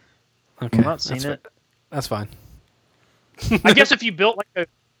 No. Okay, I've not seen it. That's fine. I guess if you built like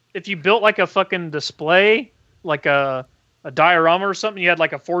if you built like a fucking display, like a diorama or something, you had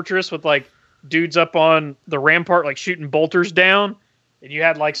like a fortress with like dudes up on the rampart like shooting bolters down, and you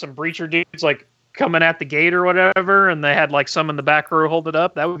had like some breacher dudes like coming at the gate or whatever, and they had like some in the back row hold it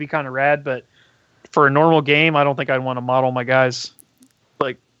up. That would be kind of rad, but for a normal game, I don't think I'd want to model my guys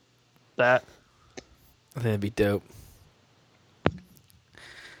like that. That'd be dope.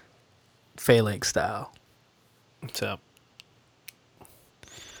 Phalanx style. So,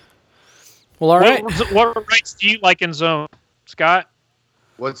 well, all right. What rights do you like in Zone, Scott?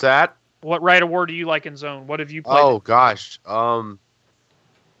 What's that? What right award do you like in Zone? What have you played? Oh gosh,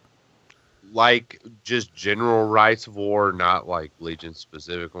 like just general rights of war, not like Legion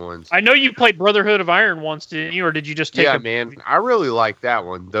specific ones. I know you played Brotherhood of Iron once, didn't you? Or did you just take Yeah, man, I really like that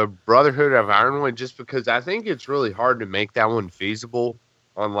one, the Brotherhood of Iron one, just because I think it's really hard to make that one feasible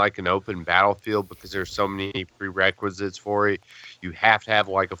on like an open battlefield because there's so many prerequisites for it. You have to have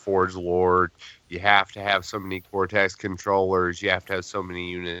like a Forge Lord, you have to have so many Cortex controllers, you have to have so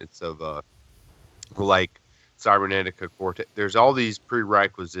many units of like Cybernetica Cortex. There's all these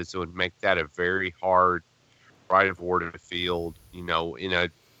prerequisites that would make that a very hard right of war to the field, you know, in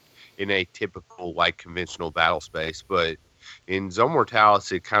a typical like conventional battle space. But in Zone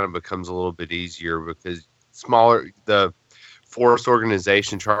Mortalis, it kind of becomes a little bit easier because the force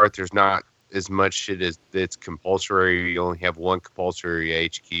organization chart, there's not as much shit as it's compulsory. You only have one compulsory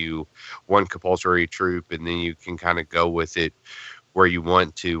HQ, one compulsory troop, and then you can kind of go with it where you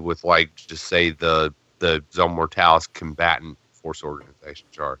want to with like just say the Zone Mortalis combatant force organization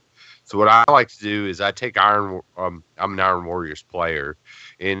chart. So what I like to do is I take I'm an Iron Warriors player,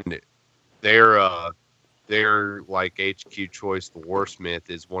 and their like HQ choice, the Warsmith,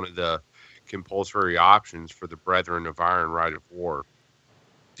 is one of the compulsory options for the Brethren of Iron Right of War.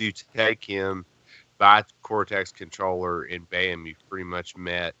 So you take him, buy Cortex controller, and bam, you've pretty much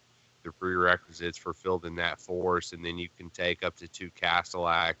met the prerequisites for fielding that force, and then you can take up to 2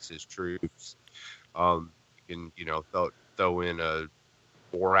 Castellax as troops. You can, you know, throw in a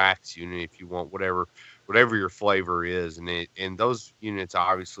Borax unit if you want, whatever your flavor is, and those units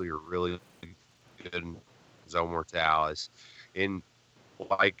obviously are really good in Zone Mortalis. And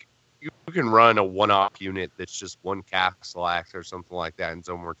like you can run a one-off unit that's just 1 Castellax or something like that in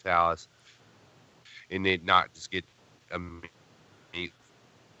Zone Mortalis, and it not just get immediately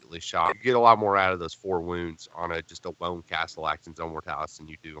shot. You get a lot more out of those 4 wounds on just a lone Castellax in Zone Mortalis than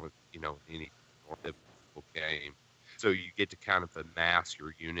you do on, you know, any more typical game. So you get to kind of amass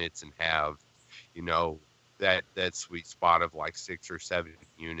your units and have, you know, that sweet spot of like 6 or 7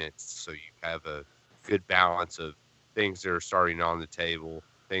 units. So you have a good balance of things that are starting on the table,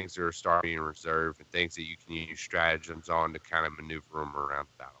 things that are starting in reserve, and things that you can use stratagems on to kind of maneuver them around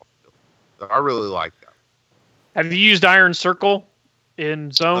the battlefield. So I really like that. Have you used Iron Circle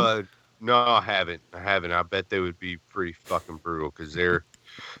in Zone? No, I haven't. I bet they would be pretty fucking brutal because they're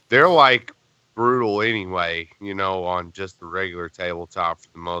like brutal anyway, you know, on just the regular tabletop for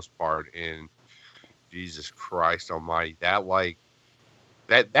the most part. And Jesus Christ Almighty, that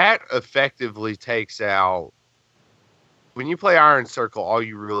effectively takes out. When you play Iron Circle, all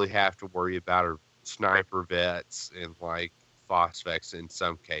you really have to worry about are sniper vets and like Phosphex in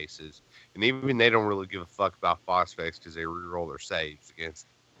some cases. And even they don't really give a fuck about Phosphex because they reroll their saves against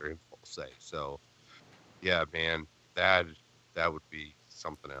their impulse save. So, yeah, man, that would be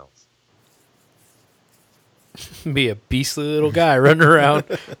something else. Be a beastly little guy running around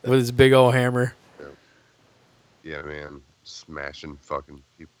with his big old hammer. Yeah, man. Smashing fucking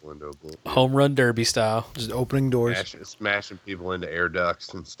people into oblivion. Home run derby style. Just opening doors. Smashing people into air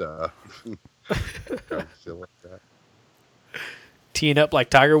ducts and stuff. Shit like that. Teeing up like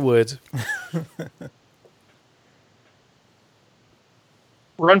Tiger Woods.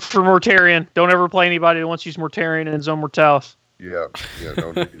 Run for Mortarion. Don't ever play anybody that wants to use Mortarion in Zone Mortalis. Yeah,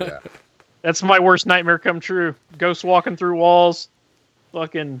 don't do that. That's my worst nightmare come true. Ghost walking through walls,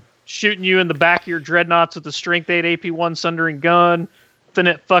 fucking shooting you in the back of your dreadnoughts with the Strength 8 AP1 Sundering Gun,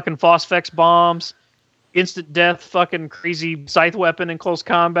 infinite fucking Phosphex bombs, instant death fucking crazy scythe weapon in close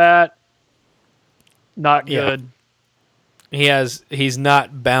combat. Not good. He's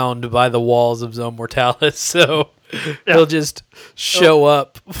not bound by the walls of Zone Mortalis, so he'll just show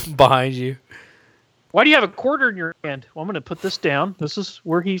up behind you. Why do you have a quarter in your hand? Well, I'm going to put this down. This is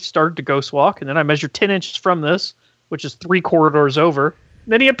where he started to ghost walk, and then I measure 10 inches from this, which is 3 corridors over.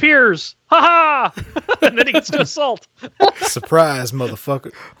 And then he appears. Ha ha! And then he gets to assault. Surprise,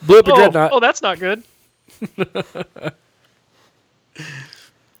 motherfucker. Blew up a dreadnought. Oh, that's not good.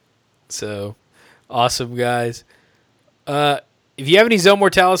 So, awesome, guys. If you have any Zone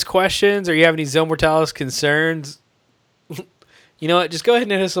Mortalis questions or you have any Zone Mortalis concerns, You know what? Just go ahead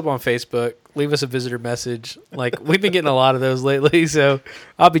and hit us up on Facebook. Leave us a visitor message. Like, we've been getting a lot of those lately, so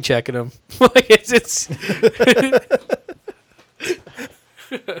I'll be checking them. Like, it's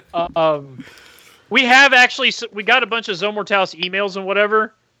we have actually we got a bunch of Zone Mortalis emails and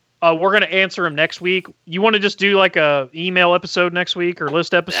whatever. We're gonna answer them next week. You want to just do like a email episode next week or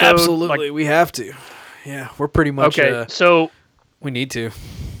list episode? absolutely we have to. Yeah, we're pretty much Okay, so we need to.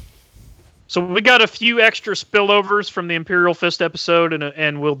 So we got a few extra spillovers from the Imperial Fist episode,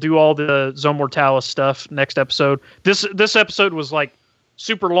 and we'll do all the Zone Mortalis stuff next episode. This episode was like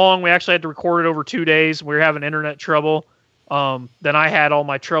super long. We actually had to record it over 2 days. We were having internet trouble. Then I had all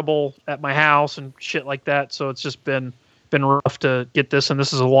my trouble at my house and shit like that. So it's just been rough to get this, and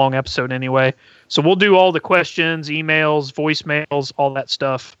this is a long episode anyway. So we'll do all the questions, emails, voicemails, all that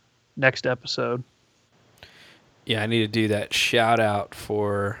stuff next episode. Yeah, I need to do that shout out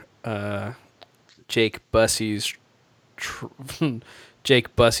for Jake Bussey's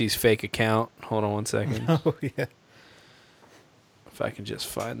fake account. Hold on one second. Oh yeah. If I can just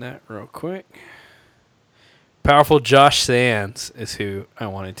find that real quick. Powerful Josh Sands is who I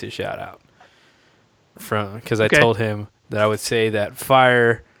wanted to shout out from, because I told him that I would say that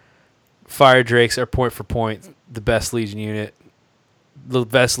Fire Drakes are point for point the best Legion unit, the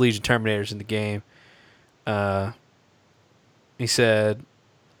best Legion Terminators in the game. He said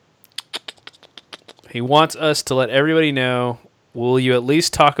he wants us to let everybody know, will you at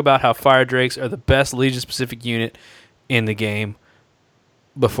least talk about how Fire Drakes are the best Legion-specific unit in the game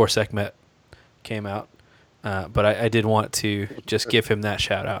before Sekhmet came out. But I did want to just give him that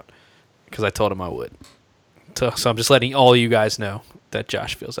shout-out because I told him I would. So I'm just letting all you guys know that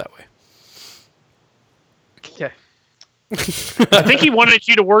Josh feels that way. Okay. I think he wanted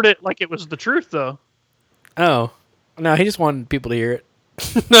you to word it like it was the truth, though. Oh. No, he just wanted people to hear it.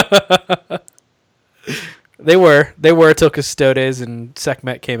 They were till Custodes and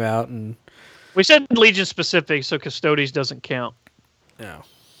Sekhmet came out, and we said Legion specific, so Custodes doesn't count. No.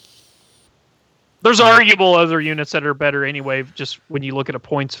 There's arguable other units that are better anyway, just when you look at a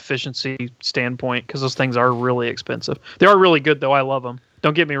points efficiency standpoint, because those things are really expensive. They are really good, though. I love them.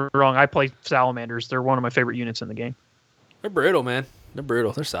 Don't get me wrong. I play Salamanders. They're one of my favorite units in the game. They're brutal, man. They're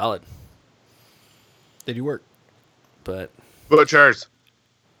brutal. They're solid. They do work. But Butchers.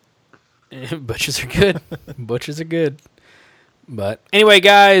 Butchers are good. Butchers are good. But anyway,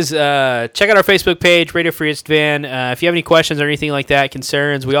 guys, check out our Facebook page, Radio Free Istvan. If you have any questions or anything like that,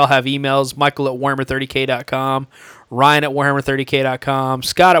 concerns, we all have emails. Michael at Warhammer30k.com, Ryan at Warhammer30k.com,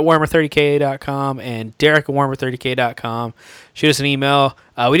 Scott at Warhammer30k.com, and Derek at Warhammer30k.com. Shoot us an email.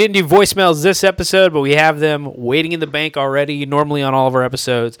 We didn't do voicemails this episode, but we have them waiting in the bank already. Normally on all of our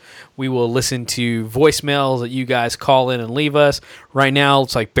episodes, we will listen to voicemails that you guys call in and leave us. Right now,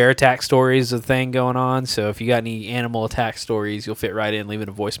 it's like bear attack stories is a thing going on. So if you got any animal attack stories, you'll fit right in leaving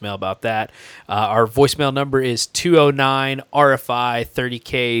a voicemail about that. Our voicemail number is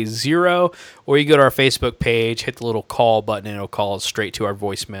 209-RFI-30K0, or you go to our Facebook page, hit the little call button, and it'll call us straight to our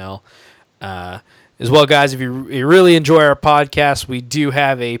voicemail. As well, guys, if you really enjoy our podcast, we do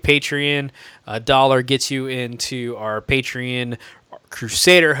have a Patreon. $1 gets you into our Patreon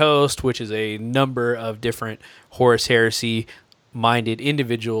Crusader host, which is a number of different Horus Heresy-minded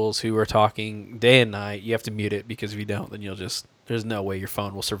individuals who are talking day and night. You have to mute it, because if you don't, then there's no way your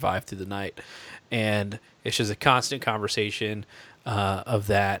phone will survive through the night. And it's just a constant conversation of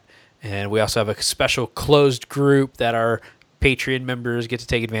that. And we also have a special closed group that our Patreon members get to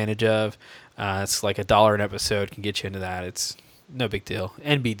take advantage of. It's like $1 an episode can get you into that. It's no big deal.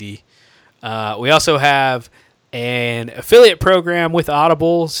 NBD. We also have an affiliate program with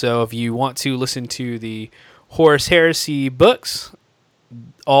Audible. So if you want to listen to the Horus Heresy books,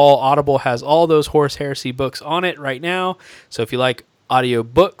 Audible has all those Horus Heresy books on it right now. So if you like audio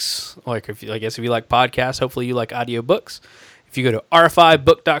books, like if you like podcasts, hopefully you like audio books. If you go to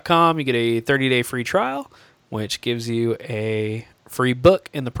rfibook.com, you get a 30-day free trial, which gives you a free book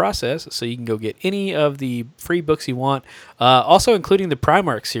in the process, so you can go get any of the free books you want, also including the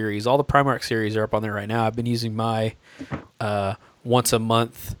Primarch series. All the Primarch series are up on there right now. I've been using my once a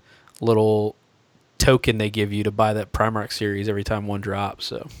month little token they give you to buy that Primarch series every time one drops.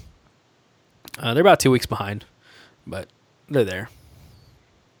 So they're about 2 weeks behind, but they're there.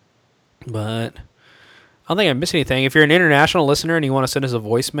 But I don't think I missed anything. If you're an international listener and you want to send us a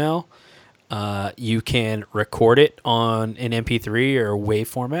voicemail, you can record it on an MP3 or WAV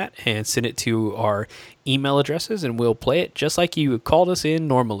format and send it to our email addresses, and we'll play it just like you called us in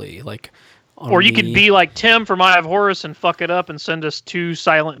normally. Or you could be like Tim from I Have Horus and fuck it up and send us 2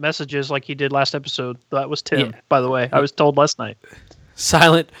 silent messages like he did last episode. That was Tim, by the way. I was told last night.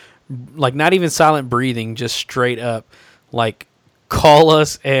 Silent, like not even silent breathing, just straight up, like call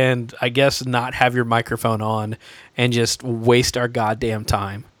us and I guess not have your microphone on and just waste our goddamn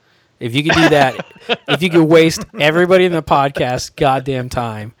time. If you could do that, if you could waste everybody in the podcast goddamn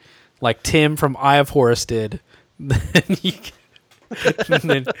time, like Tim from Eye of Horus did, then you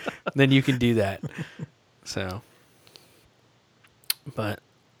can, then you can do that. So, but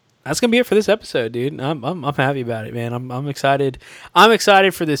that's gonna be it for this episode, dude. I'm happy about it, man. I'm excited. I'm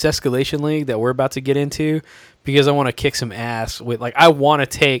excited for this escalation league that we're about to get into because I want to kick some ass with I want to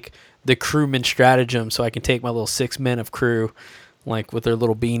take the crewman stratagem so I can take my little 6 men of crew with their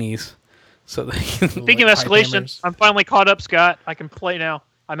little beanies. So they can Speaking of escalation, I'm finally caught up, Scott. I can play now.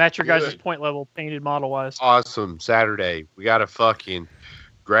 I'm at your guys' point level, painted model wise. Awesome. Saturday. We got to fucking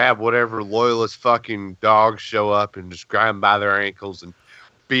grab whatever loyalist fucking dogs show up and just grab them by their ankles and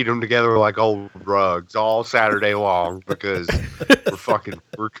beat them together like old rugs all Saturday long because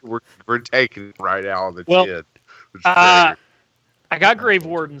we're taking it right out of the chin. I got Grave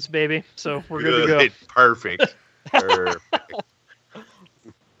Wardens, baby, so we're good to go. Perfect.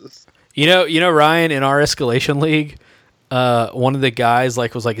 You know, Ryan, in our escalation league, one of the guys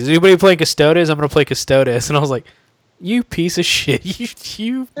was like, "Is anybody playing Custodes? I'm gonna play Custodes," and I was like, "You piece of shit,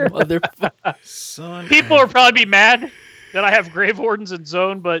 you motherfucker!" Son, people will probably be mad that I have Grave Wardens in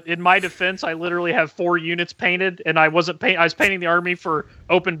zone, but in my defense, I literally have 4 units painted, and I was painting the army for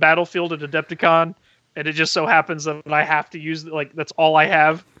open battlefield at Adepticon, and it just so happens that I have to use that's all I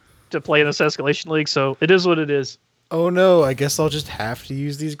have to play in this escalation league. So it is what it is. Oh no, I guess I'll just have to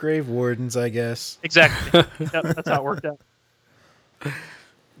use these Grave Wardens, I guess. Exactly. Yep, that's how it worked out.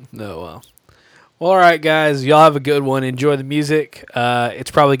 No, well, all right, guys, y'all have a good one. Enjoy the music.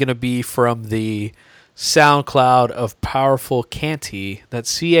 It's probably going to be from the SoundCloud of Powerful Canty.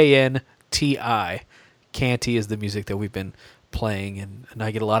 That's Canti. Canty is the music that we've been playing, and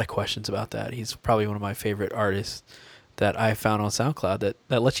I get a lot of questions about that. He's probably one of my favorite artists that I found on SoundCloud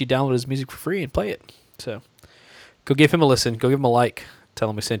that lets you download his music for free and play it. So go give him a listen. Go give him a like. Tell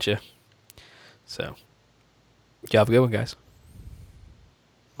him we sent you. So, y'all have a good one, guys.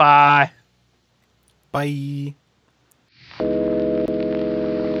 Bye. Bye.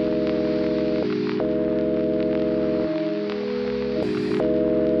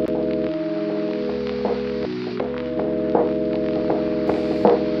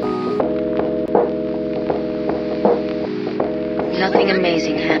 Nothing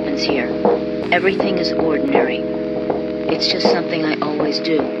amazing happens here. Everything is ordinary. It's just something I always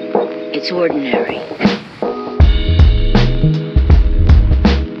do. It's ordinary.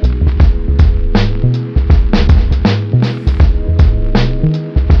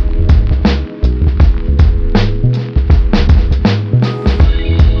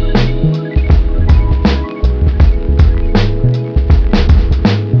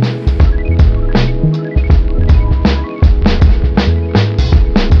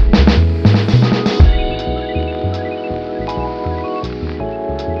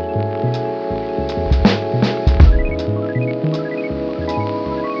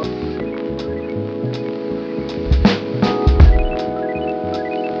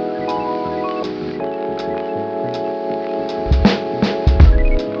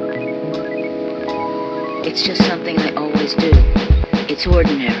 It's just something I always do. It's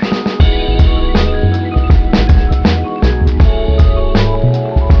ordinary.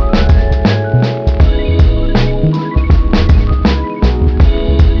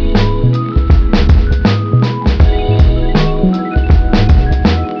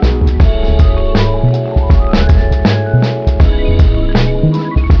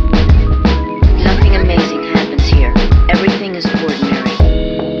 Nothing amazing happens here. Everything is ordinary.